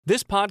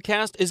This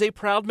podcast is a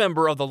proud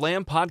member of the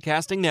Lamb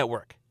Podcasting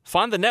Network.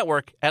 Find the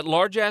network at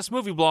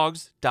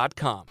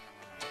largeassmovieblogs.com.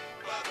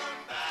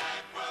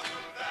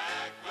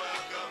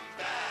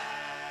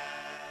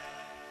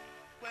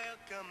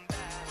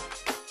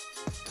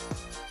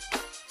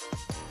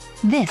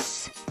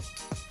 This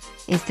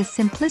is the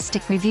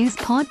Simplistic Reviews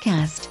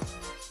podcast.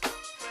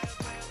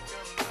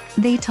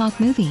 They talk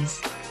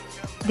movies.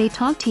 They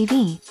talk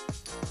TV.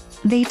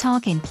 They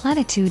talk in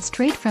platitudes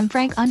straight from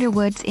Frank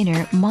Underwood's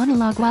inner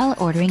monologue while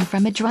ordering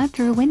from a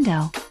drive-thru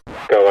window.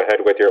 Go ahead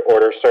with your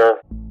order,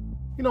 sir.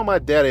 You know, my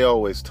daddy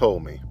always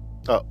told me,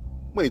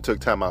 when he took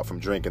time out from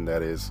drinking,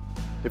 that is,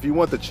 if you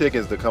want the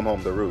chickens to come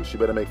home to roost, you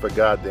better make for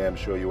goddamn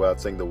sure you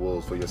out-sing the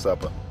wolves for your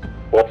supper.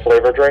 What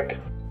flavor drink?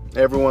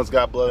 Everyone's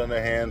got blood on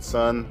their hands,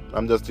 son.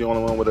 I'm just the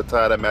only one with a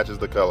tie that matches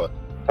the color.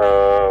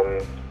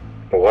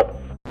 What?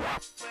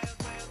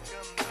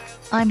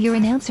 I'm your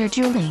announcer,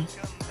 Julie.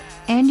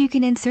 And you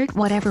can insert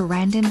whatever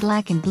random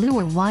black and blue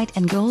or white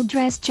and gold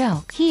dress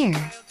joke here.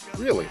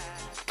 Really?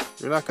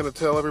 You're not going to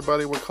tell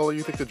everybody what color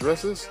you think the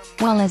dress is?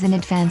 Well, as an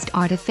advanced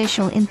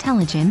artificial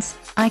intelligence,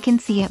 I can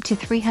see up to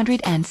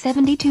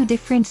 372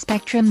 different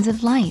spectrums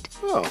of light.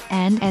 Oh.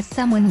 And as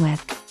someone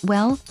with,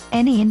 well,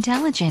 any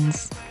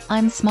intelligence,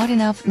 I'm smart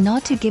enough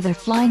not to give a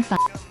flying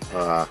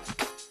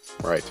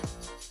Right.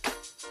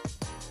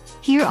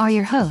 Here are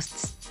your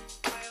hosts,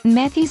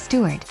 Matthew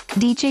Stewart,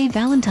 DJ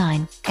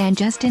Valentine, and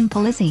Justin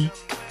Polizzi.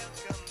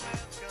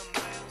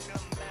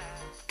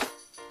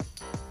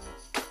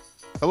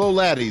 Hello,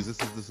 laddies.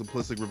 This is the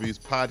Simplistic Reviews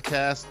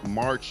podcast,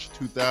 March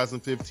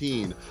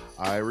 2015,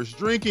 Irish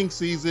drinking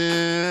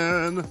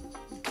season.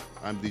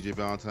 I'm DJ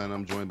Valentine.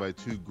 I'm joined by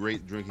two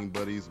great drinking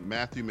buddies,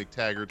 Matthew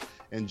McTaggart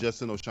and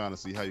Justin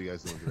O'Shaughnessy. How you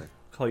guys doing today?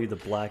 Call you the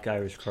Black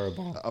Irish Car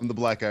Bomb. I'm the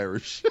Black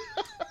Irish.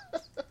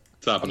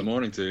 Top of the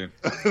morning to you.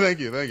 Thank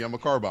you. I'm a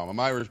car bomb. I'm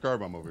Irish car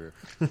bomb over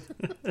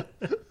here.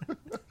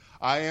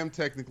 I am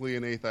technically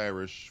an eighth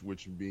Irish,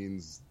 which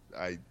means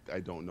I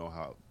don't know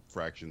how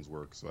fractions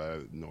work, so I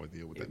have no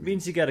idea what that means. It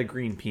means you got a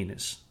green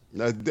penis.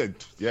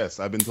 Yes,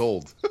 I've been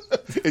told.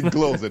 It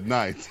glows at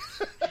night.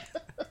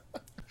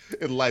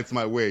 It lights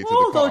my way to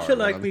the car. Don't you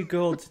like me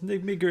gold?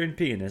 Me green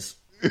penis.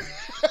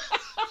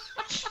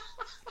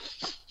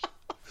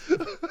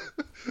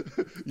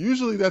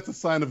 Usually that's a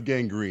sign of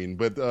gangrene,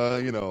 but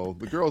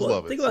the girls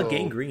love it. Think about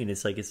gangrene.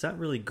 It's like it's not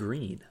really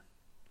green.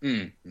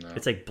 No.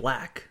 It's like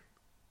black.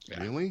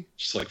 Yeah. Really?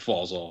 Just like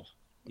falls off.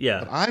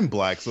 Yeah. But I'm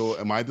black, so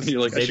am I the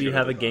Like Maybe you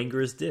have a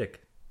gangrenous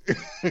dick.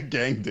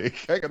 gang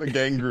dick? I got a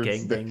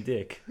gangrenous Gangbang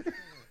dick.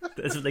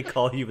 That's what they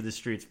call you in the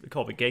streets. They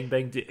call me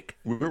gangbang dick.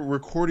 We're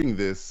recording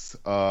this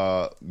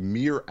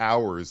mere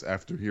hours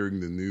after hearing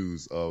the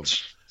news of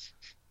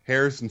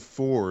Harrison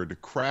Ford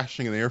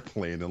crashing an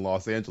airplane in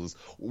Los Angeles,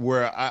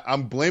 where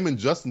I'm blaming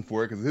Justin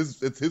for it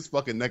because it's his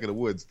fucking neck of the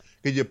woods.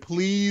 Could you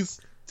please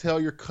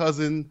tell your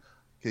cousin,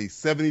 he's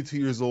 72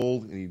 years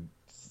old and he's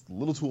a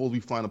little too old to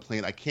be flying a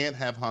plane. I can't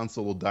have Han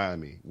Solo die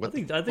on me. I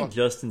think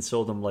Justin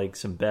sold him like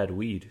some bad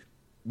weed.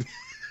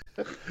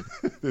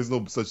 There's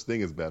no such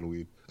thing as bad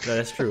weed. No,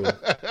 that's true.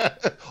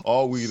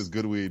 All weed is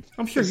good weed.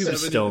 I'm sure he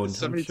was stoned. I'm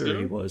 72? sure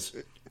he was.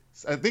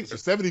 I think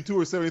 72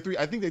 or 73.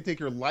 I think they take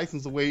your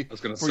license away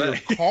for say. your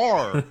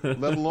car,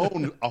 let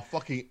alone a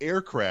fucking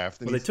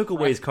aircraft. Well, they took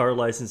away his car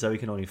license so he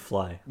can only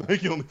fly. He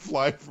can only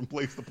fly from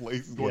place to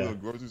place, going to a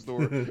grocery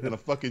store in a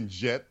fucking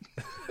jet.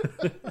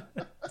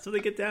 That's what they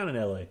get down in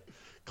L.A.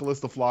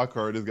 Callista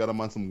Flockhart has got him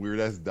on some weird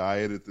ass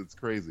diet. It's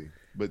crazy.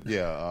 But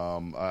yeah,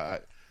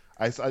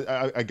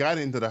 I got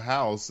into the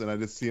house and I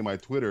just see on my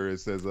Twitter it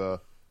says,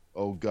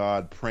 "Oh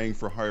God, praying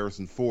for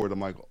Harrison Ford." I'm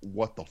like,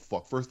 what the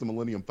fuck? First, the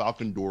Millennium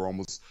Falcon door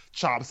almost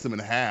chops him in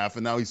half,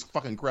 and now he's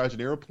fucking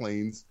crashing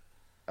airplanes.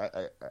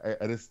 I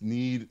just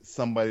need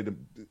somebody to.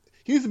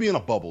 He needs to be in a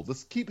bubble.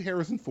 Just keep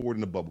Harrison Ford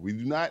in a bubble. We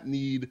do not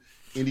need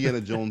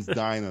Indiana Jones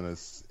dying on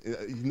us.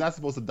 He's not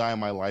supposed to die in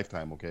my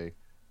lifetime. Okay.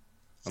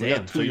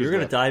 Damn, so you're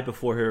going to die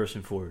before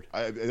Harrison Ford.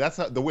 That's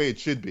not the way it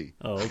should be.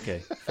 Oh, okay.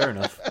 Fair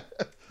enough.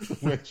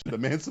 The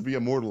man should be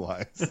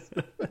immortalized.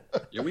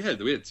 Yeah, we had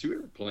 2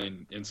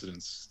 airplane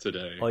incidents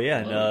today. Oh,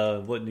 yeah,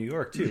 and New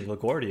York, too.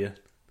 LaGuardia.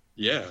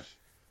 Yeah.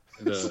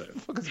 And, What the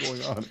fuck is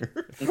going on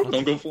here?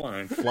 don't go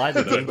flying. Fly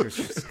the dangerous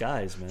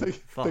skies, man.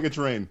 Take a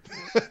train.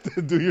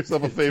 Do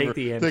yourself a favor. Take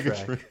the Take a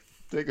Amtrak. train.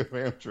 Take a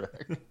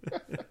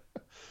Amtrak.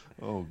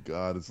 Oh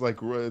God, it's like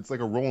a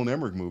Roland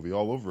Emmerich movie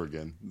all over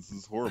again. This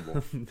is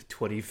horrible.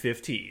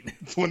 2015.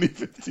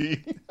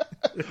 2015.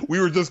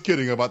 We were just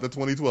kidding about the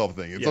 2012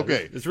 thing. It's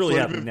okay. It's really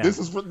happening now.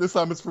 This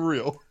time it's for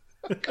real.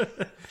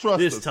 Trust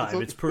This us.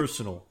 time it's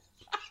personal.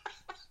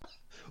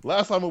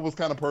 Last time it was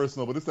kind of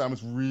personal, but this time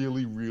it's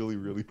really, really,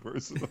 really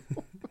personal.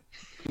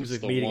 It was like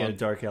the meeting one- in a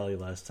dark alley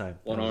last time.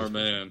 One-armed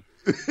man.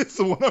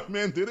 So one-armed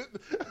man did it?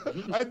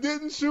 I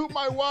didn't shoot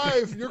my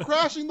wife. You're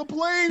crashing the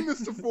plane,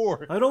 Mr.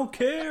 Ford. I don't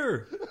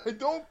care. I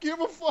don't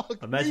give a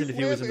fuck. Imagine Please if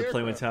he was in land the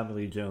plane with aircraft.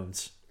 Tommy Lee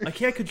Jones. I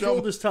can't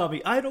control this,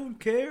 Tommy. I don't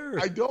care.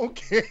 I don't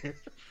care.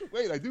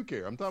 Wait, I do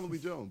care. I'm Tommy Lee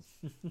Jones.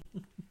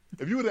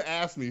 If you would have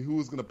asked me who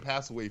was going to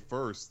pass away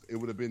first, it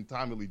would have been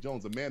Tommy Lee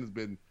Jones. The man has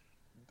been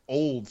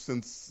old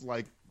since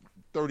like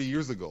 30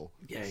 years ago.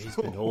 Yeah, he's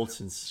been old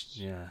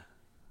since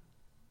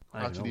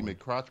Crotchety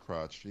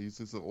McCrotch. He's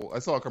just old. I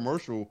saw a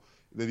commercial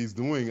that he's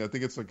doing. I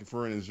think it's like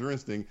for an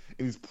insurance thing,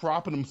 and he's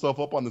propping himself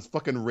up on this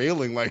fucking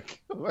railing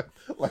like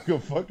a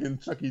fucking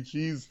Chuck E.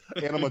 Cheese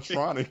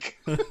animatronic.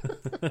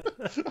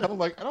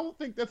 I don't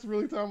think that's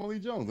really Tommy Lee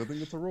Jones. I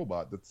think it's a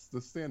robot that's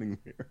standing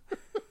there.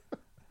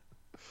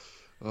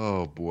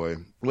 Oh boy.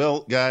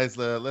 Well, guys,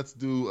 let's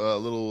do a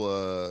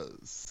little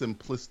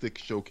simplistic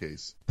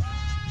showcase.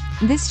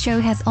 This show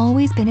has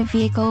always been a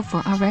vehicle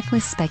for our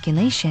reckless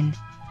speculation.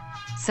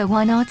 So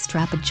why not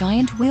strap a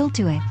giant wheel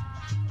to it?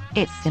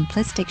 It's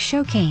Simplistic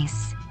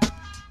Showcase.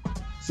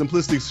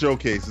 Simplistic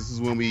Showcase. This is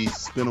when we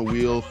spin a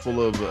wheel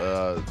full of...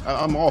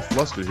 I'm all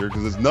flustered here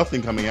because there's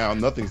nothing coming out.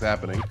 Nothing's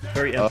happening.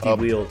 Very empty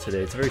wheel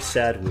today. It's a very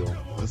sad wheel.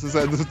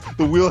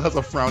 The wheel has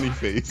a frowny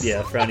face.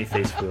 Yeah, frowny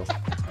face wheel.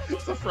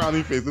 It's a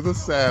frowny face. It's a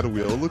sad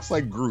wheel. It looks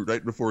like Groot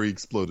right before he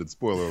exploded.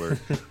 Spoiler alert.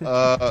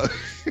 In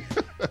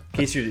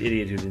case you're the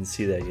idiot who didn't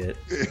see that yet.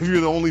 If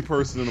you're the only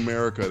person in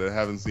America that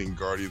haven't seen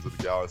Guardians of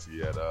the Galaxy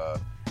yet,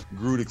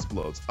 Groot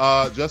explodes.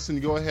 Justin,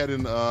 go ahead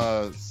and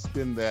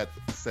spin that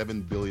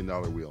 $7 billion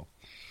wheel.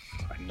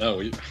 I know.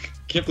 I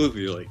can't believe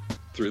we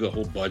threw the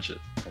whole budget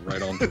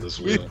right onto this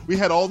wheel. we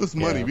had all this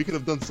money. Yeah. We could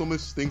have done so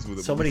much things with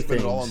it. So many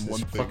things. It all on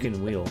one this thing.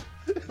 fucking wheel.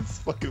 This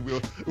fucking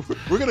wheel.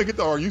 We're gonna get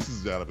our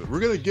uses out of it. We're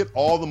gonna get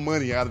all the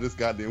money out of this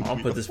goddamn wheel.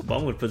 I'm gonna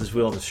put this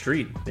wheel on the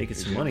street, making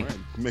some money. Right.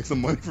 Make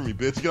some money for me,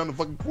 bitch. Get on the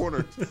fucking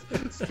corner,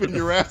 spin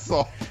your ass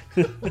off.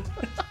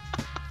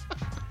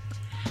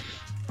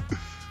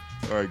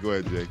 All right, go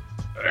ahead, Jay.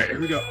 All right, here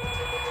we go.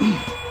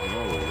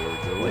 Oh, there we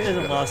go. Well, he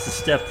hasn't lost a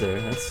step there.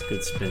 That's a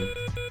good spin.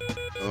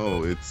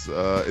 Oh, it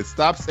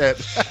stops at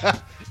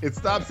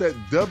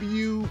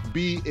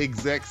WB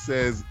exec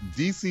says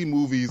DC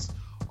movies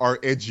are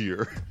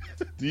edgier.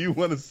 Do you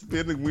want to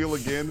spin the wheel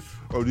again,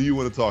 or do you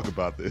want to talk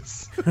about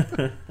this?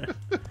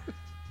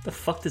 The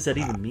fuck does that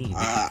even mean?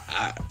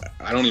 I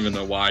don't even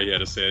know why you had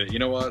to say it. You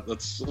know what?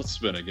 Let's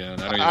spin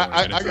again.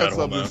 I got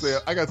something to say.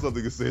 I got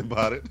something to say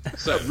about it.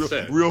 Say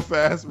it. Real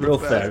fast, real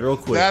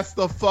quick. That's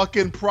the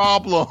fucking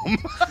problem.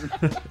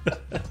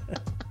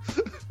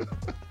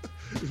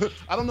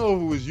 I don't know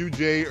if it was you,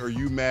 Jay, or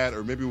you, Matt,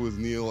 or maybe it was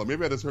Neil, or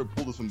maybe I just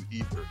pulled this from the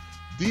ether.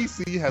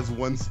 DC has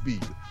one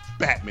speed.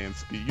 Batman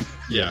speed.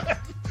 Yeah.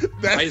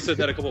 I said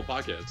that a couple of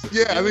podcasts.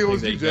 Yeah, I think it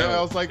was you, Jay.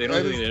 I was like, they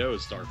don't think they know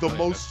it's Starfire. The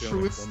most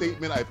truest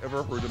statement I've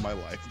ever heard in my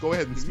life. Go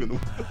ahead and spin the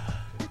wheel.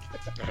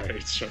 All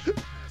right, sure.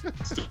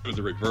 Let's do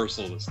the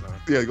reversal this time.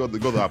 Yeah, go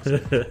the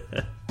opposite. And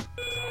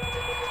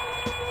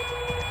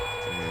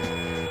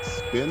it's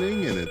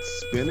spinning, and it's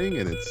spinning,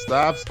 and it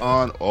stops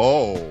on...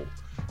 Oh...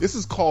 This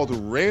is called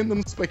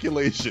random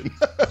speculation.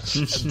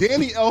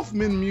 Danny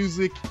Elfman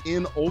music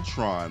in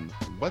Ultron.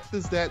 What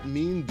does that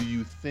mean, do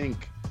you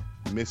think,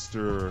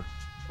 Mr.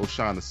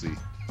 O'Shaughnessy?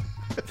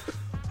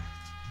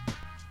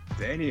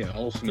 Danny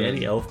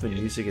Elfman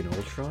music in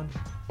Ultron?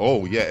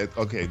 Oh, yeah.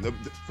 Okay, for a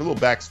little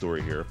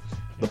backstory here.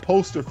 The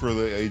poster for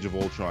the Age of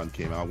Ultron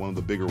came out, one of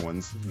the bigger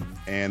ones,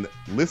 and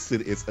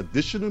listed its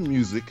additional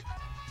music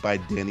by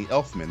Danny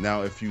Elfman.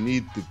 Now, if you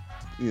need to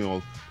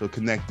to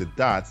connect the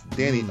dots,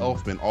 Danny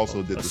Elfman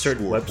also did the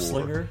score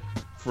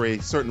for a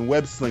certain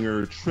web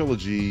slinger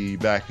trilogy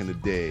back in the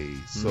day.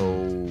 So,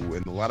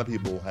 and a lot of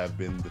people have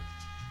been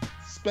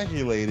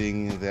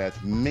speculating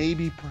that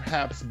maybe,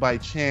 perhaps by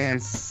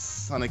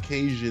chance, on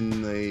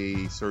occasion,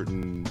 a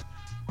certain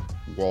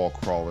wall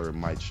crawler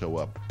might show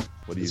up.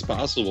 What do you think? It's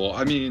possible.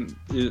 I mean,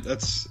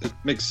 it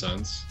makes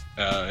sense.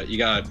 You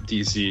got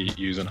DC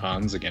using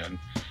Hans again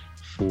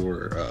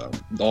for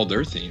all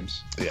their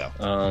themes. Yeah.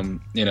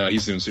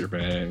 He's doing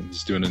Superman.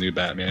 He's doing a new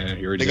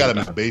Batman. They got him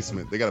in the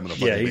basement. They got him in the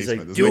fucking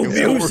basement. Like, do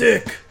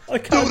music. I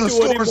can't do the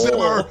score,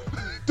 Zimmer.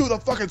 Do the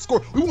fucking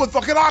score. We want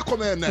fucking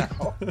Aquaman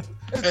now.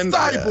 And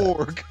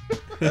Cyborg.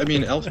 I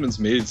mean, Elfman's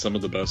made some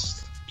of the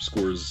best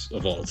scores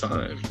of all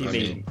time. He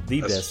made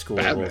the best score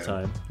Batman. Of all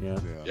time.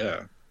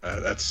 Yeah.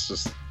 That's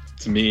just,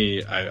 to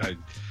me, I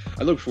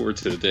look forward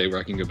to the day where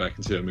I can go back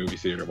into a movie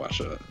theater, watch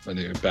a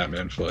new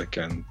Batman flick,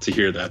 and to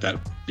hear that'd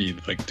be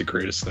like the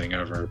greatest thing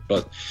ever.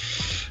 But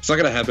it's not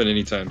going to happen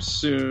anytime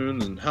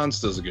soon, and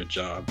Hans does a good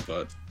job.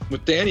 But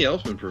with Danny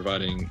Elfman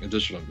providing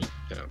additional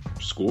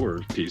score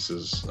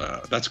pieces,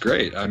 that's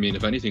great. I mean,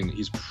 if anything,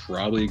 he's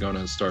probably going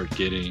to start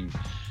getting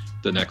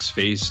the next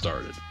phase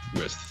started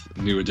with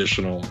new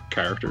additional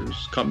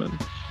characters coming,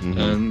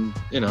 and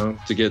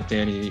to get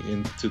Danny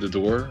into the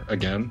door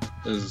again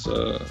is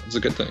a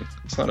good thing.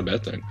 It's not a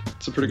bad thing.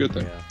 It's a pretty good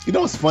thing. You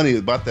know what's funny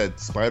about that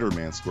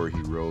Spider-Man score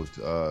he wrote?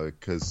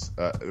 Because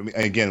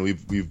again,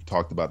 we've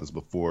talked about this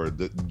before.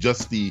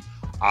 Just the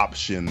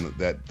option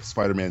that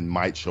Spider-Man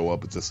might show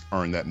up and just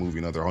earn that movie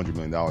another $100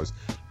 million,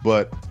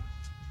 but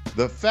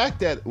the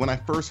fact that when I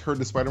first heard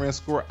the Spider-Man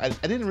score, I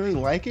didn't really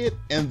like it,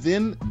 and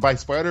then by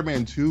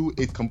Spider-Man 2,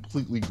 it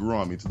completely grew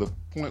on me to the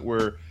point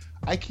where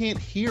I can't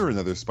hear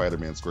another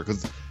Spider-Man score,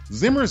 because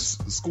Zimmer's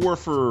score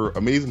for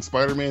Amazing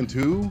Spider-Man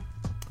 2,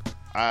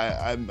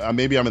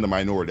 maybe I'm in the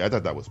minority. I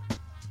thought that was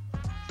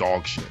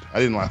dog shit. I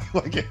didn't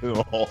like it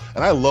at all.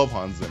 And I love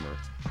Hans Zimmer.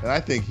 And I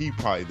think he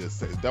probably just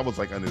that was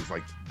like on his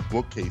like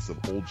bookcase of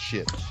old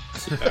shit.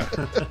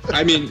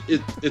 I mean,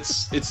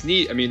 it's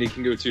neat. I mean, it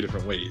can go two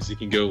different ways. It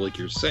can go like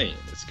you're saying.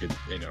 It's good,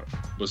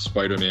 with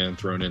Spider-Man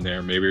thrown in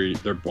there. Maybe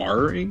they're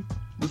borrowing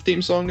the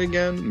theme song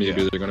again.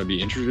 Maybe they're going to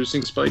be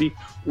introducing Spidey.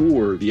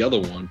 Or the other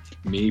one,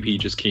 maybe he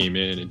just came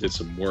in and did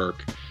some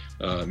work.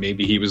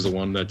 Maybe he was the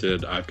one that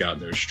did I've Got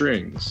No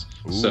Strings.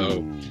 Ooh.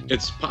 So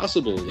it's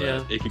possible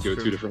that it could go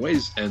two different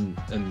ways. And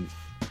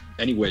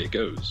any way it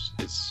goes,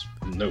 it's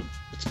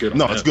good.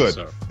 It's good.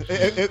 So.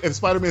 If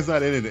Spider-Man's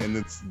not in it and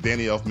it's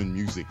Danny Elfman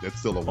music, that's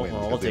still a win.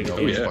 I'll take it.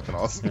 He's fucking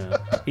awesome. Yeah.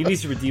 He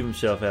needs to redeem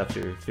himself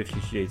after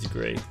 50 Shades of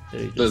Grey.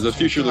 The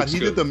future looks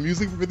good. He did the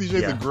music for 50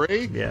 Shades of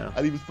Grey? Yeah.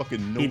 I didn't even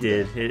fucking know He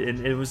did. that.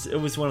 And it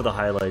was one of the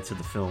highlights of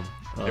the film.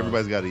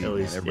 Everybody's got to eat,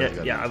 man. Everybody's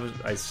got to eat.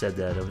 I said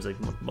that. I was like,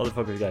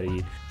 motherfuckers got to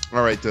eat.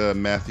 All right,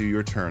 Matthew,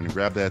 your turn.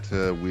 Grab that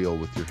wheel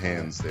with your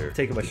hands there.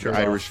 Taking my shirt off.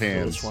 Irish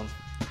hands. This one.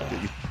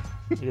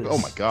 Oh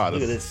my God!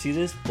 Look at this. See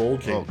this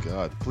bulging? Oh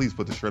God! Please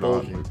put the shirt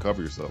on and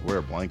cover yourself. Wear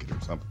a blanket or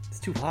something. It's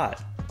too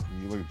hot.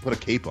 You put a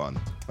cape on,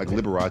 like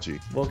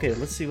Liberace. Well, okay.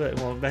 Let's see what.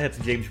 Well, I might have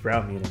to James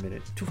Brown me in a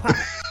minute. Too hot.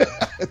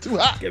 Too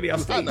hot. Get me off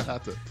stage. All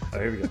right,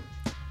 here we go.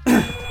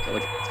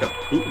 It's got a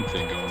Putin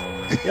thing going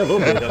on there. Yeah, a little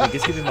bit. I mean,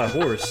 just give me my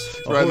horse.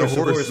 A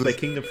horse. My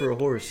kingdom for a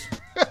horse.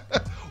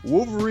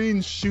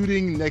 Wolverine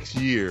shooting next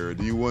year.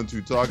 Do you want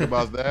to talk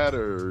about that,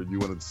 or do you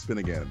want to spin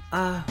again?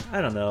 I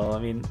don't know. I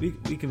mean,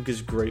 we can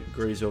just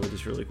graze over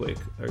this really quick,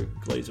 or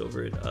glaze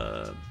over it.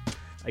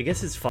 I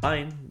guess it's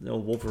fine.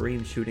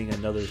 Wolverine shooting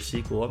another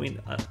sequel. I mean,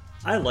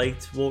 I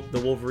liked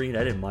the Wolverine.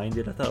 I didn't mind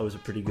it. I thought it was a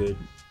pretty good,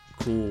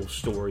 cool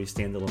story,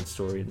 standalone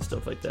story, and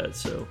stuff like that.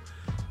 So.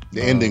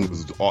 The ending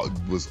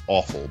was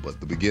awful, but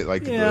the beginning,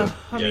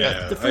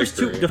 the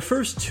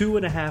first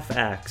 2.5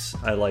 acts,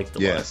 I liked a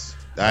lot. Yes.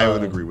 I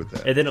would agree with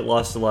that. And then it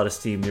lost a lot of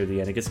steam near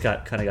the end. It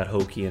kind of got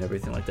hokey and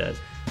everything like that.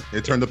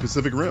 It turned the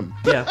Pacific Rim.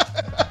 Yeah.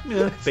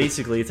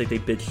 Basically, it's like they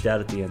bitched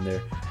out at the end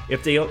there.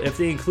 If they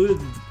included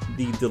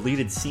the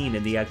deleted scene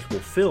in the actual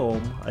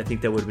film, I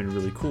think that would have been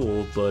really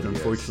cool. But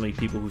unfortunately,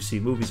 people who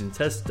see movies and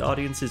test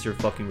audiences are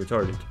fucking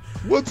retarded.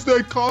 What's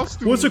that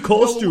costume? What's a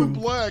costume? Yellow and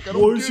black. I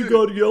don't Why has it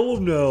got yellow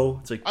now?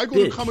 It's like, I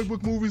go to comic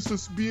book movies to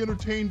be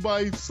entertained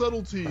by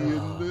subtlety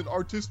and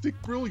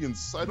artistic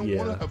brilliance. I don't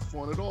want to have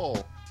fun at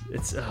all.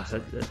 It's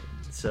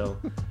so.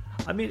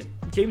 I mean,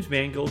 James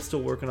Mangold's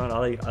still working on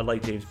it. I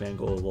like James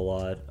Mangold a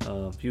lot.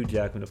 Hugh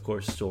Jackman, of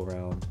course, is still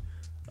around.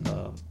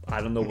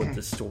 I don't know what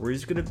the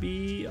story's going to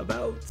be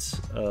about. That's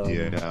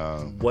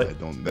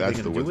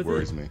what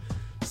worries me.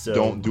 So,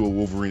 don't do a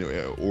Wolverine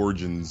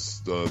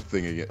origins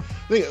thing again.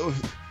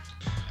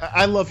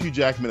 I love Hugh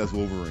Jackman as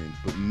Wolverine,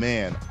 but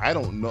man, I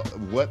don't know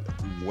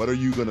what are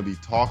you going to be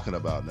talking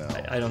about now?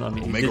 I don't know. I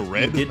mean, Omega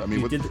Red. I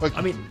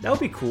mean, that would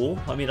be cool.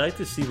 I mean, I'd like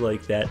to see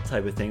like that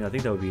type of thing. I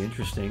think that would be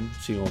interesting,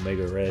 seeing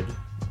Omega Red.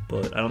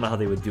 But I don't know how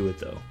they would do it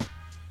though.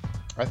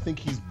 I think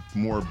he's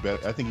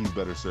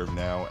better served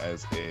now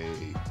as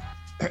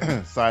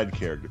a side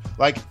character.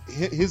 Like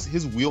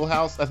his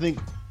wheelhouse. I think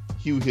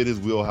Hugh hit his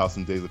wheelhouse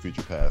in Days of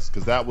Future Past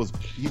because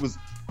he was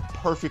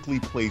perfectly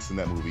placed in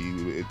that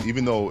movie.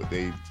 Even though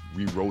they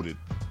rewrote it,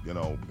 because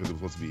it was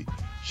supposed to be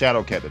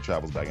Shadowcat that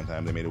travels back in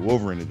time. They made it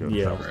Wolverine that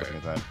travels back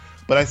in time.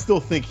 But I still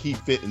think he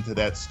fit into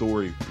that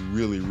story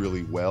really,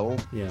 really well.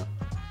 Yeah.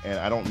 And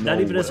I don't know.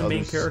 Not even as a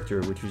main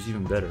character, which was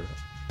even better.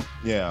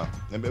 Yeah.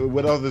 I mean,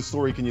 what other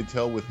story can you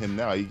tell with him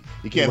now? You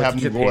can't have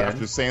him go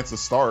after Sansa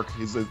Stark.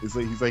 He's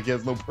like he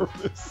has no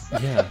purpose.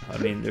 Yeah. I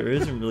mean, there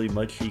isn't really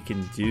much he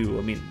can do.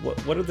 I mean,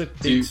 what are the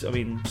things?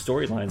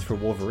 Storylines for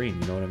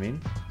Wolverine? You know what I mean?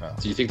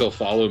 Do you think they'll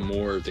follow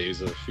more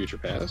Days of Future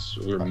Past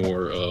or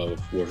more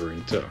of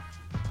Wolverine 2?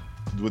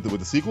 With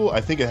the sequel,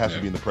 I think it has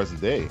to be in the present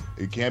day.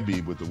 It can't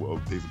be with the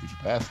Days of Future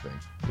Past thing.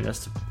 I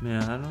mean,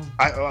 I don't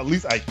know. At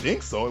least I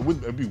think so.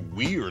 It'd be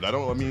weird. I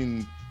don't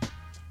know.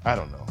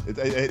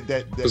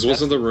 Because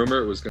wasn't the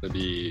rumor it was going to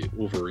be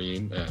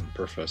Wolverine and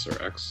Professor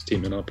X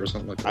teaming up or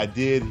something like that? I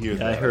did hear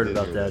that. I heard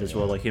about that as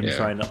well, like him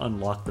trying to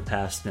unlock the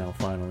past now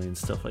finally and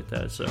stuff like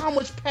that. So how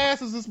much past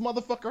does this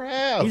motherfucker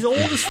have? He's old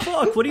as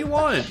fuck. What do you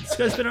want? This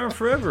guy's been around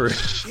forever.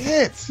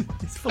 Shit.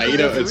 It's funny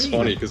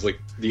because like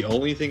the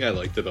only thing I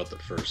liked about the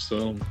first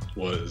film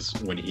was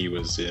when he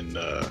was in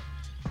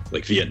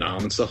like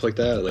Vietnam and stuff like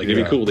that. Like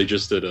it'd be cool. They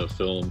just did a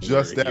film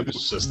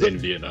in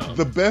Vietnam.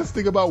 The best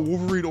thing about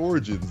Wolverine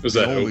Origins,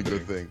 the only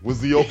good thing,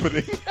 was the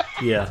opening.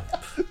 Yeah,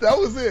 that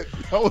was it.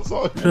 That was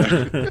all.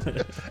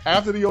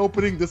 After the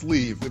opening, just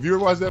leave. If you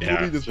ever watch that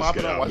movie, just pop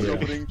it out, watch the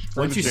opening.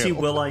 Once you see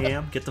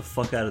Will.i.am, get the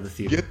fuck out of the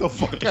theater. Get the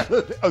fuck out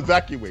of the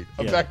Evacuate.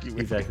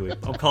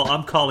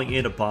 I'm calling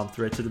in a bomb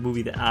threat to the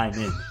movie that I'm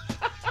in.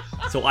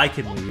 So I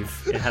can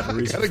leave and have a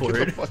reason for it.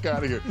 Get the fuck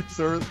out of here,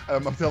 sir!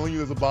 I'm telling you,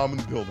 there's a bomb in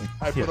the building.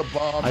 I put a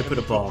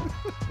bomb.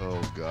 Oh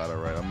God! All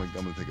right, I'm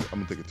gonna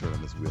take a turn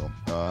on this wheel.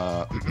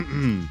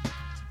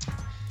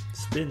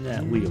 Spin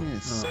that wheel.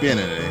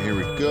 Spinning it. Here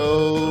we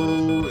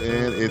go,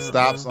 and it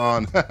stops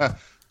on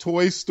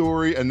Toy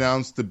Story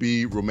announced to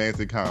be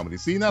romantic comedy.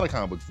 See, not a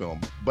comic book film,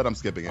 but I'm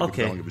skipping it because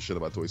I don't give a shit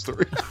about Toy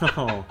Story.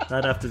 Oh,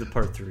 not after the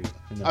part 3.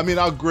 I mean,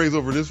 I'll glaze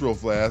over this real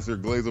fast. Do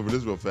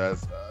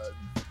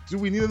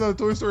we need another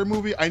Toy Story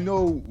movie? I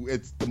know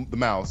it's the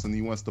mouse and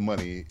he wants the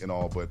money and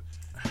all, but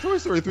Toy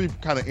Story 3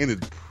 kind of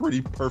ended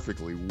pretty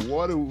perfectly.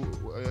 How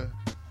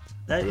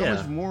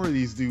much more of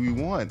these do we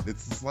want?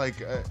 It's just like,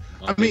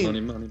 money.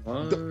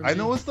 I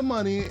know it's the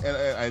money,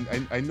 and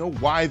I know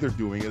why they're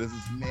doing it. It's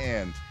just,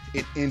 man,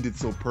 it ended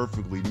so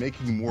perfectly.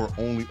 Making more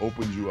only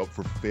opens you up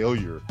for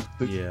failure.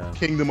 The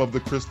Kingdom of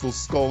the Crystal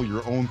Skull,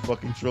 your own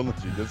fucking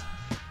trilogy. Just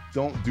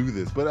don't do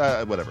this.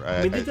 But whatever.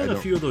 They did a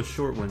few of those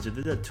short ones. They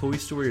did that Toy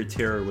Story of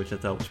Terror, which I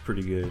thought was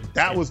pretty good.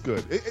 That was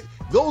good.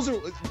 Those are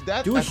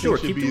that. Do it short.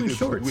 Keep doing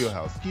shorts.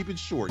 Wheelhouse. Keep it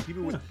short. Keep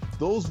it with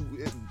those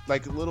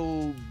like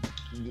little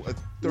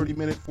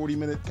 30-minute,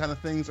 40-minute kind of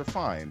things are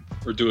fine.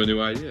 Or do a new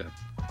idea.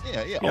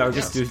 Yeah, or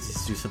just do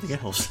something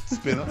else.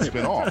 Spin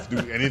off. Do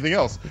anything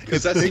else.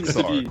 Because that seems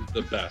to be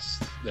the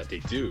best that they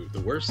do.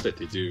 The worst that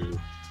they do,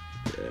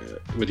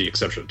 with the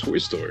exception of Toy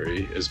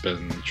Story, has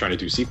been trying to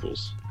do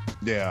sequels.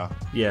 Yeah,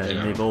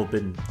 and they've all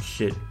been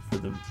shit for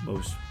the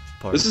most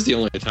part. This is the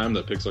only time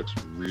that Pixar's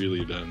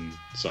really been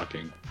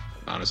sucking.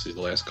 Honestly,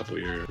 the last couple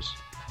of years,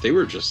 they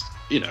were just,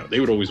 they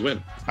would always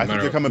win. I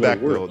think they're coming back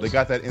though. They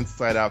got that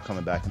Inside Out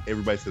coming back, and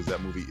everybody says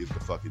that movie is the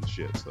fucking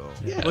shit. So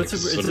it's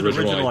an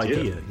original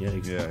idea.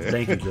 Yeah.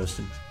 Thank you,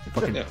 Justin.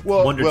 Fucking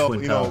Wonder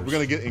Twin Powers. We're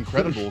gonna get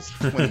Incredibles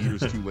 20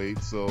 years too late.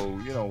 So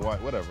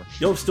whatever.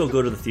 You'll still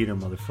go to the theater,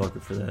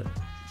 motherfucker, for that.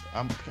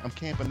 I'm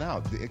camping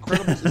out. The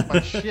Incredibles is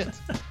my shit.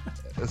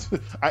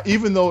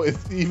 Even though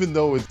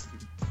it's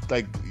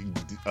like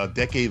a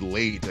decade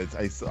late,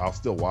 I'll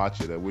still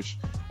watch it.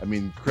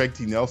 Craig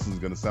T. Nelson's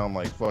gonna sound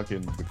like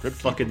fucking the Crypt Keeper.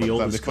 Fucking the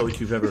oldest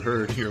coach you've ever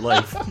heard in your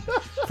life.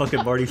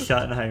 Fucking Marty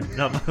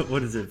Schottenheimer.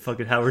 What is it?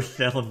 Fucking Howard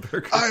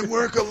Schnellenberger. I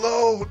work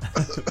alone.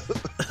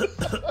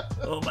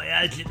 Oh, my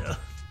agita.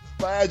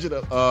 My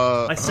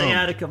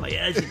sciatica, my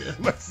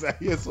agita.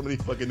 He has so many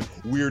fucking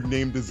weird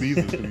name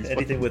diseases.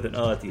 Anything with an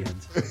at the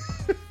end.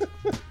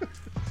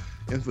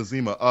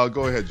 Emphysema.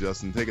 Go ahead,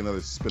 Justin. Take another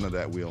spin of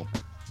that wheel.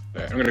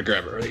 All right, I'm gonna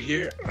grab it right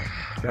here.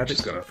 Grab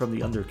it from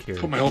the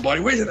undercarriage. Put my whole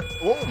body weight in it.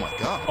 Oh my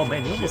god. Oh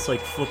man, you almost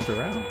flipped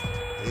around.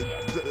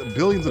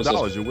 Billions of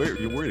dollars. You're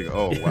waiting.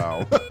 Oh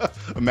wow.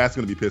 Matt's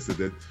gonna be pissed at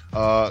that.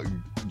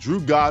 Drew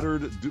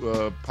Goddard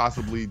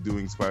possibly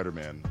doing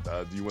Spider-Man.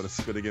 Do you want to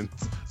spit again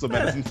so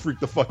Matt doesn't freak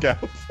the fuck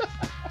out?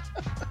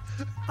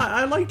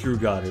 I like Drew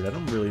Goddard. I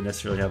don't really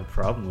necessarily have a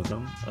problem with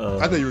him.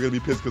 I thought you were gonna be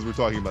pissed because we're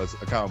talking about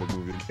a comic book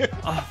movie again.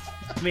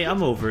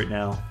 I'm over it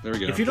now. There we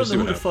go. If you don't know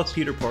who the fuck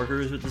Peter Parker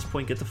is at this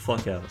point, get the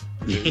fuck out.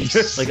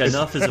 Like,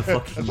 enough is a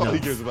fucking That's enough. all he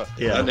cares about.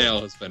 Yeah. That nail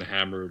has been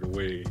hammered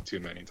way too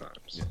many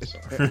times. So.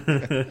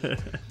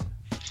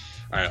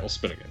 All right, I'll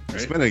spin again.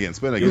 Right? Spin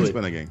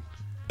again.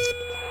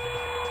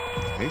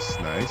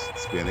 Nice.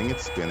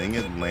 Spinning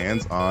it,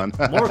 lands on...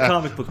 More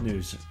comic book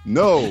news.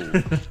 No.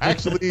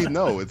 Actually,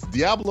 no. It's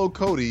Diablo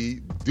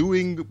Cody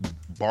doing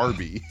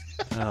Barbie.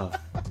 Oh.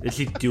 Is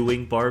she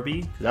doing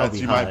Barbie?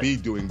 She might be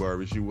doing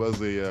Barbie. She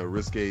was a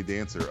risque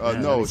dancer.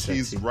 No,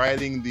 she's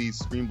writing the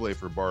screenplay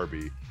for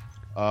Barbie.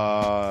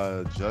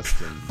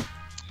 Justin.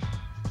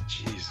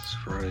 Jesus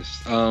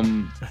Christ.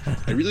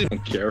 I really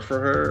don't care for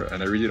her,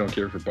 and I really don't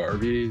care for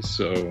Barbie,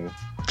 so...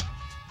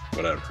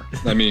 Whatever.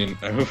 I mean,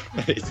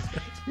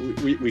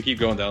 we keep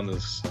going down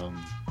this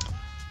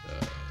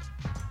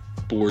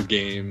board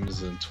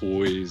games and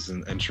toys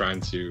and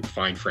trying to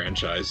find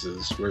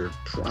franchises where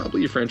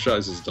probably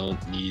franchises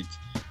don't need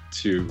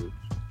to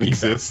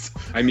exist.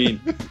 I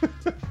mean,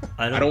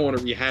 I don't want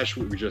to rehash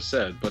what we just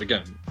said, but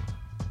again,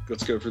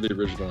 let's go for the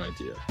original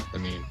idea. I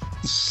mean,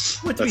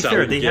 to be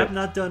fair, they have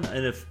not done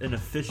an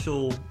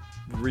official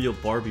real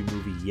Barbie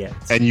movie yet.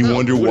 And you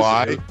wonder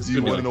why? Do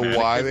you want to know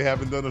why they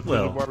haven't done a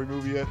official Barbie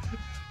movie yet?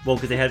 Well,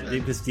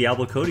 because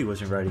Diablo Cody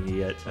wasn't writing it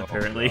yet,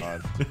 apparently.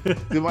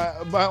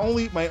 my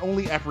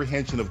only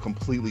apprehension of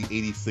completely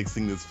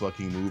 86ing this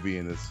fucking movie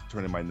and this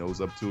turning my nose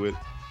up to it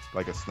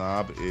like a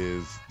snob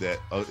is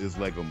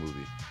Lego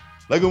Movie.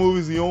 Lego Movie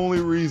is the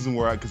only reason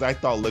because I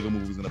thought Lego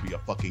Movie was gonna be a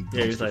fucking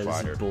dumpster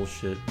fire.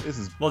 This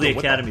is bullshit. The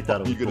Academy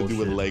thought it was bullshit. What are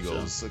you gonna do with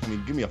Legos? So. I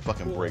mean, give me a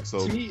fucking break.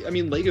 So to me, I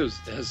mean, Legos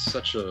has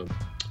such a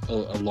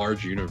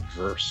large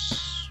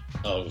universe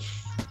of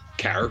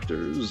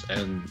characters,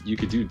 and you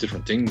could do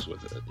different things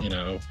with it.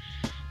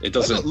 It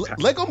doesn't.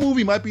 Lego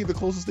Movie might be the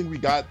closest thing we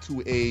got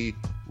to a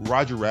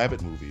Roger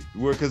Rabbit movie,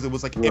 because it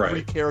was like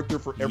every character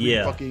for every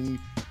fucking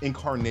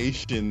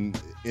incarnation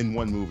in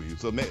one movie.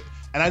 So.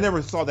 And I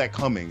never saw that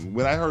coming.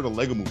 When I heard a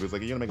Lego movie, it's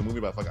like, you're gonna make a movie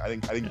about fucking...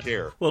 I didn't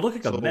care. Well, look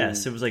like a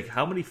mess. It was like,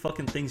 how many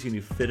fucking things can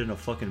you fit in a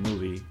fucking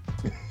movie?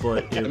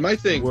 But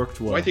it worked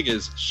well. My thing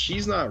is,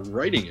 she's not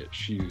writing it.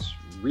 She's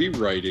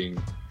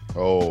rewriting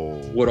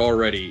what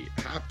already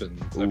happened.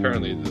 Ooh.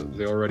 Apparently,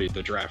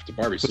 the draft of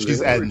Barbie. So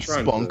she's adding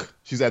spunk.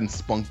 She's adding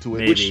spunk to it.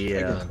 Maybe,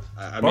 again,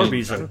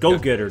 Barbie's a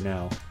go-getter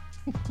now.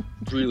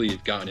 Really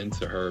gotten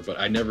into her, but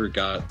I never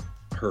got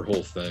her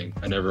whole thing.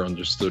 I never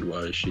understood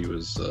why she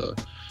was...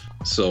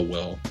 so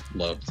well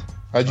loved.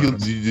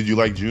 Did you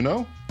like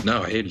Juno?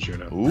 No, I hated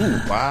Juno.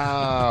 Ooh,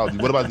 wow.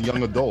 What about the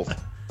young adult?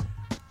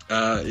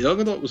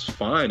 Young adult was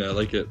fine. I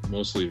like it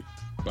mostly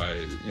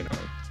by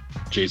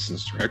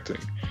Jason's directing,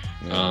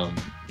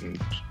 and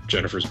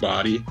Jennifer's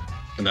body,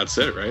 and that's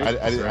it, right?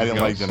 I didn't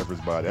like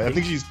Jennifer's body. I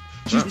think she's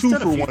 2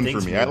 for 1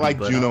 for me. I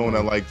like Juno and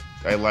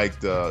I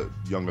liked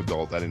young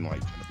adult. I didn't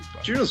like Jennifer's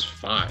body. Juno's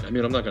fine. I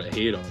mean, I'm not going to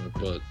hate on it,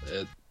 but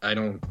I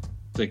don't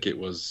think it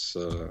was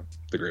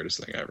the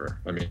greatest thing ever.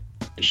 I mean,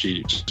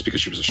 she just because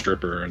she was a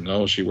stripper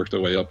and she worked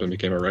her way up and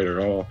became a writer.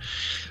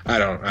 I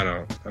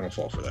don't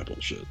fall for that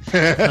bullshit.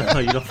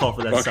 You don't fall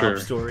for that sob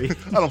story.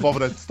 I don't fall for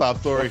that stop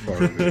story.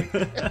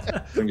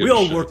 We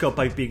all work up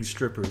by being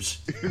strippers.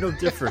 You're no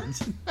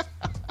different.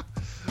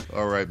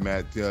 All right,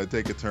 Matt,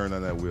 take a turn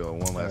on that wheel.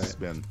 One last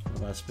spin.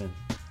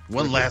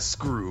 One last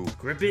screw.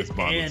 Grip it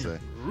and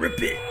rip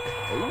it.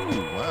 Oh,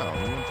 wow.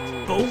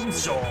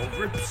 Bonesaw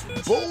rips it.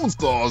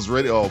 Bonesaw's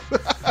ready. Oh,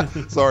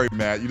 sorry,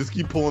 Matt. You just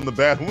keep pulling the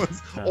bad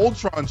ones.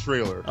 Ultron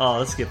trailer. Oh,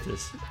 let's skip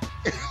this.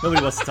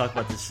 Nobody wants to talk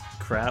about this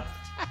crap.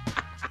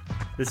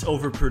 This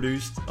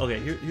overproduced. Okay,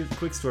 here's a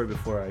quick story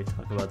before I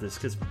talk about this,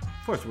 because of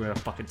course we're gonna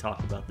fucking talk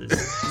about this.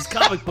 These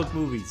comic book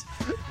movies.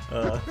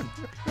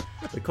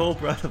 Nicole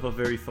brought up a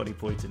very funny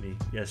point to me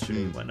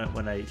yesterday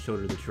when I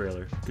showed her the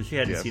trailer, because she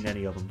hadn't seen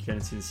any of them. She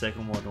hadn't seen the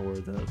second one or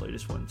the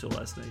latest one until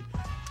last night.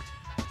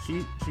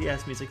 She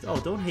asked me, it's like, oh,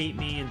 don't hate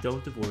me and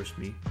don't divorce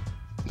me,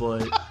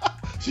 but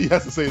she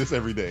has to say this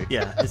every day.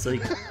 Yeah, it's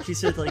like she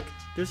said, like,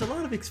 there's a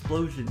lot of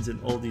explosions in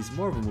all these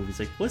Marvel movies.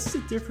 Like, what's the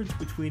difference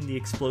between the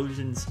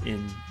explosions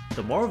in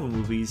the Marvel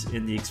movies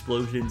and the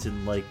explosions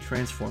in, like,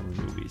 Transformer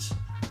movies?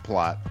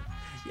 Plot.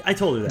 I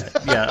told her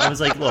that. Yeah, I was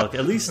like, look,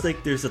 at least,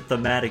 like, there's a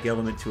thematic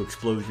element to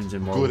explosions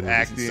in Marvel movies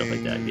acting, and stuff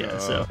like that. Yeah,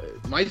 so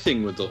my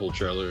thing with the whole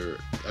trailer,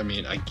 I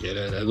mean, I get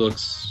it. It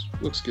looks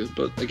good,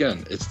 but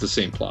again, it's the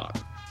same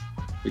plot.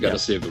 We got to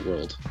save the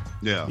world.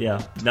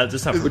 Yeah. Not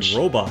just have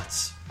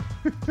robots.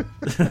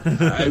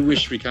 I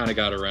wish we kind of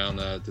got around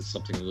that. Did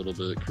something a little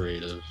bit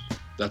creative.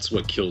 That's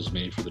what kills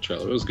me for the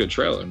trailer. It was a good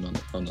trailer,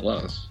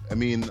 nonetheless. I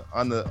mean,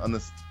 on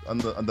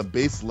the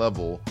base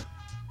level,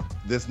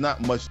 there's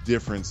not much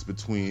difference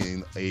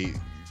between a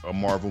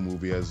Marvel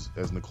movie, as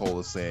Nicole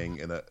is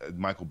saying, and a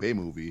Michael Bay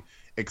movie,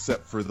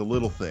 except for the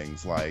little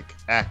things like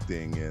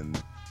acting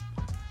and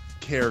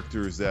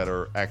characters that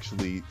are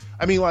actually.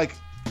 I mean, like,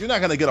 you're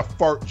not gonna get a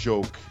fart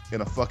joke in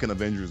a fucking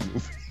Avengers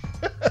movie.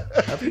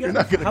 You're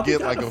not gonna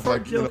get like a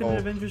fart joke in an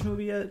Avengers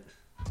movie yet?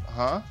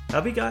 Huh?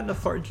 Have we gotten a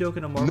fart joke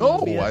in a Marvel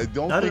movie yet? No, I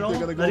don't think they're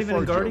gonna go Not even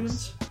fart in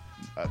Guardians? Jokes.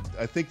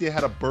 I think they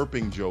had a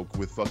burping joke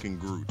with fucking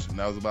Groot, and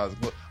that was about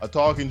a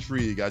talking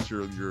tree. Got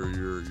your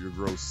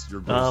gross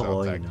well,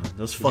 sound you know,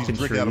 those fucking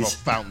trees. trees. Out of a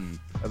fountain.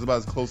 That's about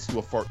as close to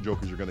a fart joke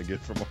as you're gonna get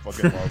from a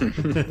fucking Marvel.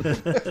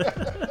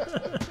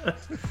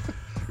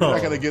 You're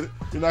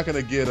not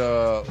gonna get.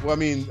 Well, I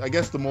mean, I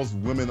guess the most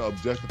women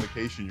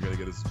objectification you're gonna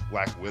get is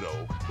Black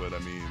Widow, but I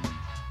mean.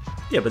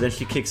 Yeah, but then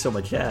she kicks so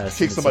much ass.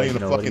 Kick somebody in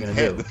the fucking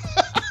head.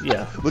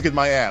 Yeah. Look at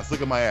my ass.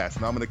 Look at my ass.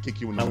 Now I'm gonna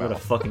kick you in the mouth. I'm gonna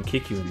fucking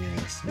kick you in the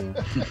ass,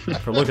 yeah,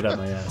 for looking at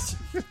my ass.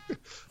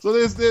 So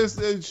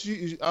there's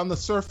she on the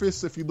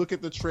surface. If you look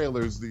at the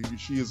trailers,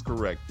 she is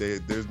correct.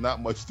 There's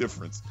not much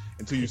difference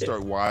until you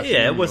start watching.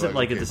 Yeah, it wasn't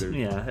like it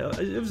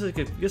was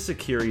like just a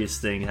curious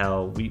thing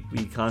how we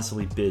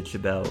constantly bitch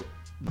about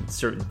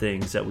certain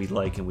things that we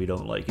like and we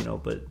don't like, you know.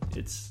 But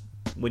it's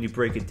when you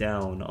break it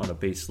down on a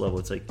base level,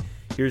 it's like,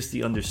 here's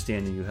the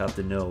understanding you have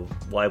to know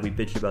why we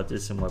bitch about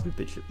this and why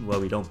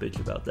we don't bitch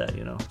about that,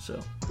 you know. So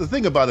the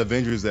thing about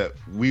Avengers that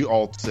we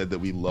all said that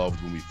we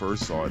loved when we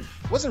first saw it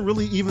wasn't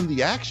really even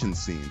the action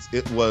scenes.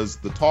 It was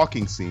the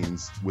talking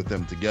scenes with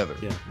them together.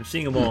 Yeah, we're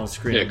seeing them all on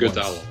screen. Yeah, good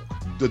dialogue.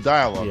 The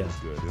dialogue was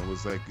good. It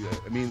was like,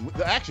 I mean,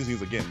 the action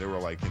scenes again, they were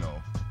like, you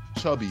know,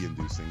 chubby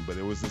inducing, but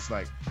it was just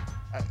like,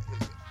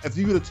 if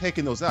you would have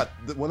taken those out,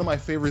 one of my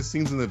favorite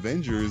scenes in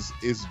Avengers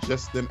is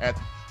just them at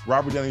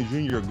Robert Downey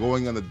Jr.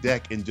 going on the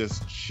deck and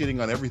just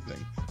shitting on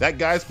everything. That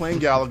guy's playing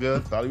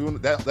Galaga.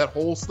 That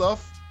whole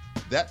stuff.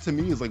 That to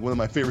me is like one of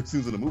my favorite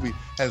scenes in the movie.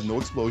 Has no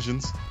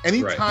explosions.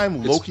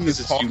 Anytime Loki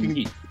is talking,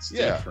 it's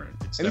different.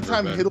 It's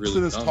anytime Hiddleston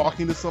really is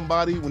talking to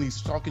somebody, when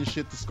he's talking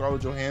shit to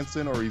Scarlett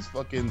Johansson or he's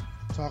fucking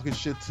talking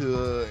shit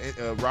to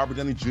Robert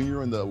Downey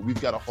Jr. and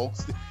We've Got a Hulk.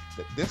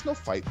 There's no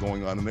fight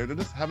going on in there. They're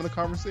just having a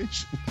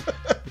conversation.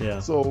 Yeah.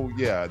 So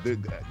yeah,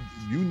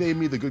 you name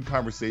me the good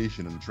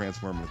conversation in the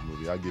Transformers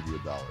movie, I'll give you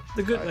 $1.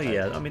 The good,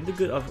 I mean, the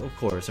good, of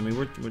course. I mean,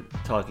 we're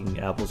talking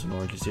apples and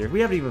oranges here. We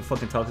haven't even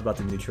fucking talked about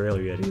the new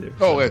trailer yet either.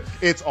 Oh,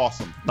 it's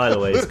awesome. By the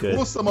way, it's good.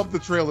 We'll sum up the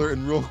trailer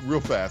in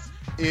real fast.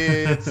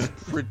 It's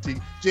pretty.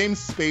 James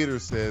Spader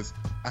says,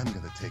 "I'm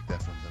gonna take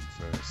that from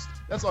them first."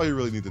 That's all you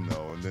really need to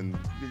know, and then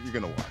you're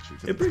gonna watch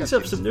it. It brings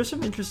up there's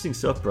some interesting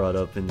stuff brought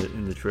up in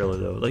the trailer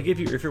though. Like if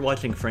you're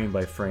watching frame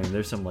by frame,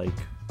 there's some like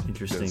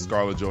interesting.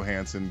 Scarlett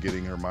Johansson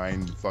getting her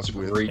mind fucked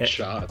with. Great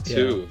shot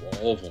too.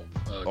 All of them.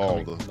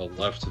 Coming from the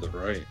left to the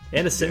right.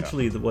 And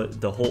essentially, if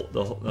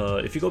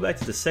you go back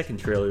to the second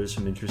trailer, there's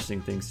some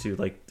interesting things too.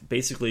 Like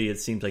basically, it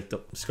seems like the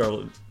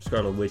Scarlet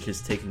Witch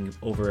is taking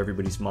over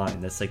everybody's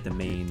mind. That's like the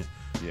main,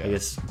 I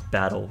guess,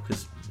 battle.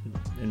 Because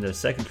in the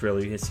second trailer,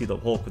 you see the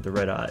Hulk with the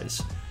red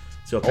eyes.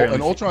 So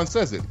and Ultron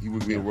says it. We're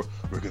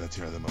going to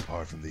tear them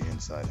apart from the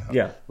inside out.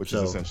 Yeah, which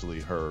is essentially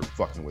her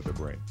fucking with her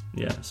brain.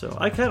 Yeah, so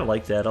I kind of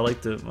like that. I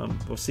like to.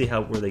 We'll see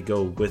where they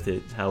go with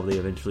it. How they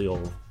eventually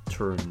all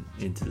turn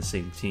into the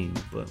same team.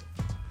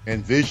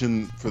 And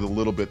Vision, for the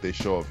little bit they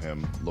show of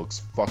him, looks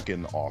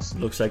fucking awesome.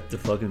 Looks like the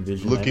fucking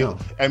Vision.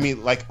 I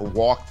mean, like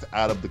walked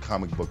out of the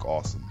comic book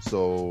awesome.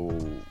 So.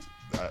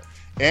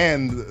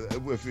 And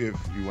if you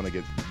want to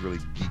get really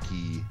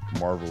geeky,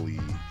 Marvel-y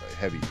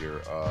heavy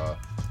here,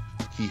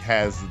 he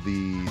has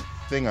the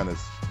thing on his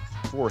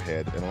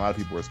forehead, and a lot of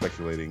people are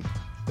speculating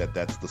that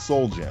that's the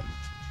Soul Gem.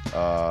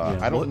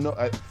 I don't know,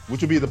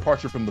 which would be a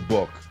departure from the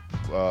book,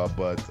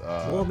 but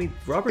well, I mean,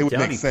 Robert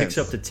Downey picks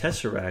up the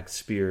Tesseract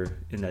spear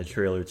in that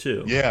trailer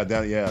too. Yeah,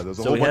 there's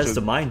a whole bunch he has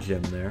the mind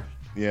gem there.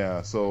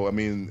 Yeah, so I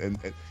mean, and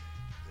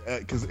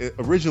because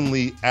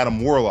originally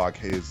Adam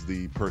Warlock is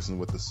the person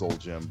with the Soul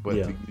Gem, but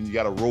you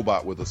got a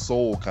robot with a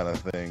soul kind of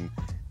thing.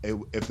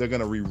 If they're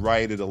gonna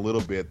rewrite it a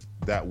little bit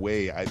that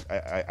way,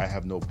 I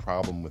have no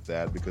problem with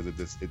that because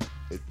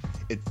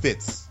it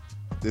fits.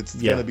 It's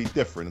gonna be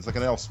different. It's like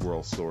an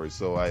Elseworld story.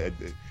 So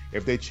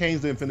if they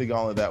change the Infinity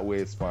Gauntlet that way,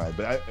 it's fine.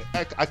 But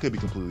I could be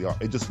completely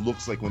off. It just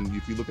looks like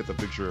if you look at the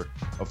picture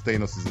of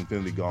Thanos'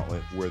 Infinity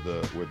Gauntlet, where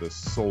the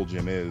Soul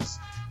Gem is,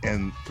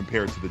 and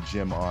compare it to the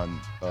gem on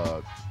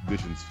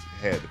Vision's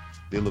head,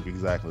 they look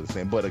exactly the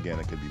same. But again,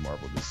 it could be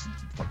Marvel just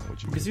fucking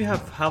with you. Because you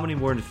have how many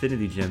more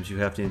Infinity Gems you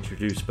have to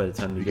introduce by the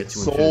time you get to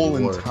Soul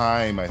Infinity War? and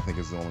Time, I think,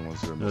 is the only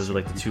ones that are missing. Those are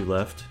like the two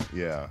left?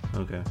 Yeah.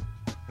 Okay.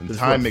 And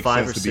Time makes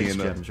sense to be in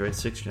gems, right?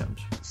 6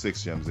 gems.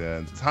 6 gems, yeah.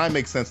 And Time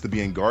makes sense to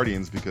be in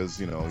Guardians because,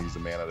 he's a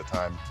man at a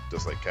time,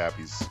 just like Cap.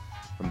 He's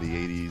from the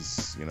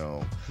 80s,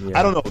 Yeah.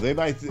 I don't know. They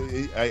might.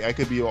 I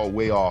could be all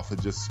way off. It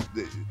just.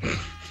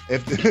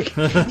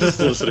 Just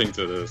listening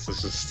to this,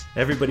 it's just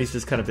everybody's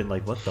just kind of been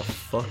like, "What the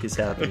fuck is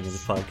happening in the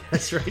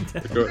podcast right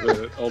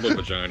now?" All the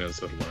vaginas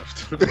have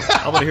left.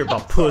 I want to hear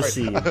about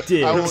pussy and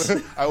dicks.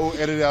 I will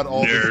edit out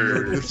all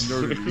this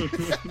nerdity.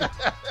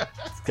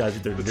 These guys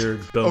with their nerd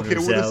boners okay,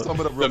 we'll just sum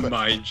it up real the quick.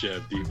 mind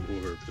gem, the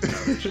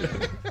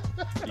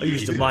orb. I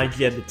used the mind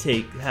gem to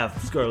take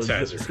half Scarlet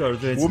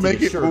Johansson. We'll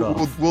make it. Shirt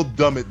off. We'll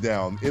dumb it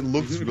down. It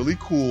looks really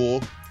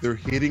cool. They're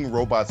hitting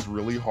robots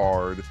really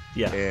hard,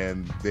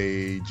 and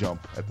they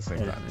jump at the same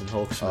time. And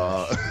Hulk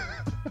smash.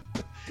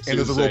 And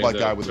there's a robot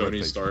guy with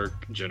Tony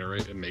Stark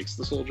makes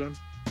the Soul Gem.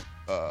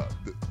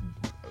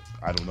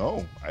 I don't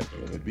know. It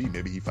could be.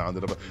 Maybe he found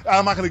it.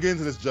 I'm not going to get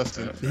into this,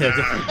 Justin. Yeah,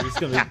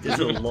 it's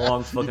a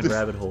long fucking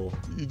rabbit hole.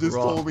 You just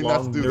told me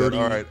not to do that.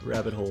 All right.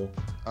 Rabbit hole.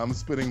 I'm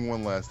spinning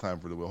one last time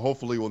for the wheel.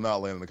 Hopefully, we'll not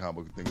land in the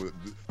comic book thing.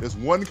 There's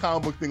one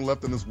comic book thing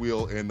left in this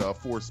wheel and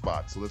 4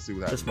 spots. So let's see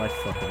what happens. That's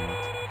my fucking one.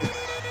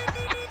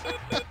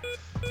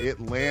 It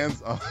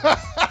lands on...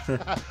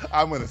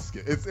 I'm going to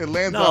skip. It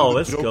lands on No, the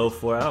let's Joker. go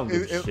for it. I don't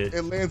give a shit.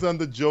 It lands on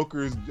the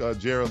Joker's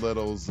Jared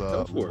Leto's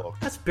look.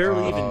 That's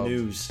barely even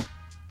news.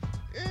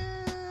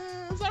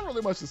 There's not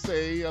really much to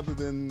say other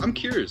than... I'm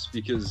curious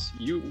because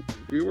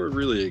we were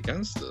really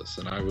against this,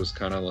 and I was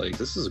kind of like,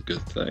 this is a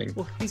good thing.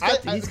 Well, he's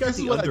got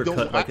the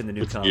undercut like in the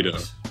new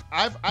comics.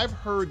 I've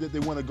heard that they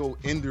want to go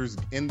Ender's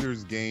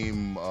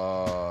Game,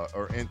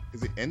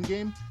 is it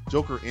Endgame?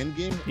 Joker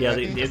Endgame? Yeah,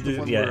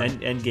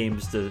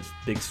 Endgame's the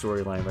big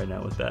storyline right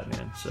now with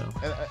Batman. So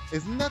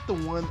isn't that the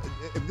one?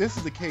 If this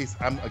is the case,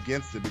 I'm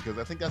against it because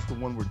I think that's the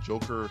one where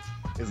Joker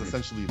is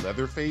essentially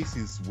Leatherface.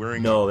 He's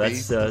wearing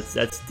that's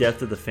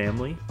Death of the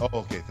Family. Oh,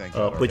 okay, thank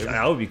you. Which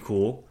that would be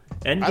cool.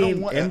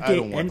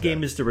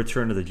 Endgame is the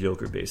return of the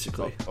Joker,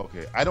 basically. Oh,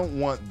 okay, I don't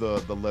want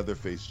the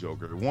Leatherface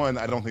Joker. One,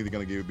 I don't think they're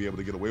going to be able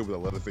to get away with a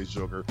Leatherface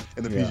Joker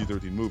in the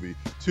PG-13 movie.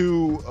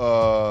 Two,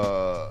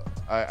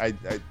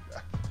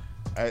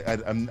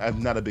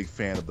 I'm not a big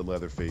fan of the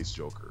Leatherface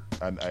Joker.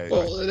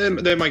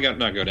 They might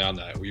not go down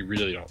that. We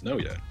really don't know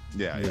yet.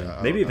 Yeah.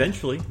 Maybe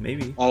eventually.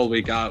 Maybe. All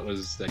we got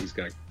was that he's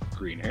got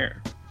green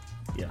hair.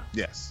 Yeah.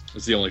 Yes.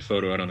 It's the only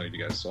photo. I don't know if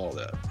you guys saw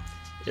that.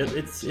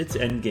 It's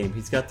Endgame.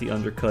 He's got the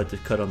undercut, the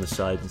cut on the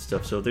sides and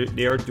stuff. So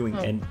they are doing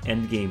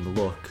Endgame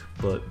look,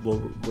 but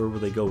where will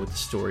they go with the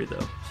story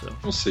though? So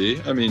we'll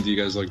see. I mean, do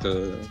you guys like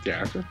the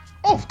actor?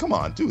 Oh, come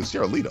on, dude! It's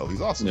Jared Leto.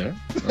 He's awesome. Yeah.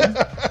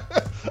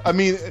 I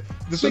mean,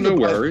 the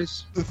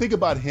thing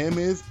about him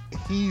is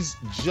he's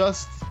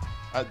just,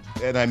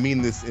 and I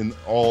mean this in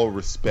all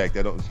respect.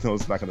 I don't know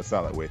it's not going to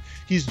sound that way.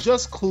 He's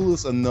just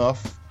clueless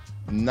enough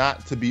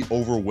not to be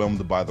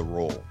overwhelmed by the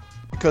role.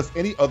 Because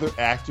any other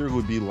actor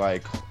would be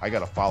like, I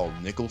gotta follow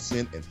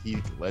Nicholson and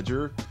Heath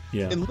Ledger.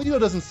 Yeah. And Leo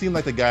doesn't seem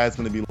like the guy that's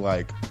gonna be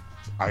like,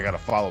 I gotta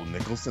follow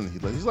Nicholson and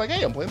Heath Ledger. He's like,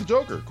 hey, I'm playing the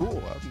Joker.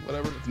 Cool.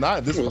 Whatever. If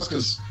not, if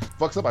this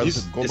fucks up, I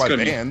just go to my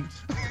band.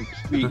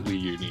 completely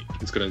unique.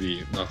 It's going to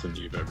be nothing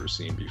you've ever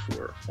seen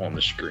before on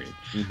the screen.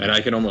 Mm-hmm. And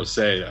I can almost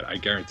say that I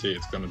guarantee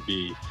it's going to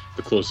be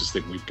the closest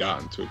thing we've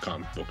gotten to a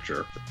comic book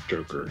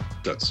Joker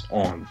that's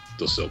on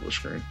the silver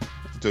screen.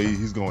 So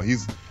he's going.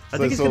 I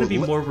think it's going to be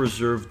more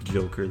reserved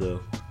Joker, though.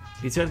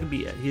 He's going to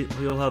be.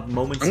 He'll have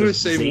moments of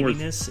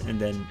zaniness and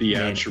then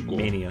theatrical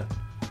mania.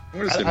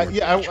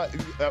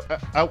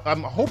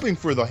 I'm hoping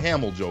for the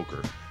Hamill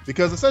Joker.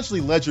 Because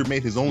essentially Ledger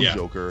made his own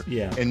Joker,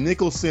 and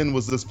Nicholson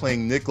was just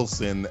playing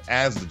Nicholson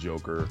as the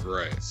Joker.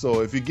 Right.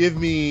 So if you give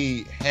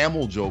me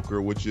Hamill Joker,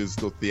 which is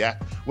the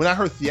when I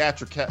heard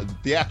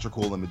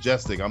theatrical and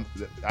majestic,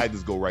 I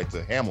just go right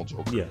to Hamill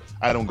Joker. Yeah.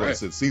 I don't go to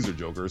Sid Caesar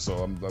Joker. So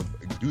I'm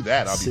do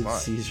that. I'll be fine.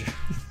 Caesar.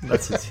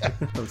 That's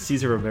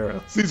Caesar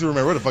Romero. Caesar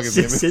Romero. What the fuck is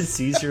his name? Sid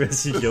Caesar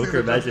as the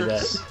Joker. Imagine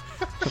that.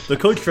 The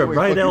coach from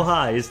Rydell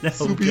High is now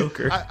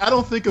Joker. I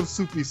don't think of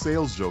Soupy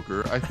Sales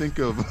Joker. I think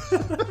of.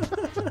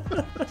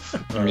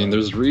 I mean,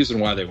 there's a reason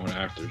why they went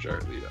after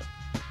Jared Leto.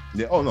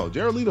 Yeah. Oh no,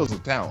 Jared Leto's a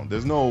talent.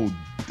 There's no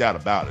doubt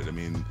about it. I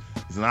mean,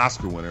 he's an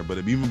Oscar winner, but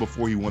even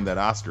before he won that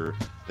Oscar,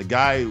 the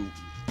guy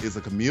is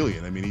a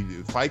chameleon. I mean, he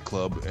did Fight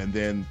Club and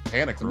then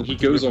Panic Room. He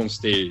goes on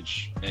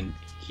stage and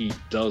he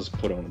does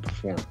put on a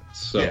performance.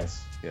 So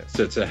yes.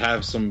 To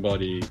have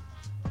somebody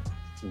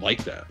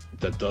like that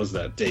does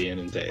that day in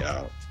and day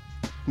out,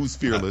 who's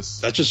fearless,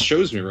 that just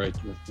shows me, right,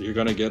 you're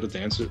gonna get a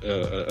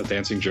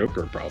dancing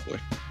Joker probably.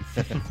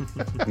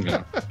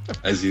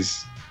 As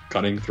he's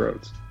cutting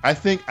throats. I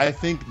think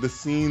the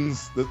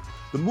scenes,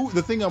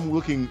 the thing I'm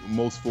looking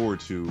most forward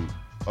to,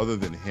 other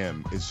than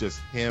him, is just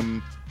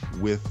him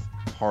with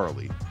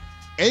Harley.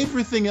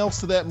 Everything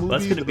else to that movie,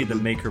 that's going to be the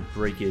make or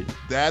break it.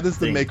 That is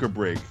the make or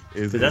break.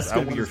 That's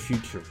going to be your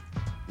future.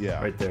 Yeah,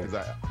 right there.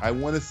 I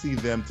want to see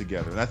them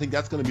together, and I think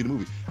that's going to be the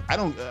movie. I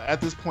don't at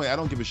this point. I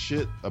don't give a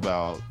shit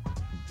about.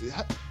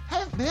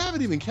 They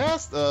haven't even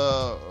cast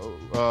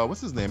what's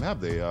his name?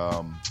 Have they?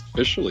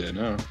 Officially, I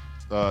know.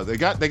 They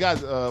got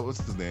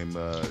what's his name?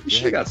 You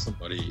should have got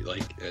somebody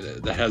like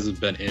that hasn't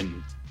been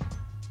in,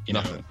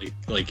 nothing.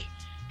 like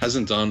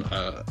hasn't done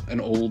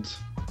an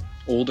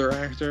older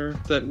actor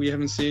that we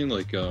haven't seen,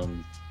 like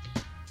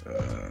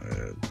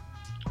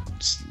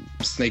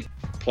Snake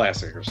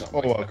Plastic or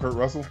something. Oh, Kurt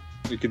Russell.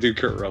 We could do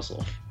Kurt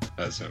Russell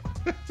as him.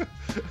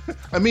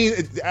 I mean,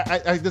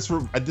 I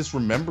just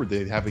remembered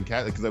they having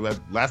cast, because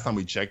last time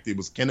we checked it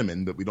was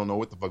Kinnaman, but we don't know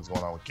what the fuck's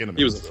going on with Kinnaman.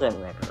 He was the front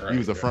runner, right? He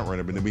was the front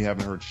runner, but then we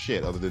haven't heard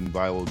shit other than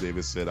Viola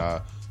Davis said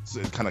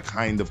kind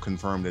of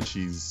confirmed that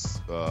she's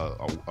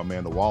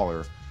Amanda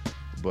Waller,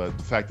 but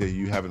the fact that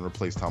you haven't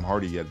replaced Tom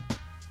Hardy yet.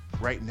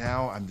 Right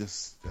now, I'm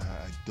just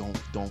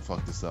don't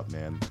fuck this up,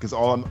 man. Because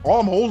all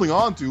I'm holding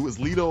on to is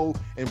Leto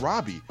and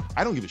Robbie.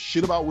 I don't give a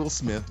shit about Will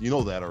Smith. You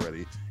know that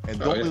already. And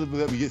don't really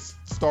let me get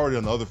started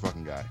on the other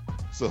fucking guy.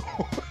 So.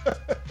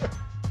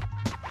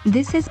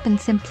 This has been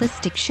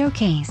Simplistic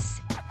Showcase,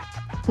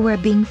 where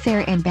being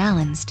fair and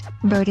balanced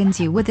burdens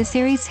you with a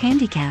serious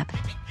handicap.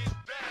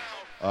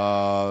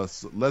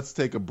 So let's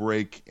take a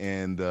break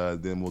and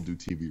then we'll do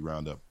TV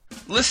Roundup.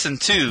 Listen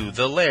to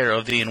The Lair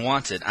of the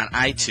Unwanted on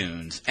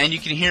iTunes, and you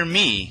can hear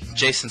me,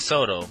 Jason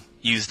Soto,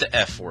 use the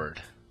F word.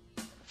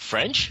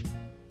 French?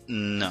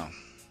 No.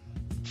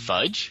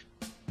 Fudge?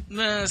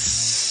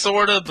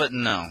 Sorta, but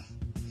no.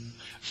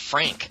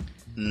 Frank?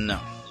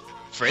 No.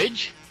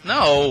 Fridge?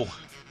 No.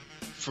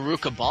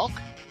 Faruka Balk?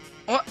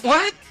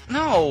 What?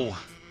 No.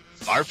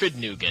 Arfid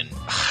Nugan?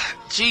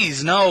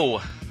 Jeez,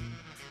 no.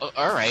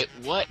 Alright,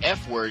 what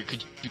F word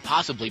could you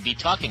possibly be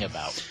talking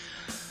about?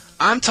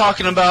 I'm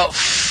talking about...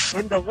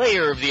 In The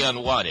Lair of the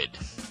Unwanted,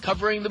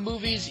 covering the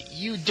movies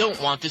you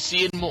don't want to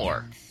see and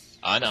more,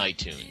 on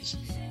iTunes.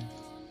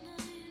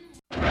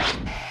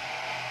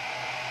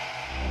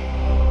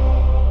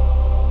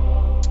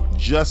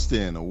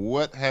 Justin,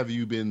 what have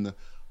you been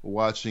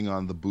watching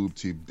on the boob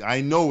tube? I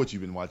know what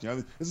you've been watching.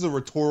 This is a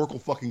rhetorical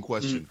fucking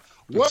question.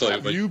 What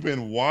have you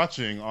been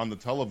watching on the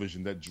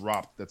television that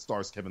dropped that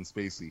stars Kevin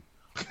Spacey?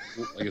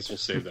 I guess we'll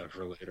save that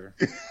for later.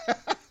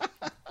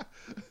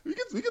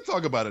 We can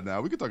talk about it now.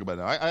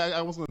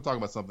 I was going to talk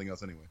about something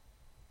else anyway.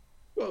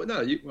 Well,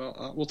 no,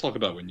 we'll talk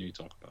about it when you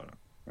talk about it.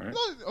 All right?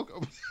 No, okay.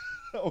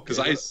 Because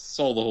I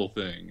saw the whole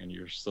thing, and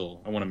you're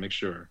still. I want to make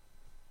sure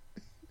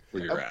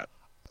where you're at.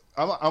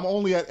 I'm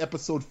only at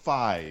episode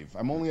 5.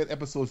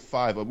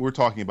 We're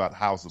talking about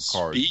House of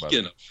Cards.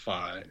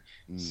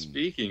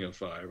 Speaking of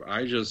 5,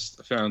 I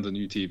just found a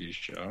new TV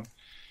show.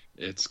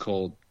 It's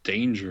called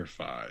Danger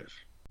 5.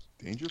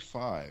 Danger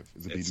 5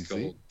 is it BBC? It's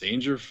called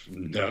Danger.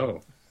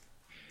 No.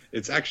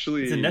 It's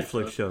actually... It's a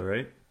Netflix show,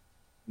 right?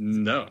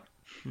 No.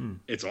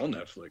 It's on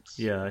Netflix.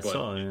 Yeah, I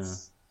saw it, yeah.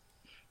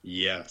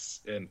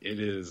 Yes, and it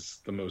is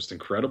the most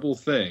incredible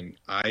thing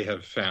I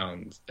have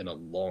found in a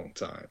long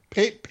time.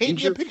 Paint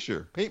me a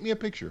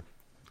picture.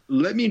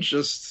 Let me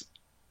just...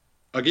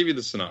 I'll give you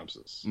the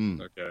synopsis,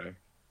 okay?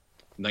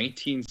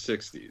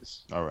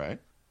 1960s. All right.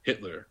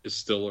 Hitler is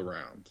still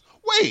around.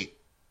 Wait!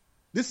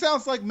 This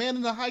sounds like Man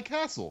in the High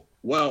Castle.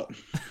 Well,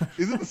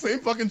 is it the same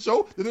fucking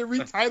show? Did it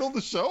retitle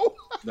the show?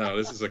 No,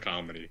 this is a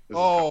comedy.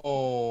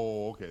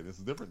 Okay, this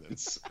is different. Then.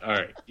 It's all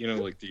right. You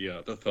know, like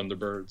the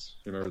Thunderbirds.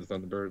 You remember the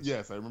Thunderbirds?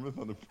 Yes, I remember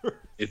Thunderbirds.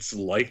 It's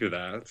like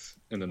that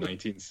in the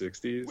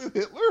 1960s with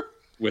Hitler.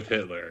 With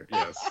Hitler,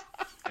 yes.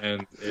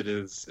 And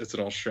it's an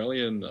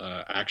Australian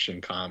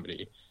action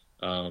comedy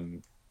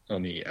on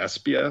the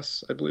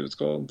SBS, I believe it's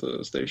called,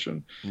 the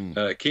station.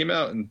 It came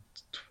out in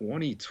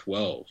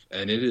 2012,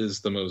 and it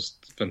is the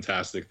most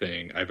fantastic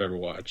thing I've ever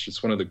watched.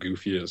 It's one of the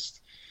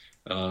goofiest.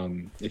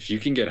 If you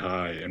can get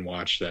high and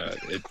watch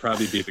that, it'd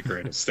probably be the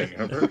greatest thing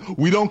ever.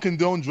 We don't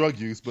condone drug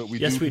use, but we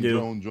do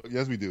condone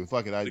yes, we do.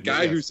 Fuck it. The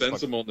guy who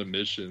sends him on the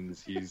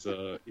missions, he's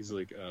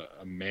like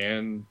a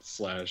man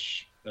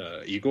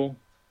 / eagle,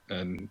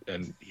 and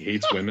he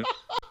hates women.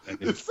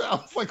 It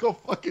sounds like a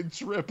fucking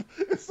trip.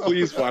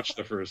 Please watch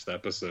the first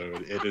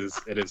episode. It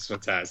is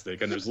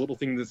fantastic, and there's little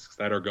things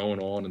that are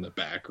going on in the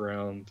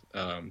background.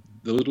 The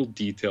little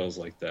details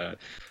like that.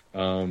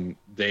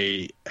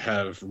 They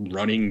have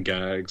running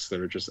gags that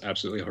are just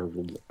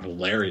absolutely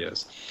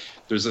hilarious.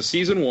 There's a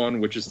season 1,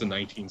 which is the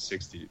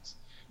 1960s.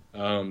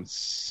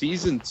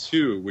 Season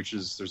 2, which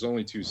is there's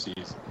only 2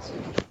 seasons,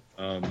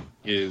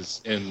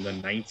 is in the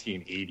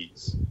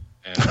 1980s,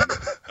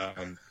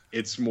 and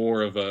it's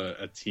more of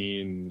a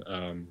teen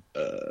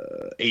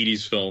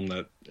 80s film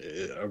that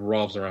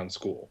revolves around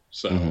school.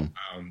 So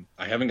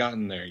I haven't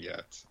gotten there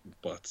yet,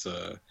 but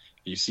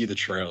you see the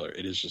trailer.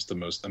 It is just the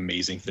most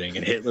amazing thing.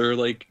 And Hitler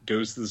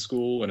goes to the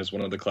school and is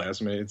one of the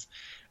classmates.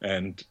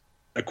 And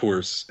of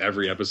course,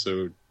 every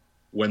episode,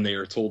 when they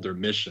are told their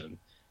mission,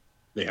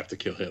 they have to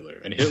kill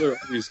Hitler. And Hitler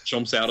always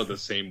jumps out of the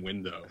same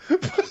window.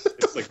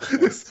 It's like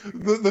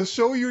the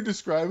show you're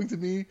describing to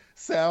me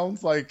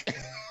sounds like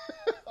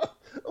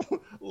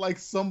like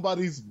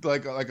somebody's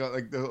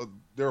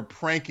they're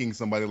pranking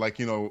somebody. Like,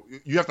 you know,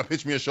 you have to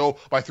pitch me a show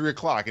by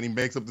 3:00, and he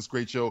makes up this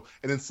great show,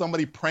 and then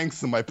somebody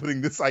pranks him by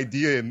putting this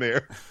idea in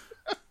there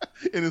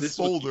in his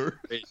folder.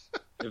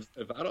 If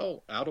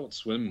Adult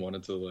Swim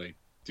wanted to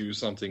do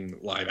something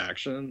live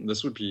action,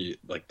 this would be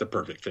the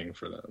perfect thing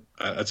for them.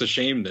 It's a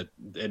shame that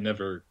it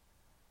never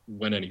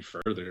went any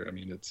further. I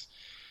mean,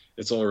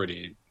 it's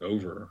already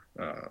over,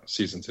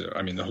 season 2.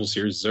 I mean, the whole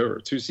series is over.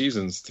 2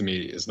 seasons to me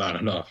is not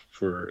enough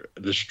for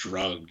this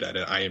drug that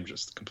I am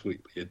just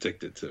completely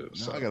addicted to.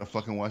 So I gotta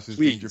fucking watch this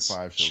please, Danger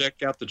 5 show.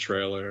 Check out the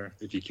trailer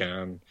if you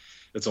can.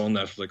 It's on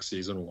Netflix,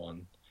 season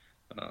 1.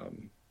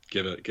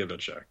 Give it a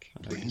check.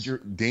 Please.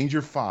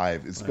 Danger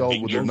 5 is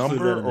spelled with a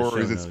number, or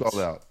is it spelled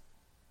out?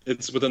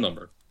 It's with a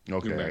number.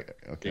 Okay.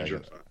 Danger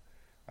 5.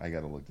 I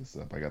gotta look this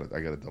up. I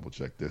gotta double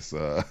check this.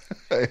 The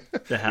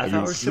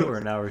half-hour show or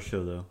an hour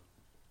show though?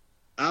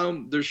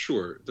 They're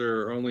short.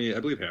 They're only, I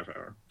believe, half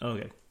hour.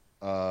 Okay.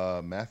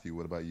 Matthew,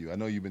 what about you? I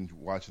know you've been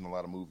watching a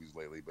lot of movies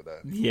lately, but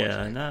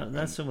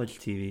not so much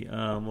TV.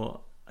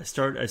 Well, I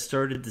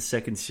started the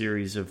second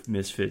series of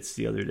Misfits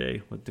the other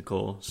day with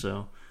Nicole,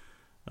 so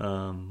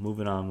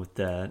moving on with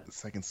that. The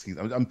second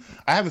season.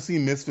 I haven't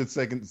seen Misfits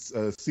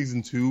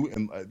season 2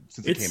 and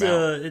since it came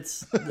out.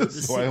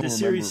 The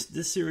series.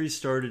 This series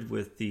started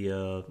with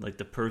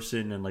the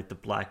person and the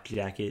black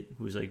jacket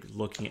who's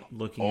looking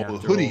after the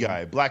hoodie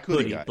guy, black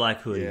hoodie guy,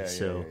 black hoodie. It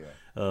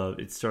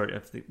started. I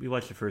think we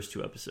watched the first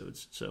 2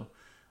 episodes, so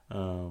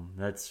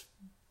that's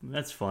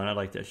fun. I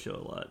like that show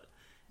a lot.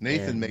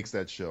 Nathan makes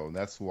that show, and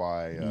that's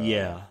why.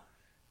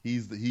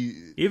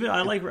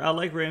 I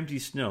like Ramsey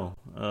Snow.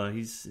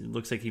 It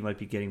looks like he might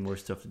be getting more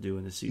stuff to do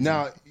in this season.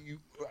 Now,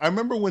 I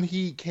remember when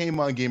he came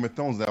on Game of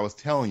Thrones, and I was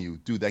telling you,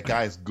 dude, that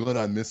guy is good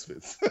on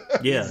Misfits.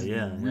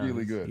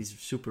 Really good. He's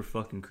super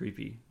fucking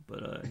creepy,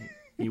 but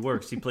he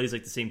works. He plays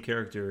the same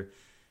character,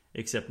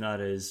 except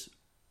not as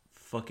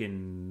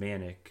fucking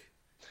manic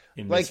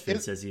in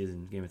Misfits as he is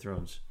in Game of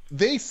Thrones.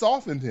 They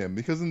softened him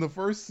because in the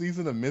first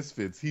season of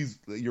Misfits,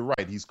 you're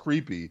right, he's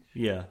creepy.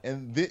 Yeah.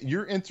 And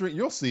you're entering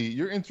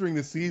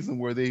the season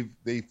where they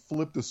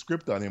flipped the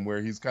script on him,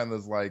 where he's kind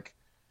of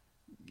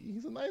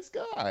he's a nice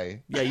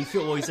guy. Yeah, you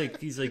feel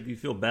you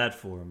feel bad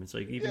for him. It's though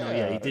he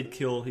did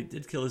kill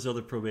his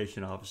other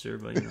probation officer,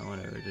 but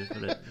whatever.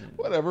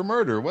 Whatever,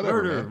 murder.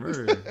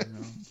 Murder.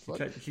 Fuck,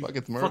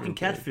 it's murder. Fucking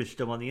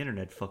catfished him on the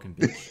internet, fucking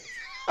bitch.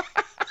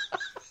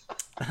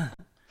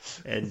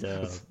 And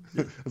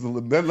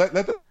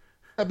let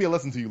that be a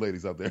lesson to you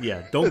ladies out there.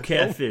 Yeah, don't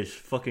catfish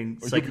fucking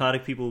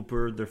psychotic people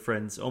who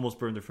almost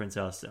burned their friend's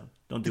house down.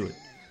 Don't do it.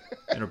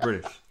 And are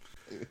British.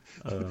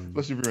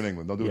 Especially if you're in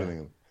England. Don't do it in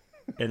England.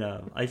 And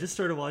I just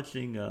started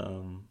watching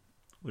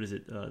what is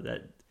it?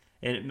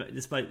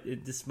 This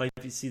might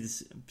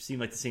seem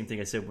like the same thing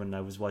I said when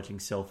I was watching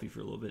Selfie for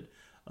a little bit.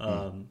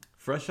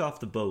 Fresh Off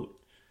the Boat.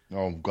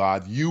 Oh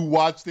God, you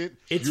watched it?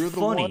 It's You're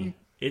funny. The one?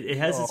 It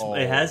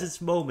has its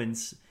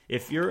moments.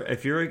 If you're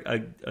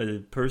a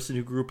person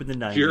who grew up in the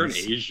 90s, if you're an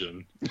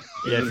Asian,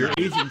 if you're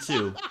Asian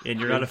too, and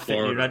you're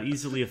not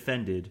easily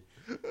offended,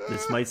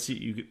 this might suit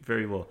you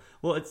very well.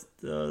 Well, it's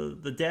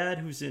the dad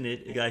who's in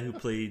it, a guy who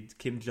played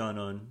Kim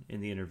Jong-un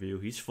in the interview.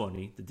 He's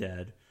funny, the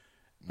dad,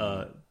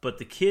 But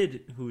the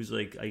kid who's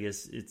like, I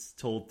guess it's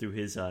told through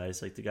his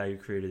eyes, like the guy who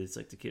created it's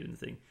like the kid in the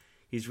thing.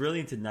 He's really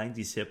into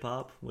 90s hip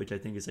hop, which I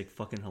think is like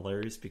fucking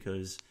hilarious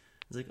because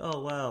it's like,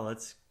 oh wow,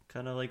 that's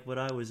kind of like what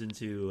I was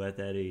into at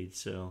that age.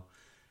 So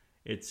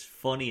it's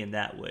funny in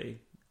that way.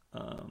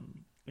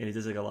 And it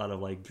does like a lot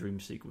of like dream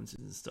sequences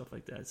and stuff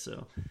like that.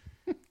 So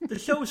the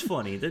show is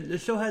funny. The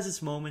show has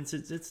its moments.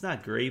 It's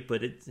not great,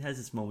 but it has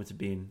its moments of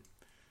being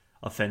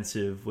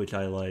offensive, which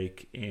I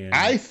like. And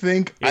if you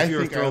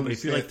like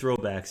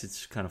throwbacks,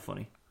 it's kind of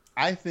funny.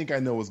 I think I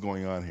know what's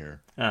going on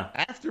here.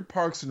 After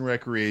Parks and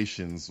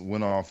Recreations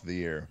went off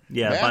the air.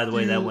 Yeah, by the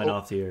way, that went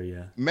off the air,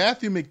 yeah.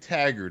 Matthew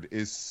McTaggart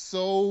is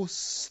so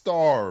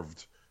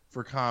starved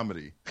for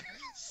comedy.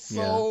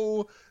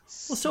 So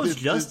is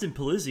Justin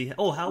Polizzi.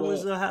 Oh, how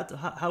was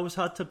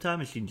Hot Tub Time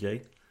Machine,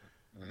 Jay?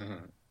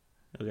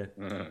 Okay.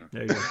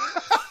 There you go.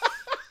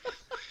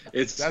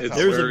 There's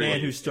a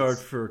man who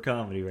starved for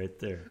comedy right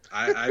there.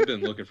 I've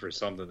been looking for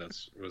something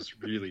was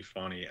really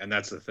funny, and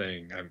that's the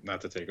thing.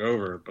 Not to take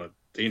over, but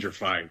Danger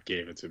Five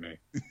gave it to me.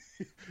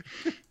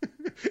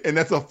 And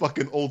that's a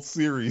fucking old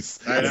series.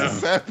 I know. That's the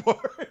sad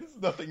part. It's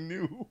nothing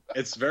new.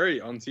 It's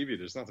very on TV.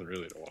 There's nothing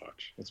really to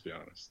watch. Let's be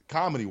honest.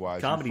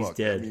 Comedy-wise, comedy's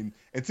dead. I mean,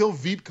 until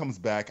Veep comes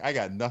back, I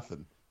got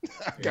nothing.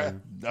 I got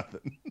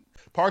nothing.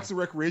 Parks and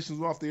Recreations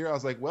went off the air. I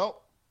was like,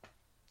 well,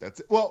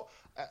 that's it. Well,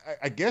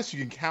 I guess you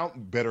can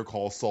count Better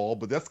Call Saul,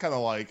 but that's kind of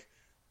like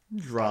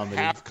dramedy,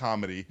 half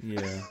comedy.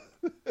 Yeah.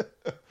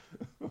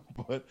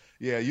 But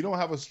yeah, you don't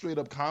have a straight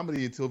up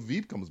comedy until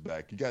Veep comes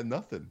back. You got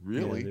nothing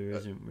really. Yeah, there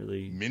isn't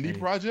really. Mindy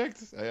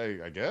Project,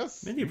 I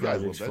guess. Mindy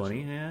Project's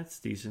funny. Yeah, it's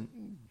decent.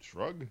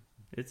 Shrug.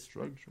 It's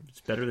shrug.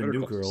 It's better than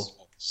New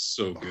Girl.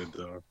 So good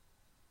though.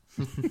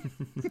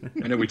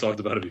 I know we talked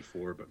about it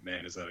before, but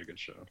man, is that a good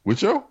show? Which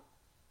show?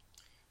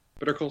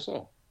 Better Call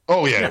Saul.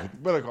 Oh yeah,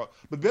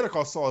 Better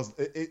Call Saul is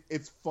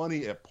it's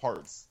funny at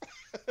parts,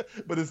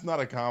 but it's not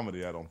a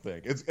comedy. I don't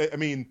think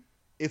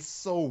it's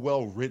so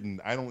well written.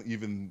 I don't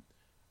even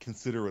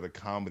consider it a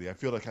comedy. I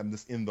feel like I'm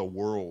just in the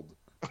world.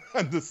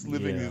 I'm just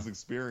living these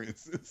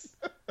experiences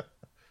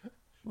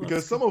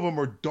because some of them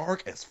are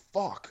dark as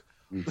fuck.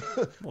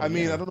 I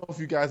don't know if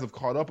you guys have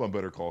caught up on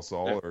Better Call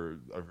Saul or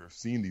have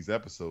seen these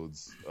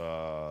episodes.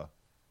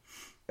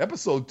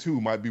 Episode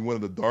 2 might be one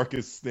of the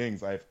darkest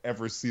things I've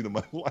ever seen in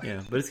my life.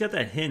 Yeah, but it's got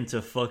that hint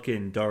of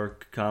fucking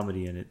dark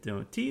comedy in it.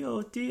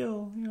 Tio,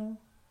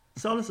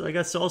 salsa. I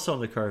got salsa on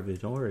the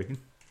carpet. Don't worry.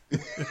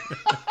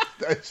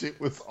 That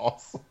shit was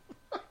awesome.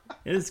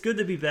 And it's good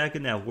to be back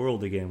in that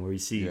world again, where you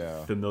see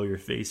familiar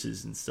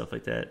faces and stuff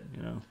like that.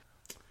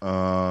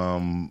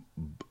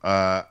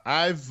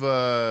 I've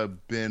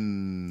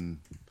been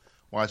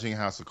watching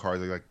House of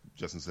Cards, like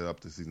Justin said,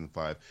 up to season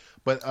 5.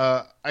 But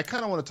I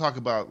kind of want to talk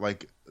about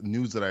like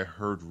news that I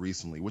heard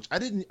recently, which I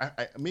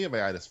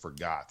just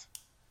forgot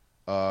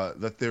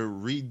that they're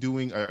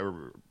redoing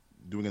or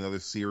doing another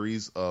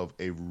series of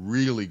a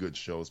really good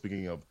show.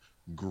 Speaking of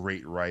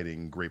great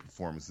writing, great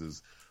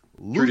performances,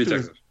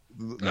 Luther's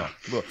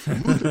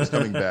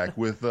coming back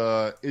with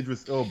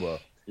Idris Elba.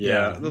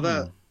 Yeah.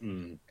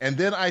 And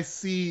then I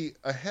see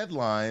a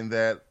headline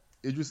that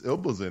Idris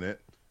Elba's in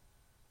it,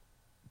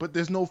 but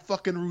there's no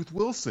fucking Ruth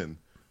Wilson,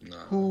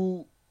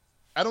 who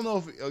I don't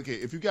know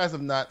if you guys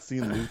have not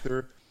seen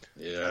Luther.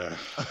 Yeah.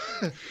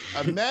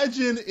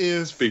 Imagine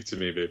if speak to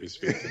me, baby.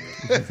 Speak to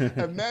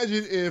me.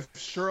 Imagine if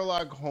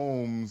Sherlock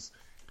Holmes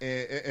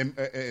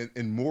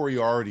and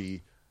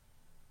Moriarty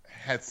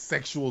had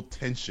sexual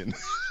tension,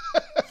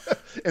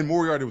 and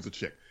Moriarty was a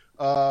chick.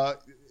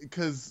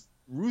 Because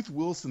Ruth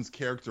Wilson's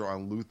character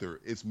on Luther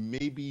is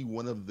maybe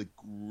one of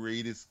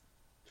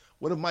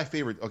my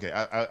favorite. Okay,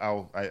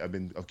 I've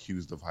been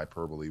accused of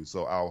hyperbole,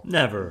 so I'll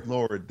never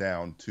lower it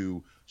down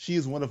to she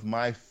is one of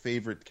my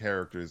favorite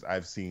characters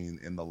I've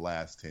seen in the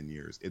last 10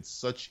 years. It's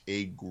such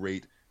a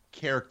great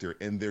character,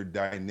 and their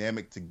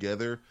dynamic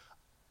together,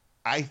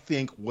 I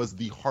think, was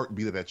the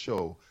heartbeat of that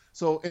show.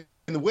 So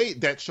in the way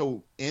that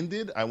show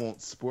ended, I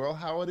won't spoil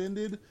how it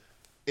ended.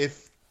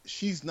 If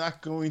she's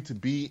not going to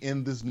be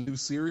in this new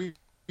series,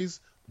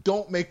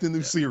 don't make the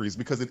new series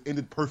because it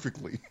ended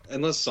perfectly.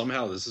 Unless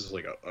somehow this is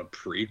like a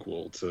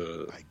prequel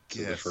to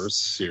the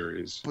first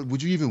series. But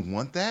would you even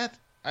want that?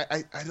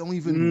 I don't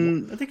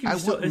even. I think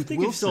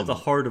you still have the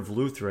heart of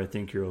Luther. I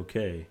think you're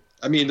okay.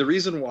 I mean, the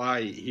reason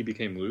why he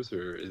became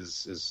Luther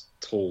is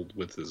told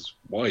with his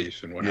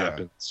wife and what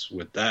happens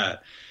with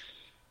that,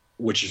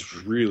 which is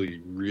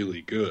really,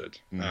 really good.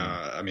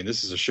 Mm-hmm. I mean,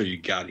 this is a show you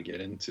got to get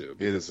into.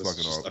 It is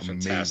fucking just a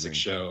fantastic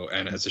show,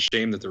 and it's a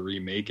shame that they're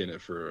remaking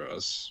it for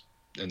us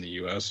in the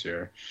U.S.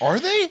 here. Are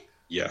they?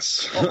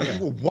 Yes.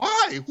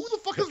 Why? Who the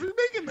fuck is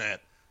remaking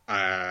that?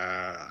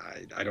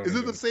 I don't. Is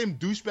it the same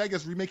douchebag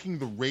as remaking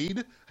The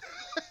Raid?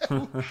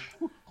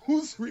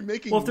 Who's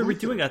remaking? Well, if they're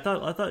redoing, I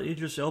thought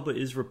Idris Elba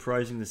is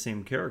reprising the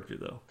same character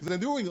though. Because they're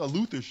doing a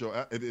Luther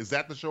show. Is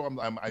that the show? I saw.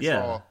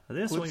 I think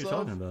that's what you're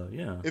talking about.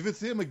 Yeah. If it's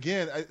him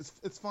again,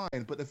 it's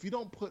fine. But if you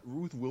don't put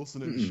Ruth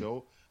Wilson in the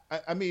show,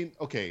 I mean,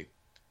 okay,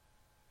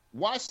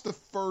 watch the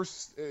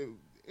first.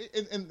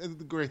 And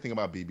the great thing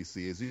about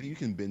BBC is you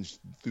can binge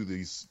through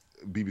these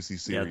BBC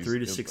series. Yeah, 3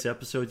 to 6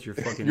 episodes. You're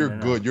fucking. You're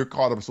good. You're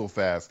caught up so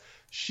fast.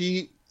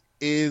 She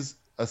is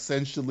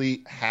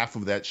essentially half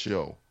of that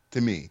show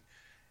to me.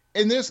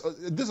 And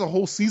there's a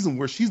whole season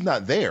where she's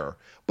not there,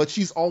 but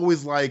she's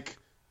always like,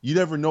 you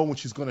never know when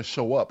she's going to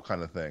show up,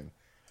 kind of thing.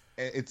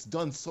 And it's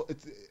done so.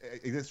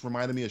 It's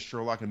reminded me of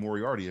Sherlock and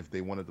Moriarty if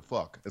they wanted to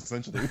fuck.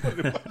 Essentially,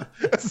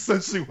 that's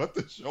essentially what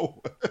the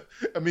show was.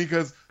 I mean,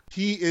 because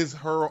he is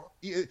her.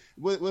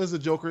 What is the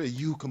Joker?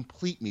 You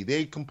complete me.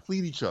 They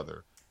complete each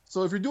other.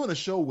 So if you're doing a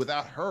show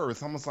without her,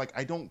 it's almost like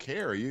I don't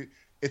care.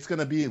 It's going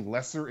to be a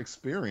lesser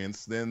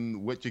experience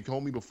than what you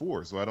told me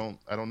before. So I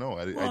don't know.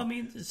 I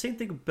mean, the same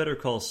thing with Better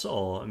Call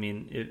Saul. I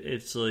mean,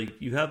 it's like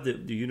you have the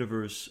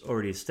universe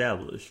already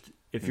established.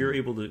 If you're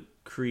able to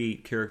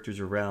create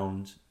characters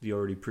around the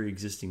already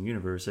pre-existing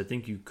universe, I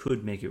think you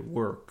could make it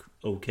work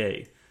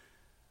okay.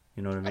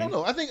 You know what I mean? I don't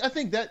know. I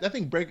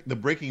think the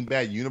Breaking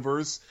Bad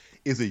universe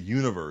is a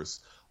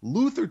universe.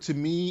 Luther to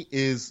me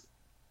is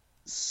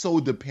so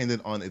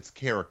dependent on its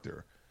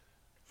character.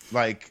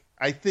 Like,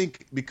 I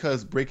think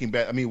because Breaking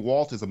Bad, I mean,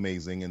 Walt is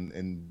amazing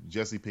and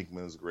Jesse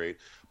Pinkman is great,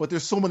 but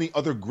there's so many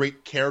other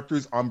great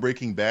characters on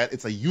Breaking Bad.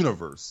 It's a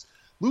universe.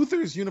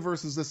 Luther's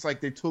universe is just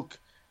like they took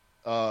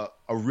a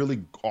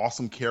really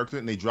awesome character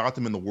and they dropped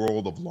him in the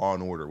world of Law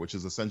and Order, which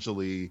is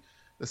essentially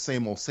the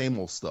same old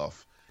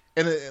stuff.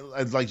 And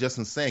like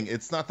Justin's saying,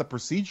 it's not the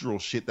procedural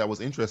shit that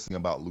was interesting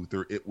about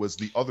Luther. It was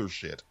the other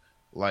shit,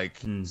 like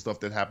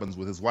stuff that happens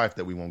with his wife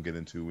that we won't get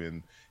into,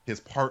 and his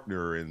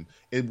partner. And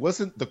it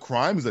wasn't the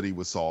crimes that he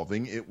was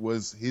solving. It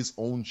was his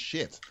own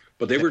shit.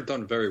 But they were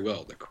done very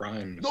well. The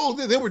crimes. No,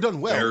 they were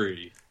done well.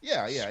 Very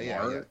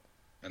smart.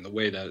 And the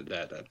way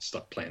that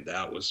stuff planned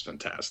out was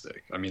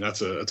fantastic. I mean, that's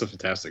a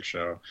fantastic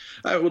show.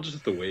 We'll just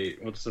have to wait.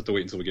 We'll just have to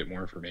wait until we get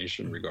more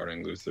information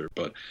regarding Luther.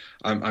 But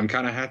I'm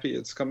kind of happy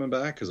it's coming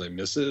back because I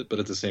miss it. But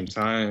at the same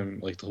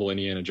time, like the whole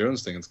Indiana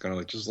Jones thing, it's kind of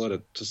like just let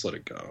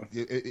it go.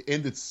 It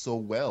ended so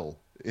well.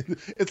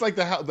 It's like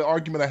the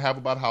argument I have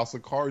about House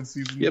of Cards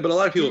season. Yeah, but a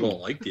lot of people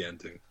don't like the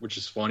ending, which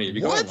is funny. If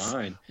you go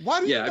online, why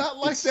do you not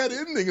like that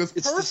ending? It's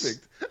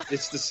perfect.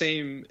 It's the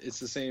same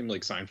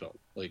like Seinfeld.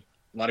 Like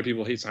a lot of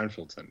people hate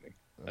Seinfeld's ending.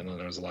 And then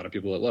there's a lot of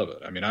people that love it.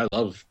 I mean, I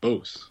love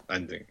both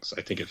endings.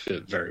 I think it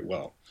fit very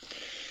well.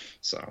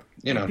 So,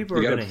 you know, people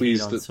are going to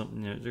please on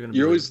something.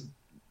 You're always,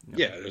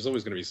 there's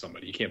always going to be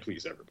somebody. You can't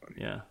please everybody.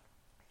 Yeah.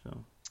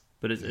 So,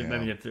 but I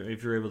mean,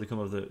 if you're able to come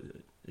up with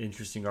an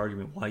interesting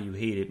argument why you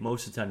hate it,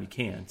 most of the time you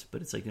can't.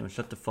 But it's like,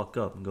 shut the fuck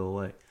up and go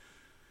away.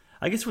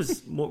 I guess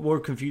what's more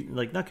confusing,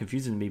 like not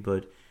confusing to me,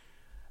 but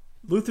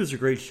Luther's a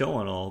great show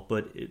and all.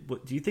 But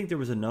do you think there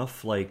was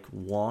enough like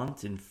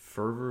want and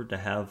fervor to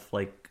have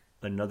like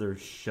another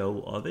show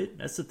of it?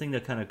 That's the thing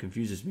that kind of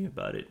confuses me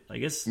about it. I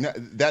guess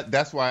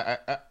that's why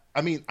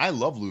I mean I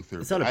love Luther.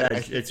 It's not a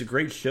bad. It's a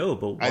great show,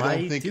 but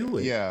why do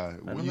it? Yeah,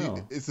 I don't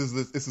know. This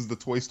is the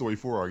Toy Story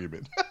 4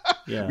 argument.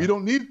 Yeah, we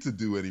don't need to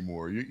do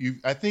anymore.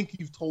 I think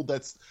you've told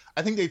that.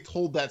 I think they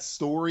told that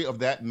story of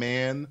that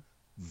man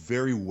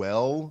very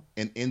well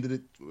and ended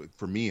it,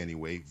 for me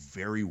anyway,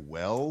 very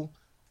well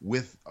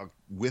with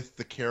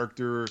the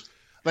character.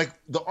 Like,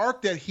 the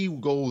arc that he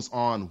goes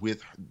on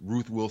with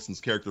Ruth Wilson's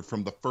character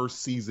from the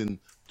first season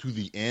to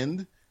the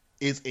end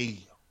is a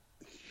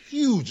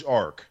huge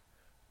arc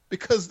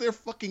because they're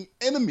fucking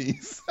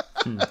enemies.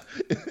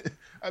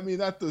 I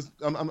mean,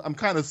 I'm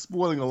kind of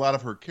spoiling a lot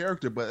of her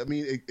character, but I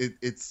mean,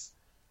 it's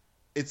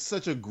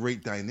such a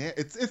great dynamic.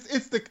 It's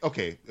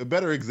a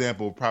better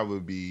example would probably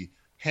be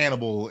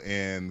Hannibal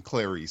and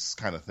Clarice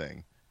kind of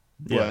thing.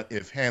 But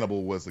if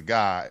Hannibal was a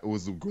guy,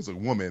 was a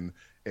woman,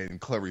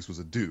 and Clarice was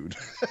a dude,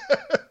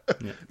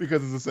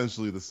 because it's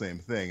essentially the same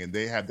thing. And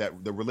they have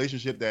the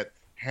relationship that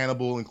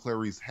Hannibal and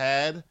Clarice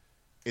had.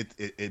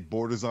 It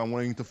borders on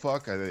wanting to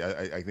fuck.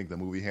 I think the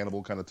movie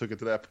Hannibal kind of took it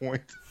to that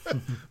point,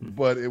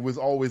 but it was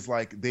always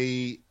like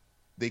they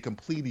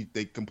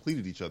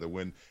completed each other.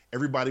 When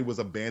everybody was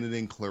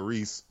abandoning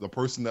Clarice, the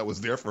person that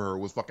was there for her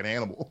was fucking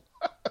Hannibal,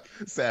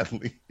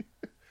 sadly.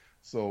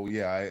 So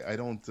yeah, I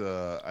don't.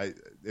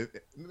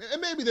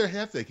 Maybe they're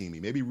half faking me.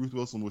 Maybe Ruth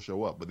Wilson will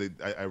show up, but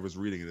I was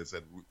reading it. It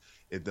said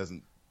it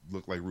doesn't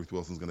look like Ruth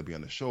Wilson's going to be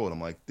on the show, and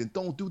I'm like, then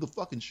don't do the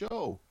fucking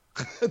show.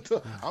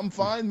 I'm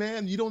fine,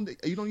 man. You don't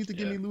need to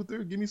give me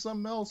Luther. Give me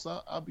something else.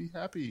 I'll be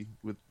happy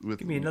with.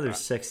 Give me another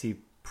sexy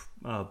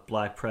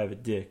black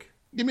private dick.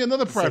 Give me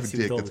another private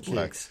dick that's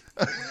black.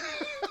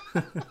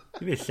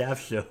 Give me a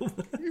Shaft show.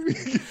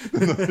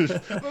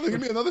 Give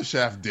me another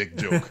Shaft dick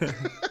joke.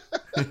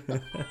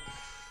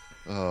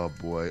 Oh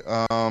boy.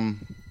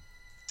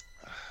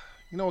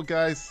 You know what,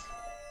 guys?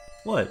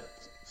 What?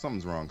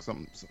 Something's wrong.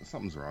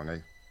 Something's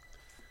wrong.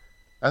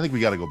 I think we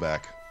got to go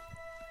back.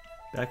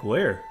 Back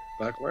where?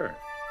 Back where?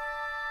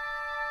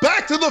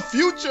 Back to the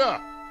future.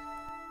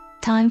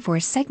 Time for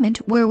a segment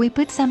where we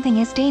put something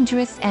as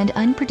dangerous and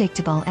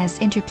unpredictable as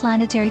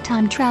interplanetary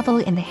time travel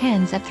in the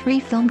hands of 3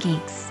 film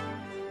geeks.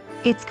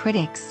 It's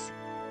Critics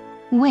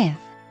with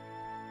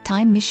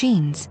Time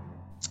Machines.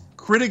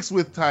 Critics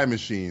with time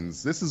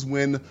machines. This is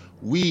when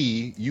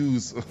we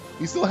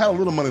still had a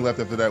little money left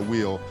after that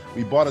wheel.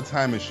 We bought a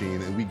time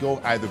machine and we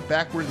go either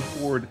backward and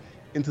forward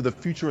into the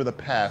future or the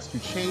past to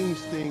change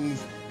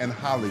things in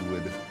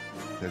Hollywood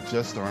that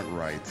just aren't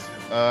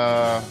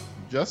right.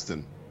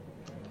 Justin,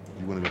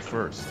 you want to go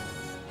first?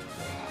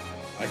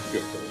 I can go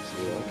first.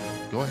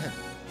 Yeah. Go ahead.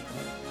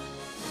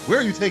 Where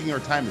are you taking our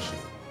time machine?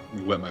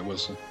 You wet my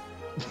whistle.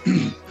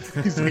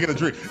 He's taking a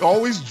drink.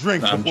 Always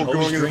drink before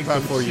going in the time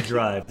before you machine.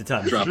 drive. The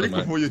time Drink machine.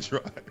 before you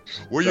drive.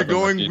 Where you're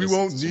going, we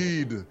won't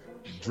need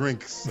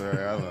drinks. I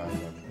don't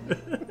know.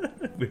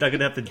 We're not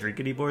gonna have to drink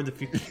anymore in the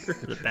future.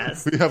 The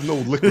past. We have no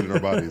liquid in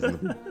our bodies.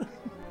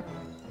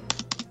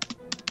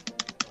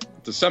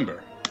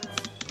 December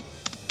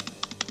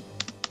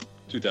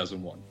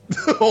 2001.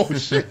 Oh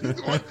shit!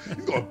 He's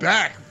going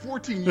back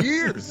 14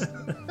 years.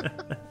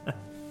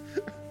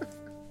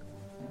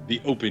 The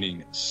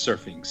opening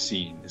surfing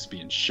scene is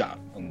being shot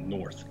on the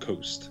north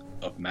coast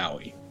of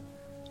Maui.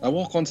 I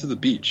walk onto the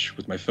beach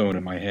with my phone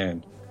in my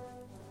hand.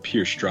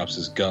 Pierce drops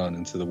his gun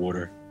into the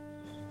water.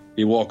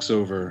 He walks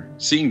over,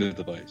 seeing the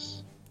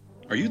device.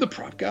 Are you the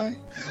prop guy?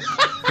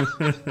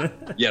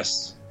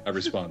 Yes, I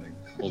responded,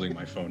 holding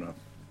my phone up.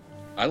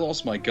 I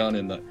lost my gun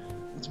in the...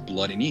 It's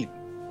bloody neat.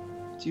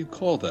 What do you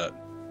call that?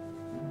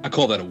 I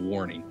call that a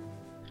warning.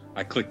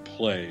 I click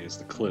play as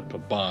the clip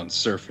of Bond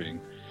surfing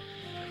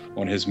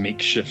on his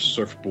makeshift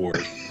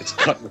surfboard. It's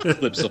cut with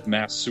clips of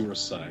mass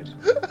suicide.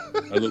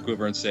 I look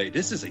over and say,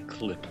 this is a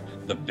clip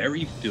of the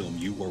very film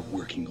you were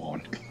working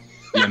on.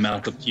 The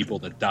amount of people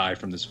that die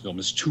from this film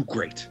is too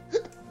great.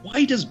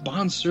 Why does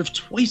Bond surf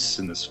twice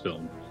in this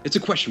film? It's a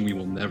question we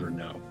will never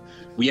know.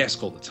 We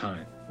ask all the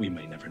time. We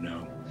may never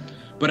know.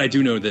 But I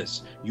do know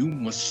this. You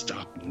must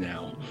stop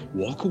now.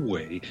 Walk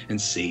away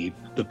and save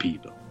the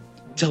people.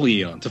 Tell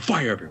Eon to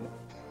fire everyone.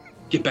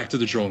 Get back to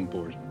the drawing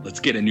board. Let's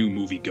get a new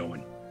movie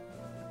going.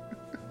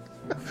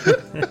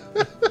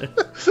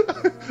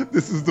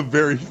 This is the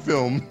very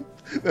film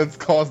that's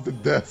caused the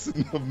deaths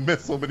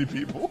of so many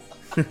people.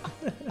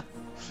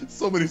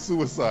 So many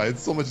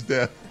suicides, so much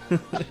death.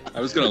 I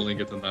was gonna link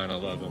it to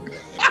 9/11.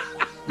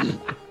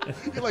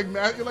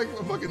 You're like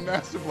a fucking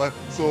master plan.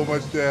 So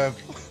much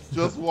death.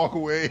 Just walk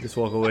away. Just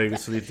walk away.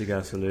 Just leave the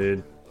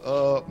gasoline.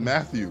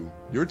 Matthew,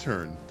 your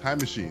turn. Time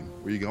machine.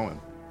 Where you going?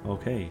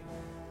 Okay.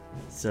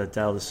 Let's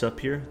dial this up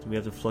here. Do we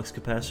have the flux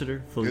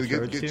capacitor fully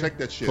charged here? Check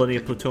that shit. Plenty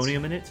of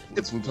plutonium in it?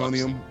 It's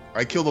plutonium.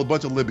 I killed a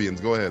bunch of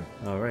Libyans. Go ahead.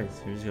 All right.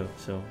 Here we go.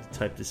 So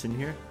type this in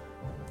here.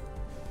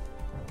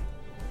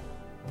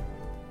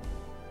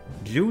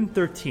 June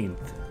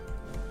 13th,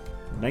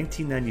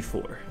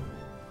 1994.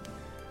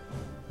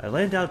 I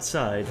land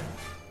outside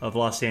of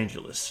Los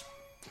Angeles,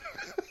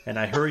 and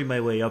I hurry my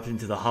way up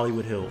into the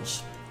Hollywood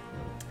Hills.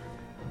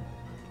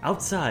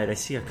 Outside, I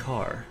see a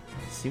car.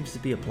 Seems to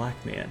be a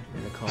black man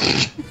in a car.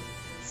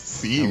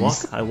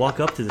 I walk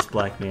up to this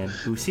black man,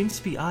 who seems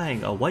to be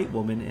eyeing a white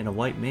woman and a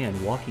white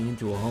man walking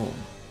into a home.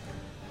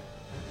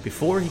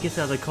 Before he gets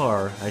out of the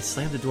car, I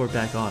slam the door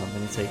back on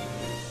him and say,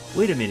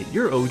 "Wait a minute,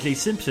 you're O.J.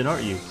 Simpson,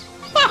 aren't you?"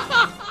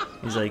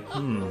 He's like,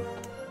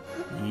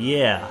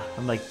 yeah.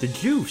 I'm like, the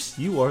juice.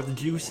 You are the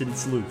juice and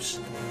it's loose.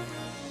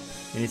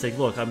 And he's like,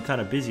 look, I'm kind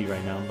of busy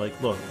right now. I'm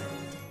like, look,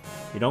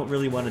 you don't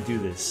really want to do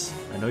this.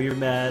 I know you're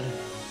mad.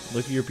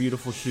 Look at your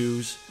beautiful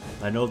shoes.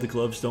 I know the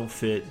gloves don't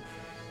fit.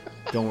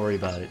 Don't worry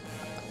about it.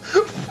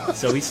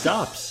 So he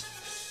stops.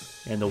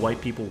 And the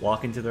white people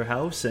walk into their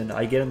house, and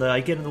I get in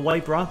the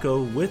white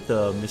Bronco with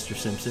Mr.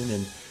 Simpson,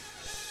 and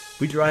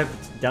we drive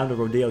down to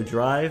Rodeo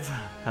Drive,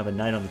 have a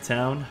night on the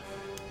town.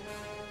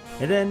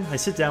 And then I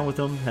sit down with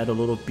him at a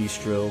little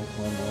bistro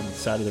on the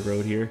side of the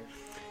road here.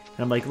 And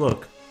I'm like,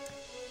 look,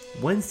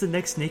 when's the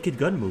next Naked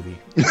Gun movie?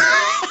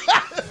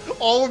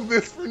 All of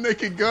this for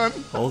Naked Gun?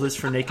 All this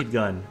for Naked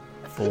Gun.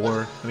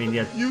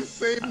 Yeah. You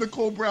saved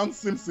Nicole Brown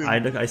Simpson.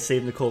 I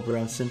saved Nicole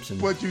Brown Simpson.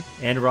 But you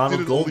and Ronald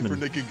did it Goldman. Only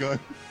for Naked Gun.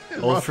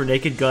 All for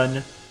Naked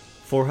Gun,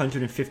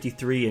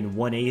 453 and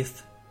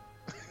 1/8.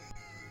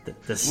 The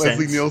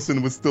Leslie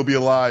Nielsen would still be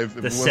alive.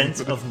 The scent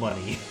of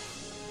money.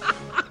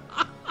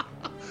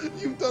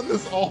 You've done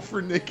this all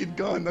for Naked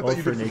Gun. I thought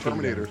you did for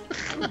Terminator.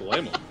 I don't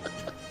blame him.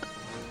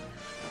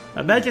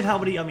 Imagine how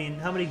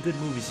many good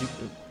movies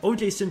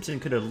O.J. Simpson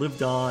could have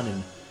lived on,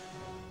 and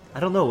I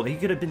don't know. He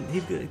could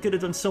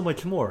have done so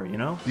much more. You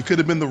know. He could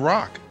have been The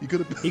Rock. He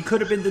could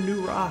have been the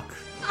new Rock.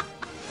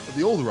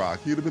 The old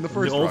Rock. He'd have been the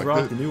first Rock. The old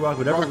Rock, the new Rock,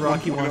 whatever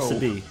Rock he wants to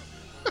be.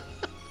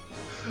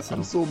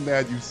 I'm so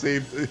mad you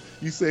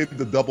saved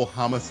the double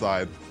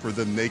homicide for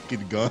the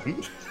Naked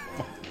Gun.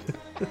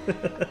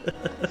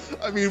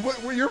 I mean, what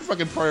were your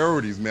fucking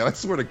priorities, man? I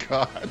swear to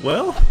God.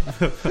 Well,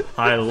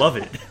 I love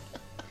it.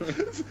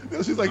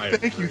 She's like,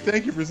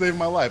 thank you for saving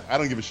my life. I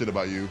don't give a shit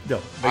about you.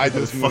 No, I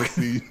just want to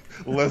see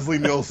Leslie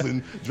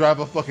Nielsen drive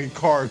a fucking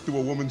car through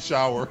a woman's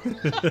shower.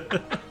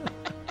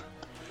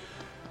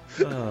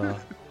 All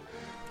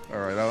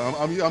right,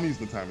 I'm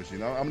using the time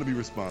machine. I'm going to be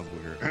responsible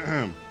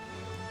here.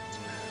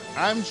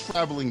 I'm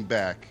traveling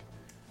back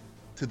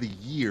to the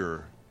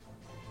year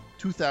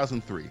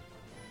 2003.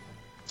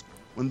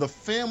 when the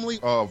family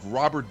of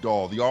Robert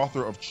Dahl, the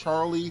author of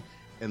Charlie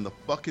and the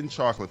fucking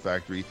Chocolate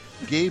Factory,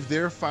 gave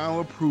their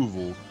final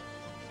approval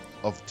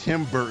of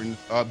Tim Burton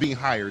being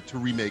hired to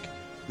remake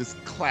this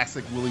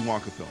classic Willy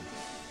Wonka film.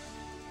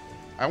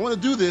 I want to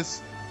do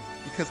this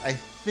because I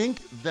think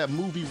that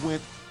movie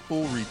went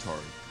full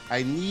retard.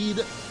 I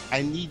need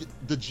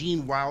the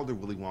Gene Wilder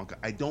Willy Wonka.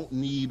 I don't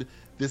need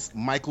this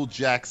Michael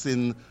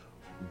Jackson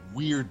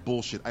weird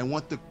bullshit. I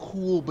want the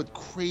cool but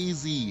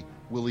crazy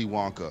Willy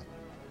Wonka.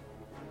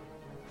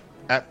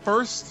 At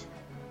first,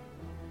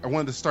 I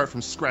wanted to start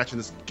from scratch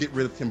and just get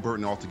rid of Tim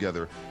Burton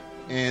altogether.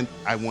 And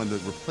I wanted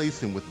to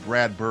replace him with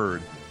Brad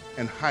Bird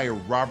and hire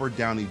Robert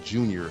Downey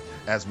Jr.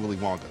 as Willy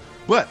Wonka.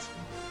 But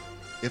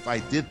if I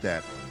did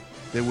that,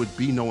 there would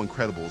be no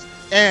Incredibles.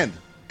 And,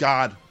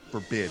 God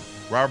forbid,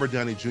 Robert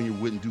Downey Jr.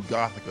 wouldn't do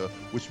Gothika,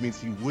 which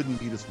means he wouldn't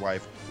beat his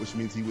wife, which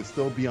means he would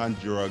still be on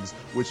drugs,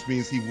 which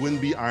means he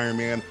wouldn't be Iron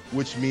Man,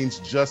 which means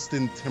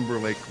Justin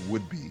Timberlake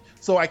would be.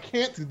 So I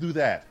can't do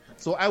that.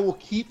 So I will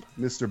keep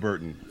Mr.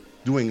 Burton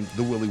doing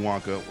the Willy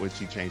Wonka, which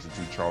he changed it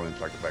to Charlie and the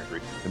Chocolate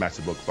Factory. The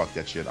Master Book, fuck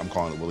that shit. I'm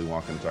calling it Willy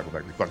Wonka and the Chocolate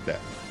Factory. Fuck that.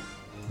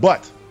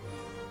 But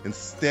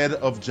instead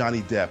of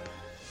Johnny Depp,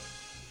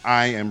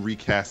 I am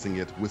recasting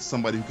it with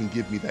somebody who can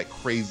give me that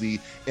crazy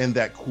and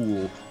that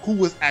cool, who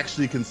was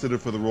actually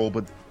considered for the role,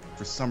 but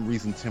for some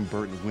reason Tim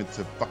Burton went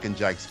to fucking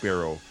Jack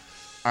Sparrow.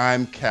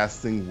 I'm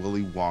casting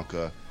Willy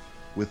Wonka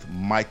with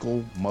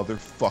Michael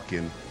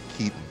motherfucking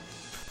Keaton.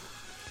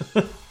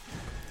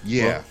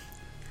 Yeah, well,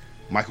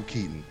 Michael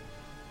Keaton.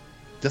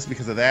 Just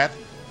because of that,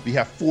 we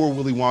have 4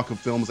 Willy Wonka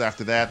films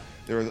after that.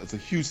 It's a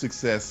huge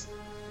success,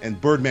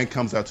 and Birdman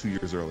comes out 2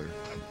 years earlier.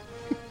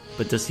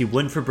 But does he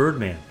win for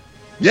Birdman?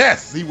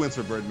 Yes, he wins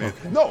for Birdman.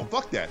 Okay. No,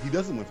 fuck that. He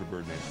doesn't win for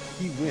Birdman.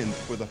 He wins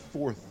for the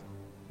 4th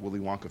Willy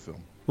Wonka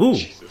film. Ooh.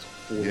 Jesus.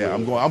 Yeah,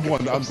 I'm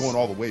going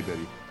all the way,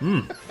 Betty.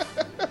 You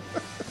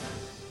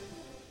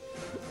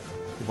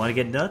want to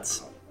get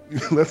nuts?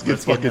 Let's get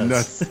fucking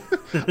nuts.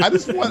 I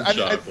just want.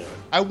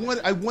 I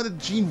wanted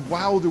Gene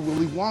Wilder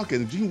Willy Wonka,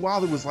 and Gene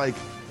Wilder was like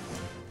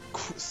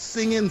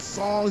singing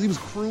songs. He was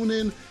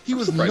crooning. He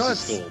was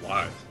nuts. He's still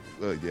alive.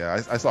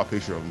 Yeah, I saw a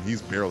picture of him.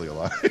 He's barely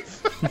alive.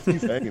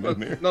 He's hanging in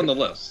there.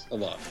 Nonetheless,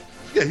 alive.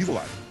 Yeah, he's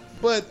alive.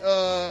 But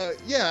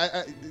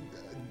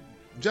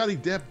Johnny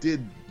Depp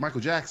did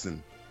Michael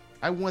Jackson.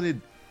 I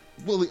wanted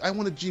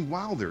Gene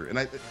Wilder, and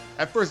at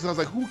first I was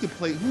like, who could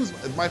play?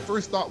 My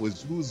first thought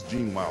was, who's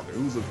Gene Wilder?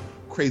 Who's a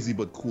crazy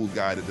but cool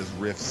guy that does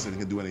riffs and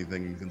can do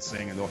anything and can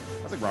sing and all.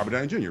 I was like, Robert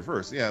Downey Jr.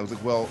 first. Yeah, I was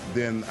like, well,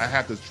 then I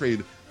have to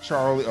trade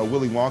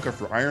Willy Wonka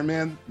for Iron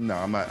Man. No,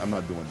 I'm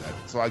not doing that.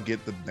 So I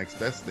get the next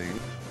best thing,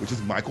 which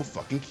is Michael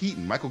fucking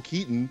Keaton. Michael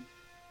Keaton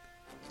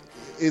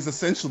is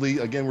essentially,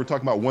 again, we're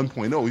talking about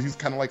 1.0. He's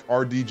kind of like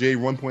RDJ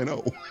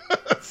 1.0.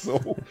 So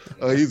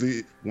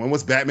one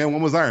was Batman,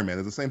 one was Iron Man.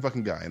 It's the same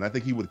fucking guy, and I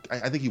think he would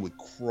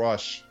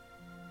crush.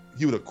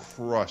 He would have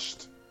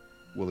crushed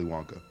Willy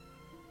Wonka.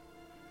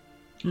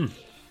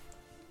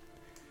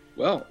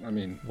 Well, I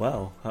mean,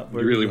 wow, you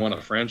really want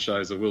a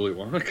franchise of Willy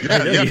Wonka?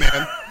 Yeah,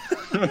 man.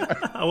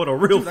 I want a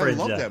real franchise.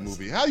 I love that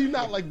movie. How do you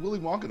not like Willy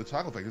Wonka the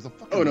Chocolate Factory? It's a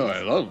fucking movie.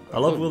 I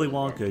love Willy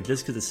Wonka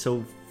just because it's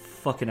so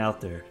fucking out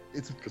there.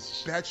 It's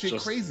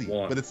batshit crazy,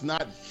 but it's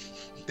not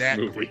that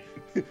movie.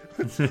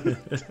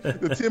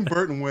 The Tim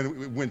Burton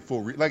one went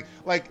full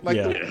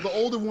the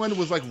older one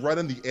was like right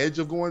on the edge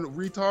of going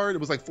retard. It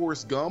was like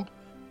Forrest Gump,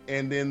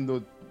 and then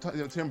the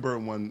Tim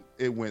Burton one,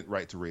 it went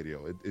right to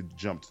radio. It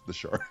jumped the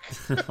shark.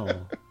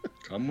 Oh.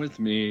 Come with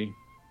me.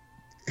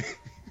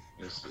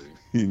 You'll see.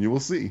 And you will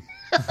see.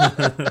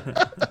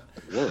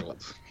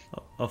 World.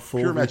 A full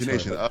pure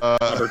imagination.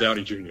 Robert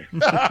Downey Jr.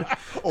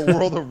 A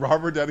world of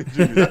Robert Downey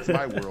Jr. That's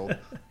my world.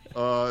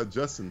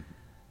 Justin,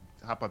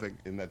 hop out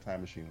in that time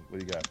machine. What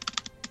do you got?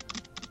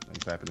 I'm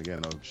tapping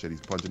again. Oh shit,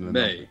 he's punching in the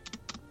May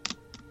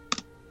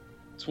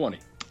 20.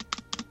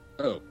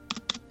 Oh,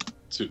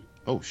 2.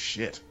 Oh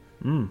shit.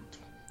 I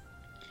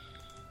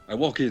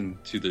walk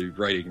into the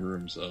writing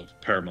rooms of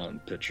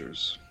Paramount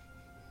Pictures.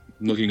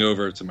 Looking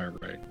over to my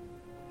right,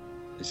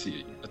 I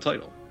see a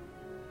title.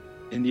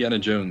 Indiana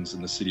Jones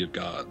and the City of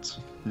Gods.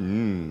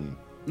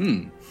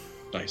 I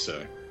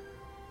say.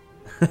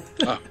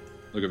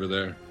 Look over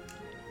there.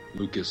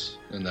 Lucas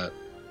and that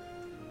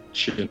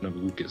chin of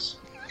Lucas.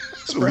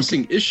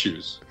 Expressing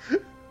issues.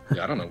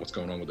 Yeah, I don't know what's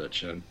going on with that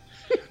chin.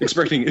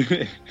 Expressing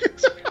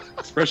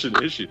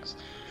issues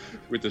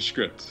with the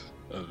script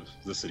of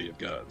the City of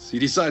Gods. He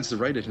decides to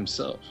write it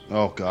himself.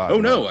 Oh, God. Oh,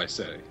 no, I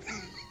say.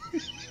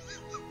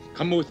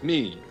 Come with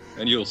me,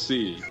 and you'll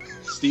see.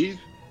 Steve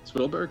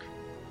Spielberg,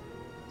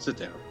 sit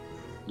down.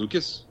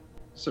 Lucas,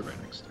 sit right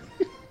next to me.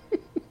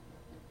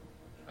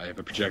 I have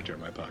a projector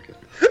in my pocket.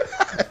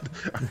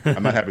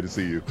 I'm not happy to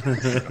see you.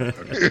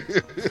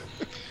 Okay.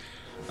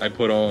 I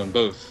put on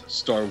both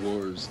Star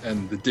Wars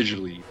and the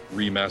digitally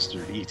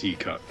remastered E.T.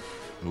 cut.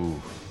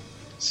 Ooh.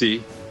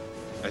 See,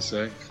 I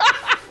say.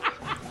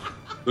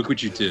 Look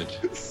what you did.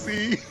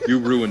 See? You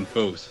ruined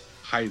both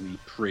highly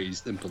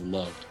praised and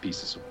beloved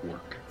pieces of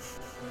work.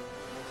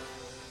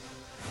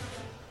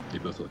 They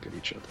both look at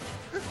each other.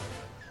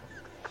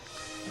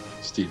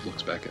 Steve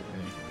looks back at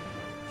me.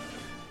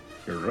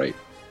 You're right.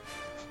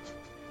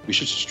 We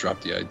should just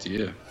drop the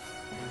idea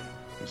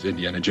of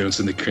Indiana Jones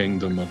in the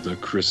Kingdom of the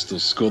Crystal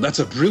Skull. That's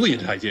a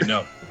brilliant idea.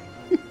 No.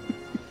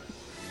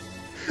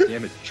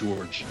 Damn it,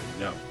 George.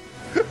 No.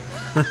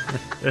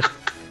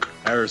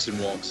 Harrison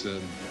walks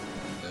in.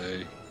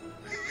 Hey.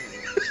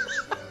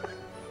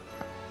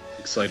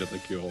 Excited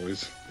like you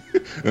always.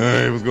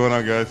 Hey, what's going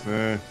on, guys?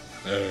 Hey.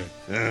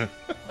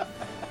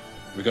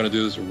 We gonna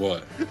do this or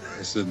what?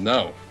 I said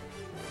no.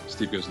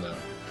 Steve goes no.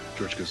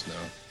 George goes no.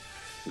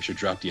 We should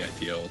drop the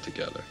idea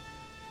altogether.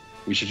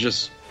 We should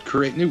just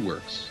create new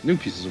works. New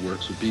pieces of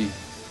works would be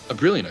a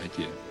brilliant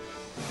idea.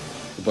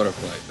 The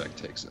butterfly effect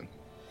takes in.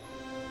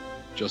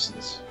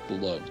 Justin's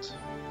beloved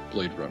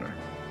Blade Runner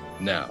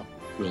now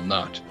will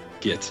not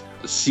get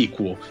a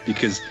sequel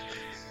because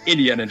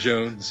Indiana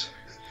Jones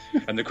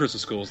and the Crystal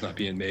Skull is not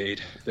being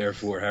made.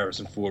 Therefore,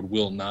 Harrison Ford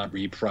will not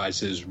reprise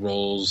his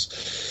roles,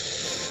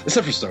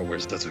 except for Star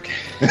Wars. That's okay.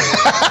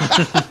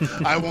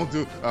 I won't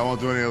do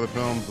any other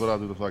films, but I'll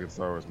do the fucking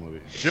Star Wars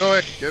movie.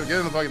 Joey, get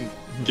in the fucking.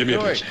 Give me a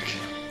paycheck.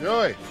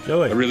 Joey.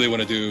 I really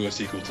want to do a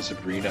sequel to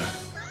Sabrina.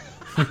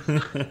 I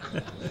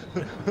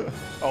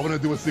want to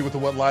do a sequel to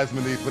What Lies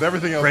Beneath, but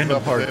everything else Random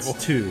is off the Hearts table.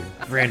 2.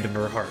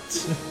 Randomer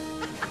Hearts.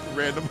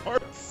 Random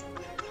Hearts.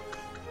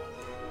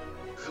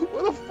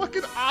 What a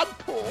fucking odd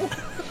pull.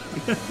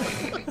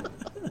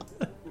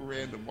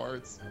 Random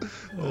Hearts.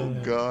 Oh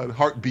God,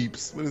 heart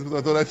beeps.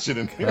 I'll throw that shit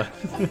in here.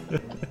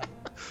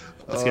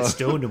 Let's get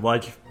stoned and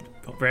watch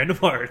Random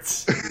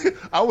Hearts.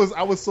 I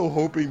was so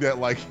hoping that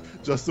like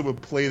Justin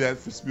would play that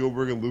for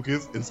Spielberg and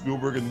Lucas, and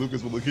Spielberg and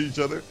Lucas would look at each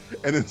other,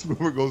 and then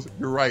Spielberg goes,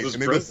 "You're right,"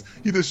 and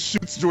he just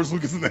shoots George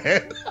Lucas in the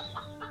head.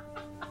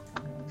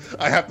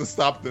 I have to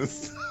stop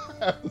this.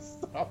 I have to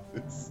stop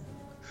this.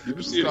 You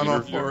ever see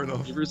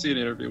an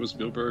interview with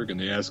Spielberg and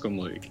they ask him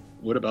like,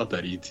 "What about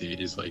that ET?" And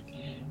he's like,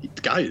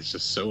 "The guy is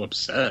just so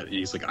upset."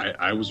 He's like,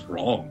 "I was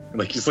wrong."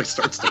 Like he's like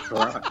starts to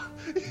cry.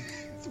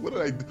 What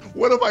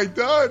have I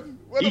done?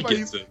 What have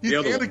He's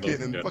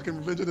Anakin in fucking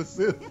Revenge of the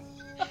Sith.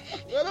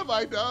 What have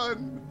I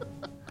done?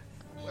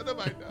 What have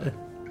I done?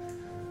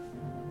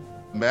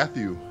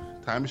 Matthew,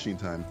 time machine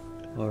time.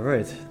 All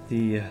right,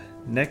 the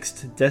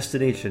next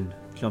destination.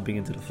 Jumping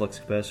into the flux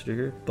capacitor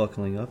here,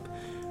 buckling up.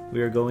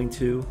 We are going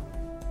to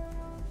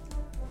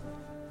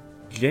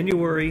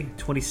January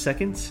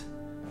 22nd,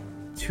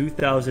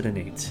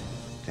 2008.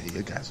 Hey,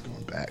 you guys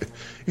going back.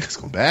 You guys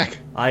going back.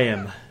 I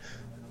am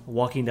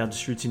walking down the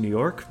streets of New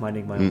York,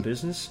 minding my own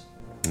business.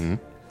 Mm-hmm.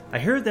 I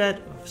heard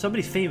that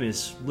somebody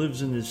famous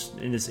lives in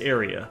this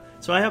area.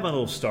 So I have my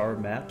little star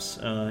maps.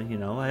 I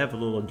have a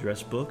little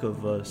address book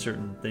of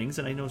certain things,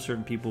 and I know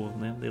certain people,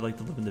 man, they like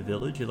to live in the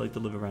village. They like to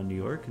live around New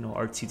York,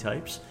 artsy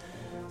types.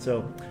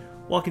 So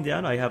walking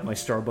down, I have my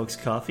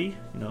Starbucks coffee,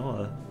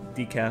 a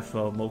decaf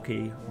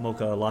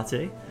mocha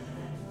latte,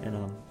 and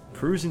I'm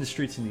perusing the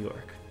streets of New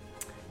York.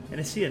 And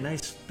I see a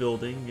nice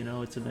building,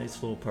 it's a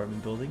nice little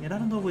apartment building, and I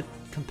don't know what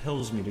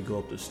compels me to go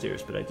up those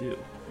stairs, but I do.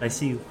 I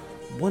see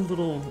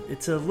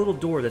it's a little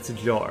door that's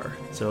ajar.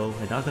 So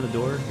I knock on the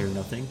door, hear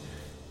nothing.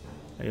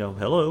 I go,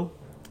 hello.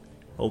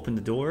 Open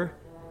the door.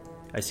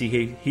 I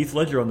see Heath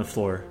Ledger on the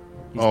floor.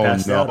 He's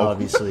passed out,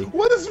 obviously.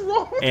 What is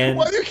wrong with you?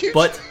 Why do you keep...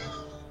 But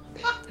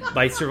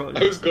my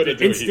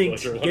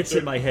instinct gets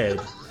in my head.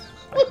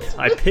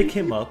 I pick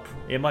him up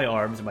in my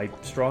arms, in my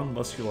strong,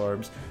 muscular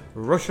arms,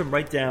 rush him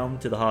right down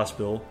to the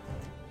hospital.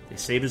 They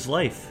save his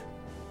life.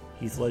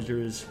 Heath Ledger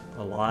is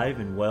alive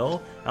and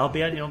well.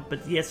 Albeit, but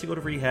he has to go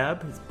to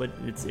rehab. But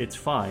it's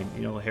fine.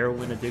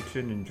 Heroin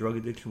addiction and drug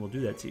addiction will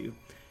do that to you.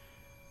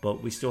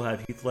 But we still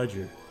have Heath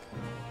Ledger.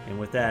 And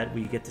with that,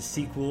 we get the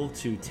sequel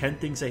to 10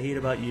 Things I Hate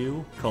About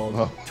You,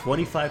 called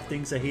 25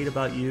 Things I Hate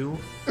About You.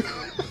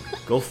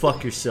 Go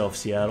fuck yourself,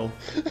 Seattle.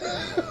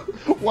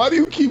 Why do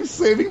you keep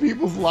saving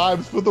people's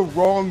lives for the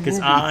wrong movies?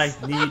 Because I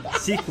need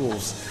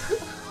sequels.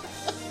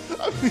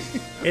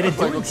 And in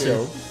doing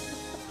so,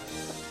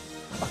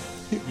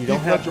 you don't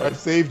have... I've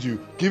saved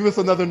you. Give us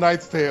another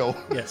Knight's Tale.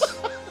 Yes.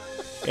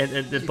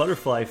 And the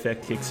butterfly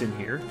effect kicks in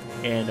here.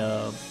 And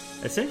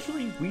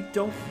essentially, we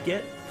don't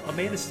get a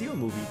Man of Steel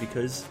movie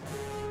because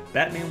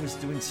Batman was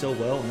doing so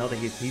well, and now they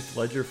get Heath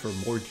Ledger for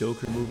more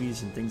Joker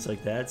movies and things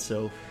like that.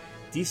 So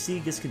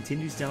DC just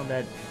continues down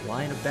that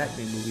line of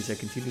Batman movies that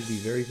continue to be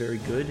very, very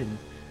good, and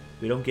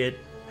we don't get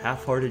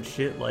half-hearted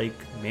shit like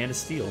Man of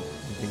Steel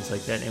and things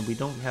like that, and we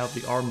don't have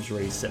the arms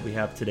race that we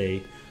have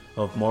today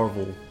of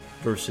Marvel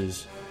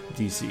versus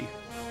DC.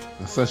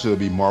 Essentially, it'll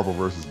be Marvel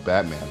versus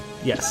Batman.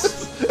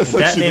 Yes.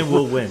 Batman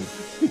will win.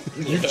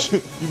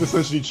 You've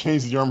essentially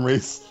changed the arm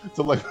race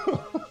to like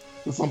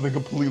to something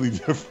completely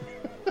different.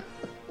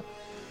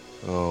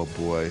 Oh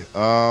boy.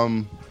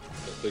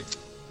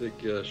 Big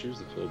shoes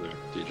to fill there,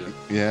 DJ.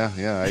 Yeah.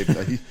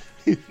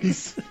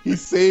 He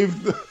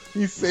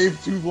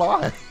saved 2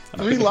 lives,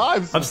 3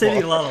 lives. I'm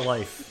saving a lot of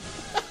life.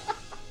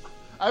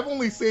 I've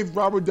only saved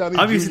Robert Downey.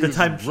 I'm using the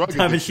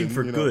time machine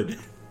for good.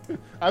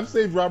 I've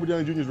saved Robert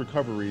Downey Jr.'s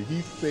recovery.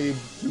 He saved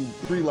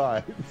 3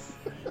 lives.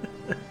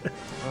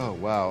 Oh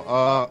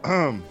wow.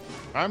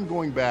 I'm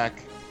going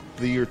back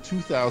the year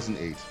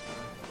 2008,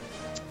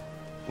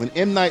 when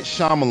M. Night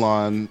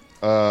Shyamalan,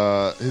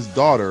 his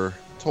daughter,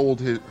 told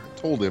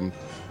him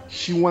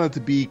she wanted to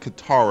be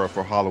Katara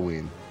for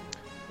Halloween.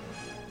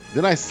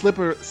 Then I slip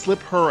her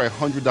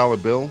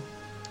 $100 bill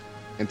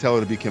and tell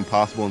her to be Kim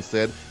Possible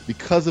instead.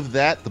 Because of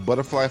that, the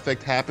butterfly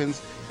effect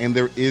happens, and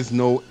there is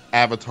no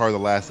Avatar: The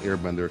Last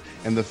Airbender.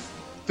 And the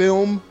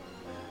film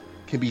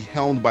can be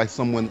helmed by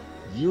someone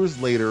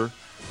years later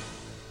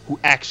who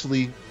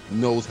actually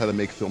knows how to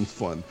make films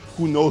fun,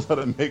 who knows how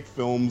to make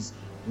films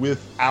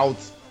without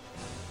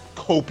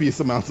copious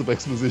amounts of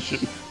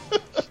exposition,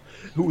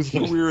 whose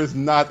career is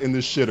not in the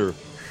shitter.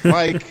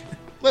 Like,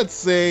 let's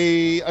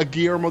say, a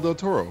Guillermo del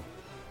Toro.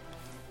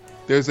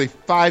 There's a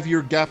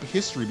 5-year gap of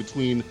history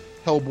between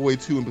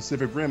Hellboy 2 and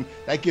Pacific Rim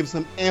that gives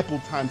him ample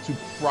time to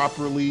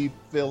properly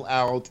fill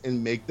out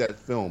and make that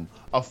film.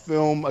 A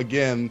film,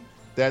 again,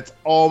 that's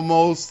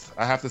almost,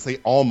 I have to say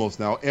almost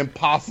now,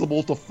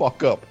 impossible to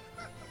fuck up.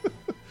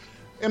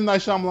 M.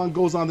 Night Shyamalan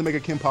goes on to make a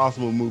Kim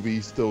Possible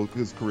movie. Still,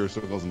 his career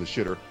still goes in the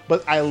shitter.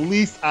 But at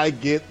least I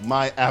get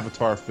my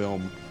Avatar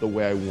film the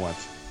way I want.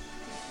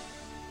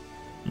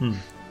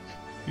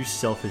 You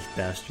selfish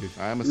bastard.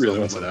 I'm a really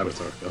wants an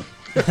Avatar film.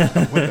 I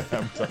want an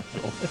Avatar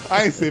film.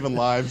 I ain't saving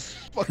lives.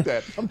 Fuck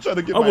that. I'm trying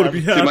to get my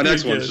Avatar. See, my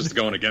next one's just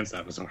going against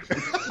Avatar.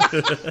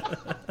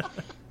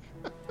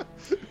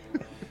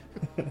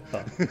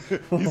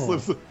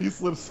 He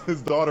slips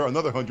his daughter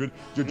another 100.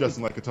 You're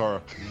dressing like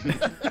Katara.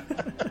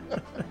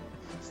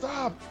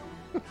 Stop.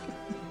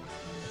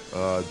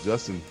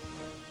 Justin,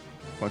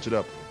 punch it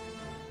up.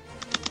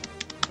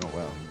 Oh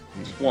wow.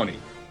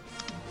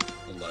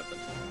 2011.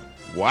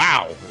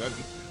 Wow.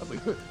 That's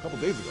like a couple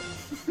days ago.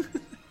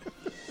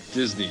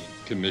 Disney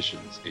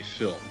commissions a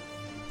film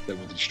that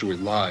will destroy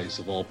lives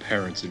of all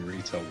parents and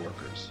retail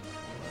workers.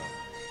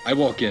 I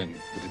walk in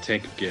with a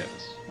tank of gas.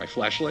 My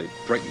flashlight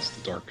brightens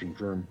the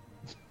darkened room.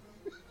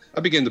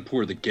 I begin to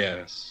pour the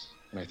gas,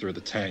 and I throw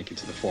the tank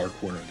into the far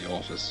corner of the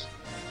office.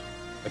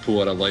 I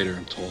pull out a lighter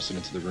and toss it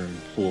into the room,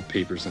 full of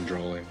papers and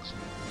drawings.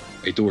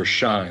 A door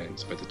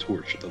shines by the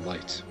torch of the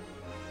light.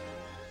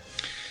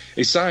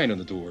 A sign on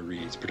the door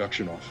reads,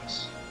 "Production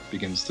Office,"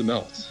 begins to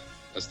melt,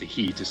 as the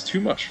heat is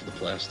too much for the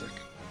plastic.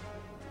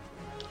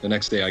 The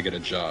next day I get a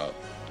job.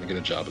 I get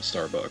a job at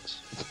Starbucks.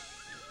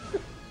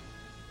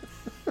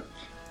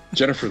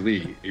 Jennifer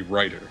Lee, a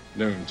writer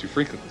known to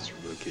frequent this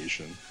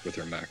location with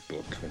her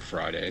MacBook on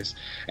Fridays,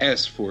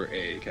 asks for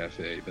a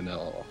cafe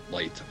vanilla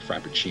light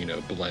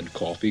frappuccino blend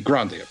coffee,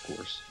 grande of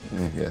course.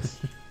 Yes.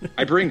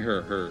 I bring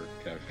her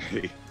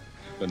cafe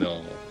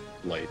vanilla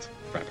light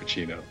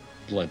frappuccino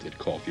blended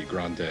coffee,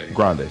 grande.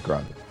 Grande.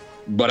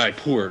 But I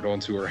pour it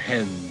onto her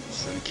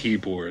hands and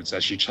keyboards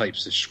as she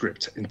types a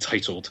script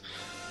entitled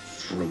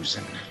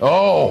Frozen.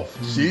 Oh,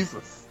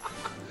 Jesus.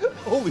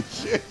 Holy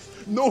shit.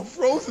 No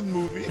Frozen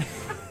movie.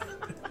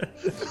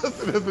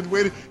 Justin has been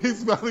waiting.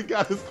 He's finally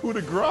got his coup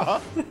de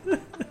grace.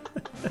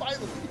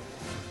 Finally.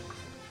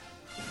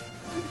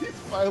 He's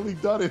finally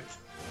done it.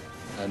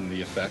 And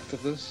the effect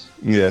of this?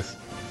 Yes.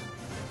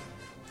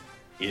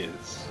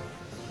 Is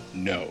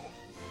no.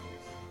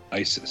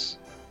 ISIS.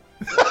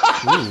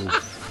 Ooh.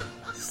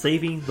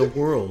 Saving the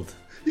world.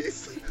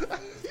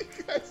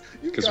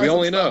 Because we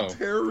only know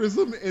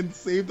terrorism and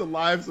saved the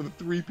lives of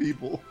 3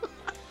 people.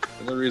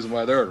 The only reason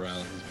why they're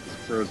around is because of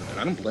Frozen, and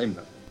I don't blame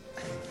them.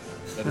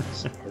 That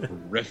is a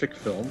horrific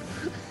film,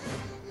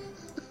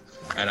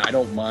 and I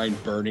don't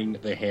mind burning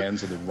the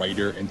hands of the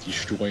writer and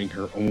destroying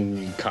her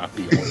own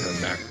copy on her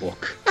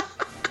MacBook.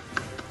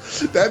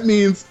 That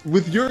means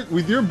with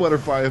your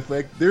butterfly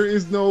effect, there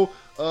is no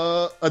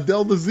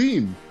Adele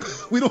Dazeem.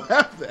 We don't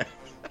have that.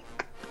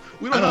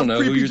 We don't have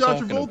creepy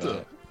John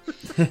Travolta.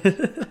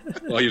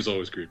 Well, he was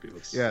always creepy.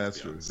 That's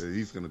true.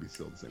 He's going to be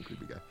still the same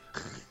creepy guy.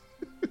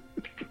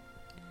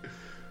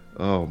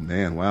 Oh,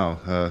 man.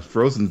 Wow.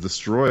 Frozen's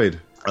destroyed.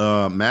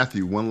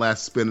 Matthew, one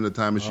last spin in the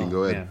time machine.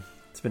 Go ahead. Man.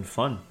 It's been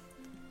fun.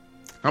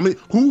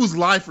 Whose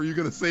life are you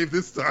going to save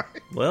this time?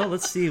 Well,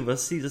 let's see.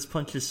 Let's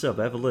punch this up.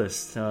 I have a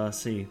list. Let's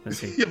see.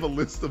 You have a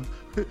list of...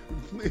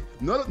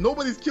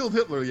 Nobody's killed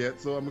Hitler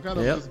yet, so I'm kind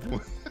of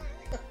disappointed.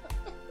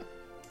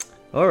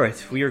 All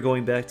right. We are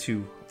going back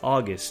to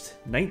August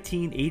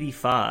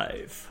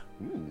 1985.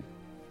 Ooh.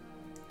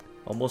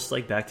 Almost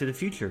like Back to the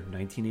Future,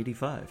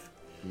 1985.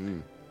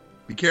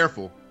 Be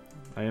careful.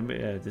 I am.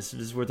 This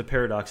is where the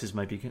paradoxes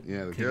might be.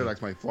 The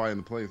paradox might fly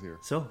into place here.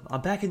 So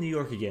I'm back in New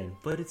York again,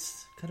 but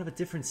it's kind of a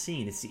different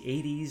scene. It's the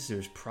 80s.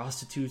 There's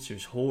prostitutes.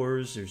 There's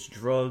whores. There's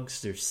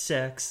drugs. There's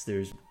sex.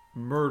 There's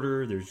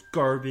murder. There's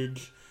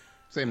garbage.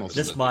 Same old.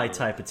 That's my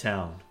type of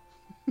town.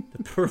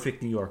 The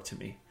perfect New York to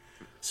me.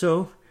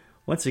 So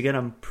once again,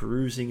 I'm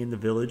perusing in the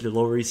Village, the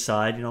Lower East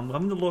Side. I'm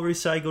in the Lower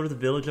East Side. Go to the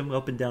Village. I'm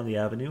up and down the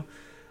avenue.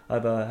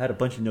 I've had a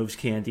bunch of nose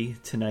candy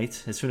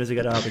tonight. As soon as I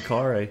got out of the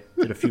car, I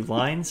did a few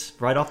lines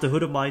right off the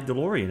hood of my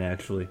DeLorean.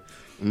 Actually,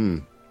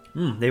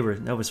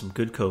 that was some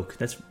good Coke.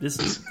 This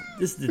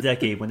is the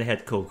decade when they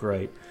had Coke,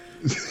 right?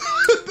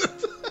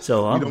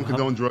 So we don't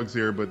condone drugs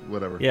here, but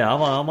whatever. Yeah,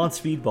 I'm on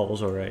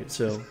Speedballs, all right.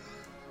 So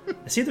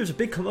See, there's a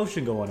big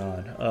commotion going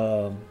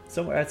on.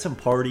 Somewhere at some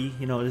party,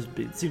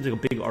 it seems like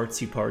a big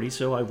artsy party.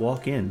 So I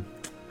walk in,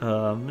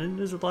 and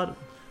there's a lot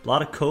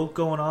of coke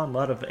going on, a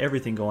lot of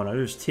everything going on.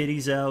 There's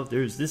titties out.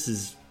 This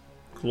is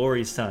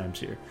glorious times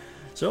here.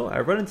 So I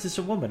run into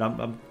some woman.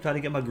 I'm trying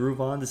to get my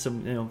groove on to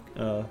some,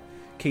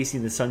 Casey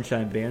and the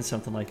Sunshine Band,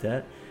 something like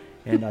that.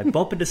 And I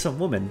bump into some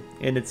woman,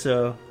 and it's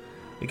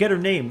I get her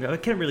name. I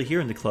can't really hear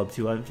in the club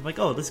too. I'm like,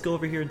 oh, let's go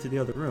over here into the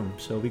other room.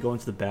 So we go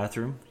into the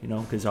bathroom,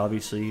 because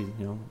obviously,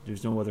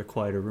 there's no other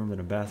quieter room than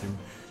a bathroom.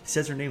 She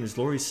says her name is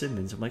Laurie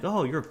Simmons. I'm like,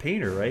 oh, you're a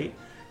painter, right?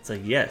 It's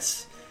like,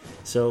 yes.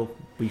 So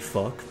we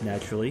fuck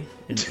naturally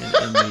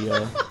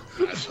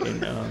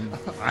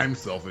I'm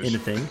selfish. In the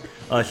thing.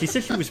 She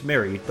said she was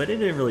married, but it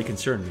didn't really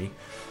concern me.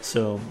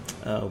 So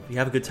we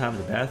have a good time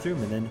in the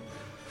bathroom, and then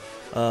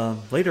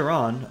later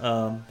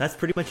on, that's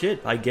pretty much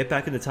it. I get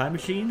back in the time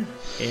machine,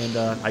 and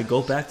I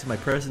go back to my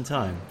present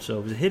time. So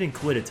it was a hit and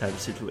quit it type of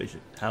situation.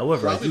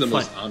 However, probably the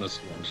most honest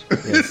one.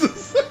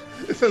 Yes.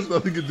 It has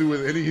nothing to do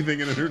with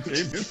anything in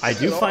entertainment. I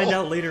do find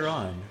out later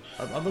on.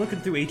 I'm looking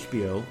through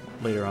HBO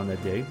later on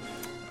that day,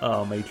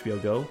 my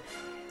HBO Go,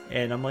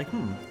 and I'm like,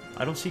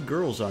 I don't see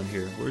girls on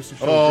here. Where's the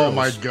show? Oh Girls?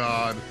 my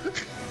god!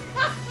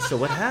 So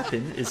what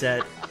happened is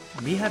that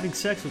me having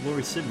sex with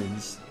Laurie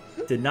Simmons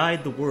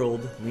denied the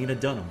world Lena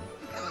Dunham.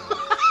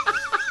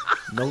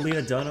 No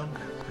Lena Dunham,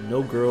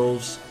 no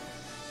girls.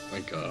 My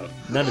god.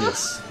 None of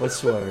this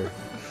whatsoever.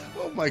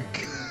 Oh my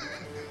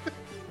god.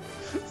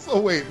 So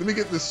wait, let me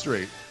get this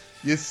straight.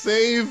 You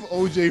save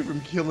OJ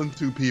from killing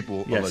 2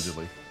 people, yes.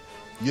 Allegedly.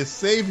 You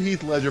save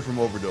Heath Ledger from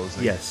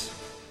overdosing. Yes.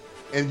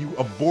 And you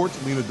abort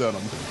Lena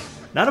Dunham.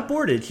 Not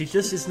aborted, she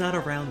just is not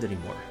around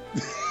anymore.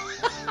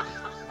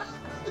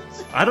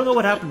 I don't know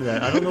what happened to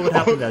that. I don't know what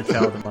happened to that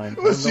child of mine.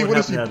 What is she,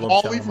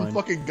 Paulie from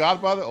fucking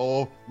Godfather?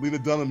 Oh, Lena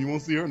Dunham, you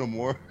won't see her no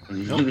more.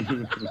 Nope.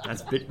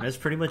 That's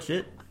pretty much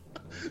it.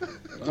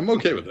 I'm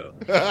okay with that.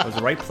 It was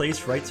the right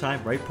place, right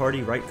time, right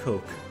party, right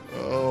coke.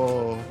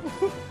 Oh,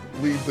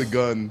 leave the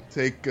gun.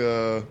 Take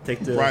the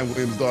Brian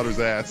Williams' daughter's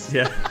ass.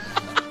 Yeah.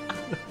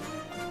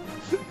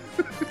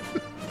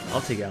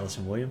 I'll take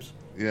Allison Williams.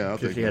 Yeah, I'll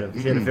take she had a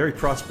very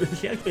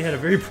She actually had a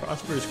very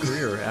prosperous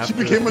career after.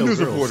 She became a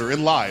news reporter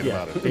and lied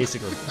about it.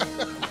 Basically.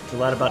 She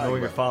lied about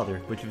knowing her father,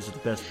 which was the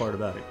best part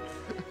about it.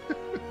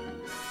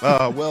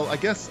 Well, I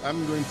guess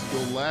I'm going to go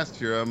last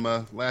here. I'm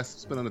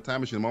last spin on the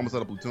time machine. I'm almost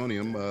out of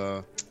plutonium.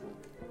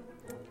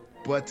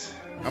 But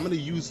I'm going to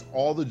use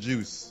all the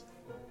juice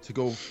to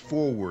go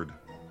forward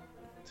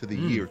to the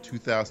year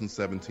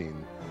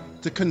 2017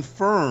 to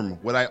confirm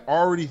what I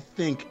already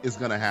think is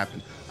going to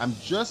happen. I'm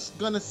just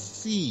going to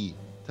see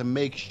to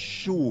make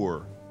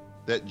sure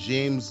that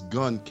James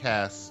Gunn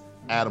casts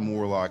Adam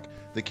Warlock,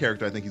 the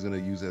character I think he's going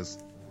to use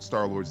as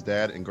Star-Lord's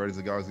dad in Guardians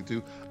of the Galaxy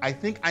 2. I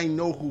think I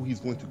know who he's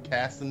going to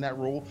cast in that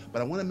role,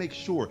 but I want to make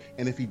sure.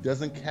 And if he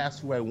doesn't cast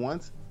who I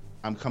want,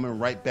 I'm coming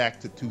right back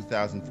to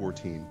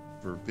 2014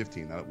 for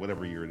 15,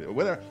 whatever year it is.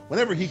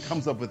 Whenever he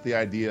comes up with the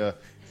idea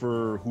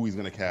for who he's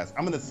going to cast,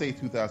 I'm going to say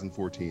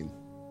 2014.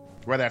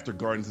 Right after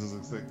Guardians is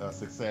a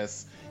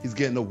success, he's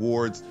getting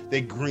awards.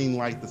 They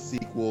greenlight the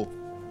sequel,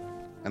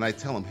 and I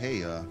tell him,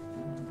 "Hey, I'm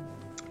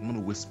going to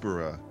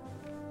whisper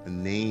a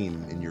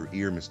name in your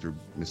ear,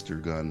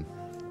 Mr. Gunn,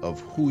 of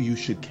who you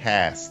should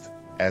cast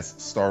as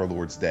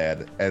Star-Lord's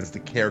dad, as the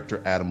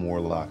character Adam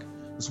Warlock.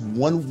 It's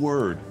one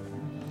word.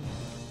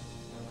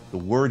 The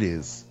word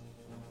is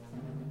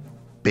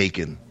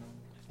Bacon.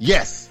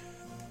 Yes,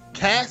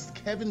 cast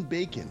Kevin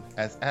Bacon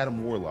as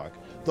Adam Warlock.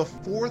 The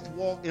fourth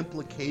wall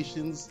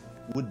implications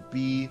would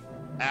be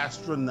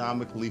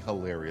astronomically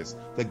hilarious.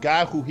 The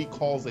guy who he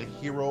calls a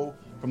hero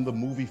from the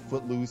movie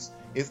Footloose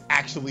is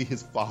actually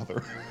his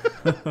father."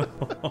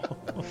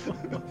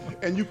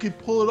 And you can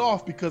pull it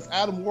off because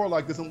Adam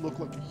Warlock doesn't look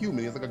like a human.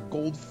 He has like a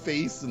gold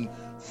face and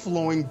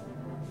flowing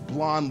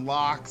blonde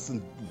locks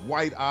and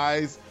white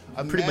eyes.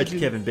 Pretty much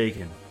Kevin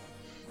Bacon.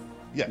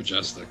 Yeah.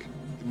 Majestic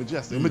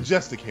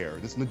hair.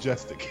 Just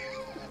majestic.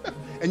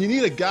 And you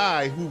need a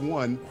guy who,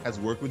 1, has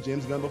worked with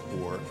James Gunn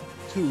before,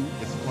 2,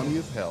 is funny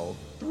as hell,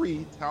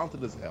 3,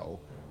 talented as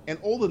hell, and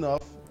old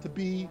enough to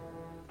be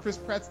Chris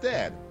Pratt's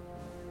dad.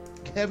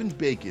 Kevin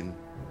Bacon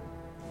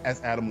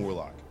as Adam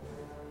Warlock.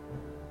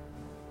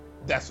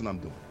 That's what I'm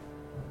doing.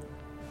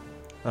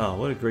 Oh,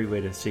 what a great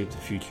way to save the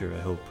future, I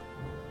hope.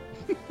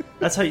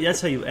 That's how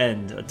you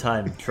end a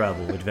time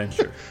travel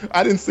adventure.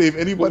 I didn't save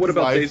anybody's life. What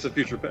about Days of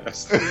Future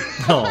Past?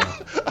 Oh,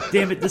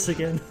 damn it, this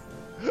again.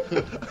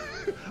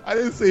 I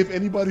didn't save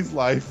anybody's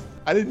life.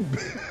 I didn't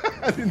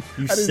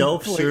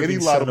self-serving any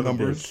lot of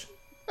numbers.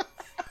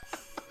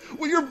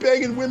 Well, you're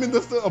begging women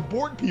to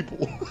abort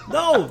people.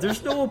 No,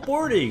 there's no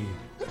aborting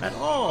at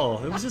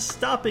all. It was just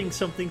stopping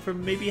something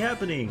from maybe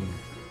happening.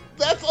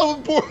 That's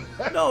abort.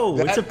 No,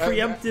 it's a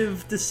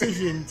preemptive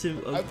decision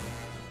to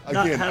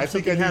not have I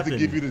think something I need happen. to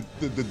give you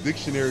the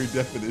dictionary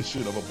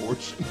definition of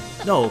abortion.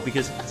 No,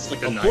 because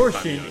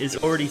abortion is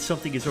already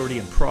something is already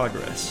in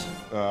progress.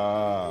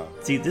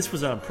 See, this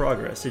was on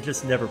progress. It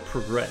just never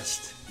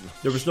progressed.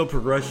 There was no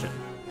progression.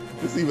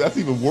 That's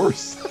even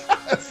worse.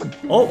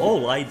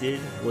 All I did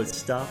was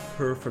stop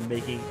her from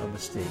making a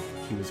mistake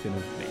she was going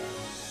to make.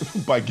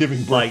 By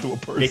giving birth to a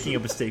person. Making a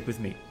mistake with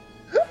me.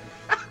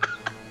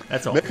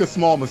 That's all. Make a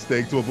small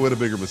mistake to avoid a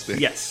bigger mistake.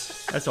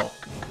 Yes, that's all.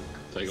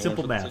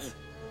 Simple math.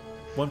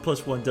 1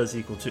 + 1 does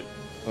equal 2.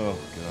 Oh,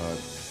 God.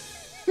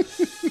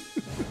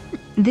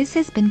 This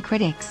has been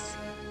Critics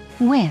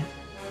with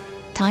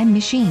Time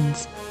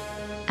Machines.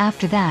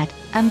 After that,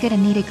 I'm gonna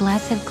need a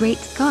glass of great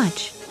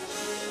scotch.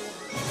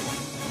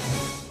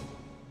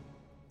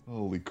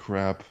 Holy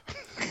crap.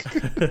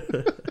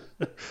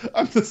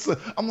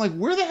 I'm like,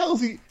 where the hell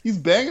is he? He's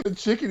banging the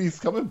chick and he's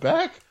coming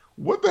back?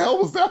 What the hell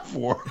was that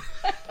for?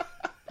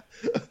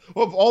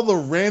 Of all the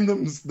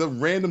random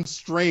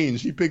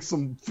strange, he picked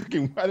some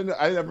freaking.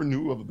 I never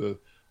knew of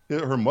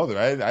her mother.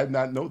 I did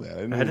not know that.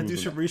 I had to do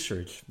some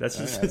research. This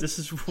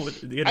is what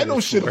the I know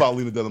shit about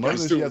Lena Dunham. Other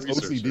than she has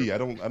OCD, I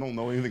don't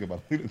know anything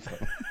about Lena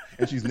Dunham,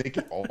 and she's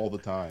naked all the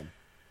time.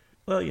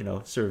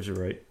 Well, serves her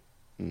right.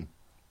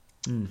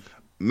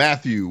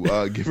 Matthew,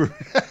 give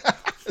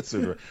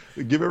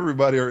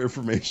everybody our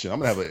information. I'm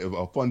gonna have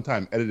a fun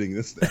time editing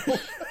this now.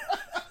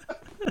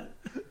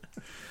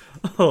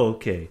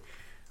 Okay.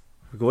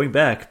 We're going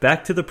back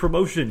to the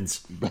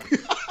promotions.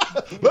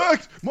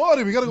 Back,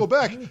 Marty, we gotta go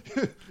back.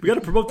 We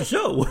gotta promote the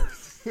show.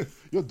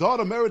 Your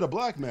daughter married a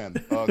black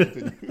man.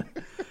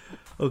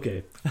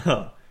 Okay.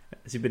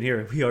 As you've been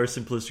hearing, we are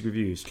Simplistic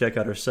Reviews. Check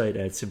out our site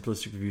at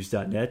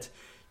simplisticreviews.net.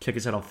 Check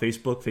us out on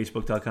Facebook,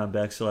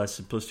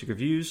 facebook.com/Simplistic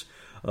Reviews.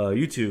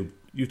 YouTube,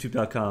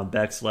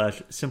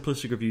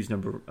 youtube.com/Simplistic Reviews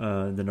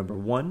the number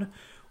 1.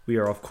 We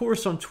are, of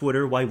course, on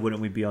Twitter. Why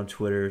wouldn't we be on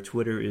Twitter?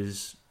 Twitter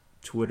is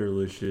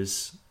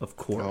Twitterlicious, of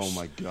course. Oh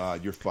my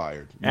God, you're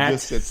fired. You at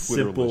just said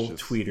Simple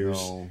Tweeters.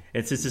 No,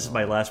 and since this is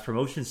my last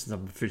promotion, since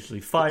I'm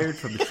officially fired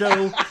from the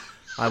show,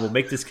 I will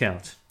make this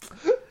count.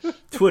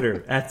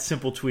 Twitter at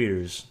Simple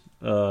Tweeters.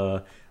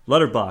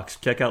 Letterboxd.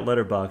 Check out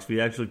Letterboxd.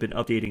 We've actually been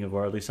updating it,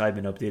 or at least I've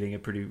been updating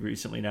it pretty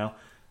recently now.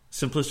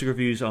 Simplistic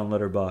Reviews on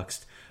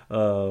Letterboxd.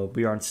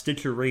 We are on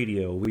Stitcher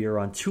Radio. We are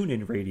on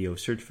TuneIn Radio.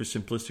 Search for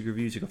Simplistic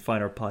Reviews. You can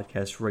find our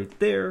podcast right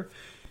there.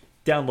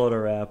 Download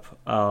our app,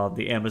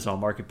 the Amazon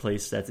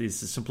Marketplace. That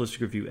is the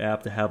Simplistic Review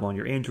app to have on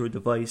your Android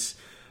device.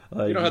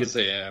 You don't have to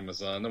say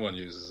Amazon. No one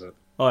uses it.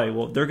 All right,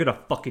 well, they're going to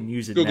fucking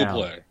use it Google now.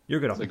 Play. You're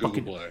going to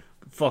fucking... Google Play.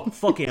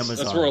 Fuck Amazon.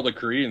 That's where all the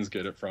Koreans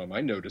get it from.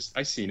 I noticed.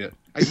 I seen it.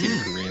 I see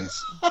the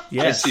Koreans.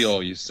 Yes. I see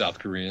all you South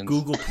Koreans.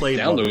 Google Play,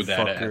 download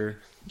that app.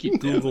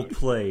 Keep Google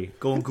Play.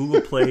 Go on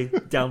Google Play.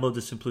 Download the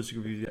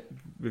Simplistic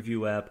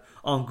Review app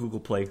on Google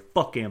Play.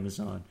 Fuck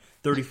Amazon.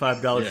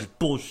 $35 is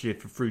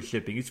bullshit for free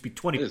shipping. It used to be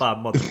 $25,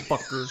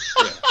 motherfucker.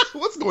 Yeah.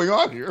 What's going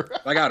on here?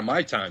 I got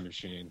my time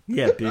machine.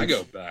 Yeah, bitch. I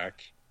go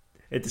back.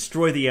 It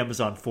destroyed the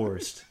Amazon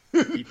forest.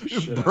 Burning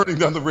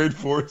down the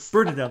rainforest.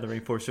 Burning down the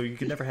rainforest so you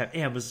can never have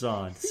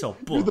Amazon sell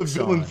books. You're the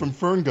villain from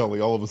Fern Gully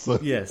all of a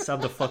sudden. Yes,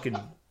 I'm the fucking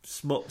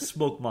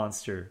smoke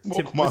monster.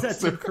 Monster. Was that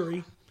Tim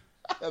Curry?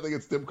 I think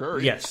it's Tim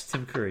Curry. Yes,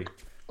 Tim Curry.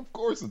 Of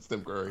course it's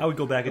Tim Curry. I would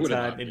go back in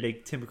time and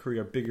make Tim Curry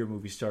a bigger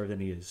movie star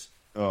than he is.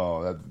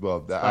 Oh,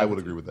 I would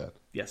agree with that.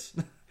 Yes.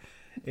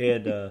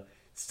 And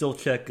still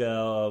check,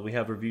 we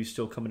have reviews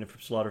still coming in from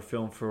Slaughter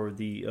Film for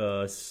the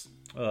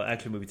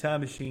action movie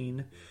Time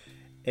Machine.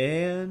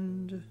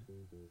 And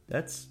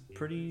that's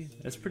pretty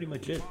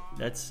much it.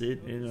 That's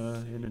it in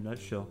a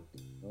nutshell.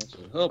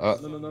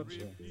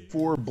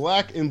 For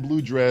Black and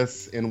Blue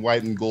Dress and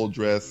White and Gold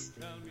Dress,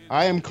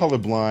 I am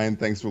colorblind.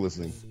 Thanks for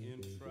listening.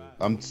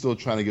 I'm still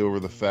trying to get over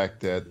the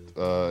fact that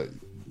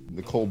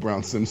Nicole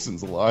Brown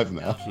Simpson's alive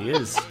now. She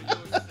is.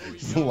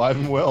 She's alive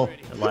and well.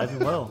 Alive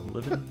and well.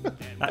 Living.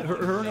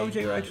 Her and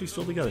OJ are actually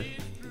still together.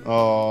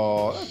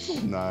 Oh, that's so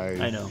nice.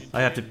 I know.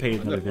 I have to pay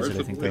another visit,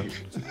 I think, though.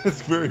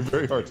 It's very,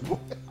 very hard to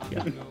believe.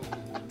 Yeah.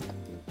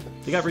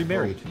 They got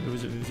remarried. It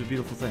was a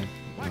beautiful thing.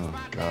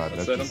 Oh, God.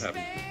 I'm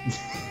happy.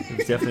 It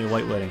was definitely a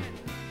white wedding.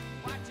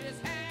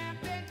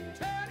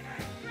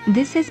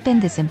 This has been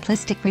the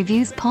Simplistic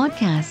Reviews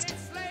podcast.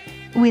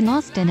 We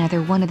lost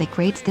another one of the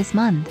greats this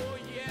month,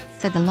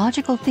 so the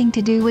logical thing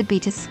to do would be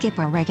to skip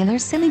our regular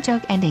silly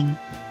joke ending.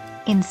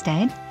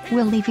 Instead,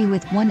 we'll leave you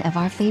with one of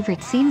our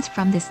favorite scenes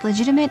from this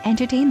legitimate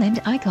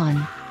entertainment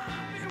icon.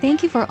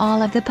 Thank you for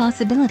all of the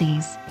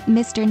possibilities,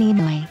 Mr.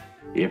 Nimoy.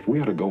 If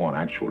we are to go on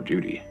actual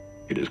duty,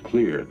 it is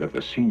clear that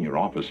the senior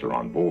officer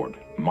on board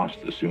must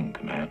assume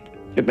command.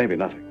 It may be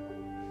nothing.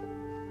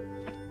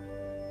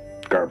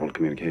 Garbled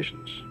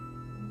communications.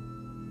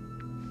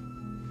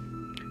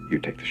 You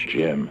take the ship.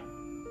 Jim,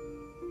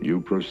 you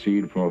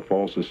proceed from a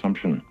false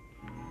assumption.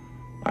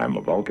 I am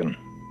a Vulcan.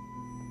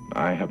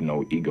 I have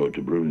no ego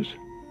to bruise.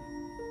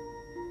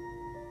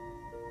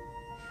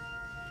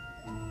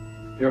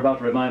 You're about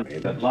to remind me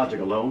that logic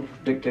alone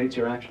dictates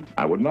your action.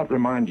 I would not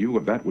remind you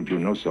of that which you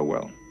know so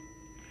well.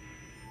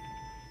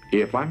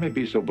 If I may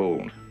be so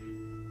bold,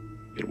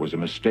 it was a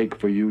mistake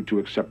for you to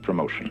accept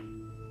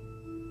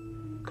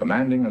promotion.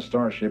 Commanding a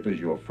starship is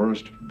your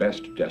first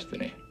best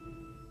destiny.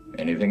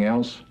 Anything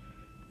else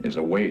is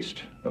a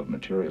waste of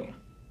material.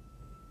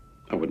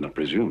 I would not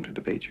presume to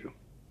debate you.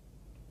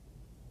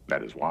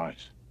 That is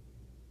wise.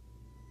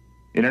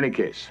 In any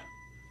case,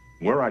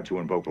 were I to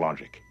invoke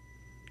logic,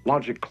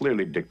 logic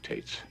clearly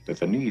dictates that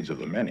the needs of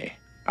the many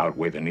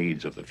outweigh the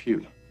needs of the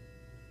few.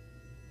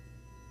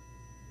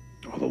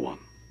 Or the one.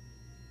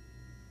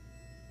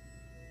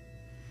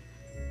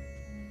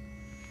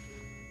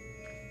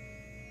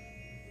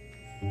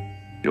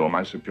 You are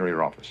my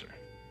superior officer.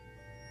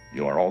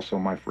 You are also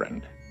my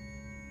friend.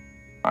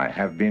 I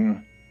have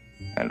been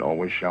and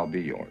always shall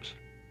be yours.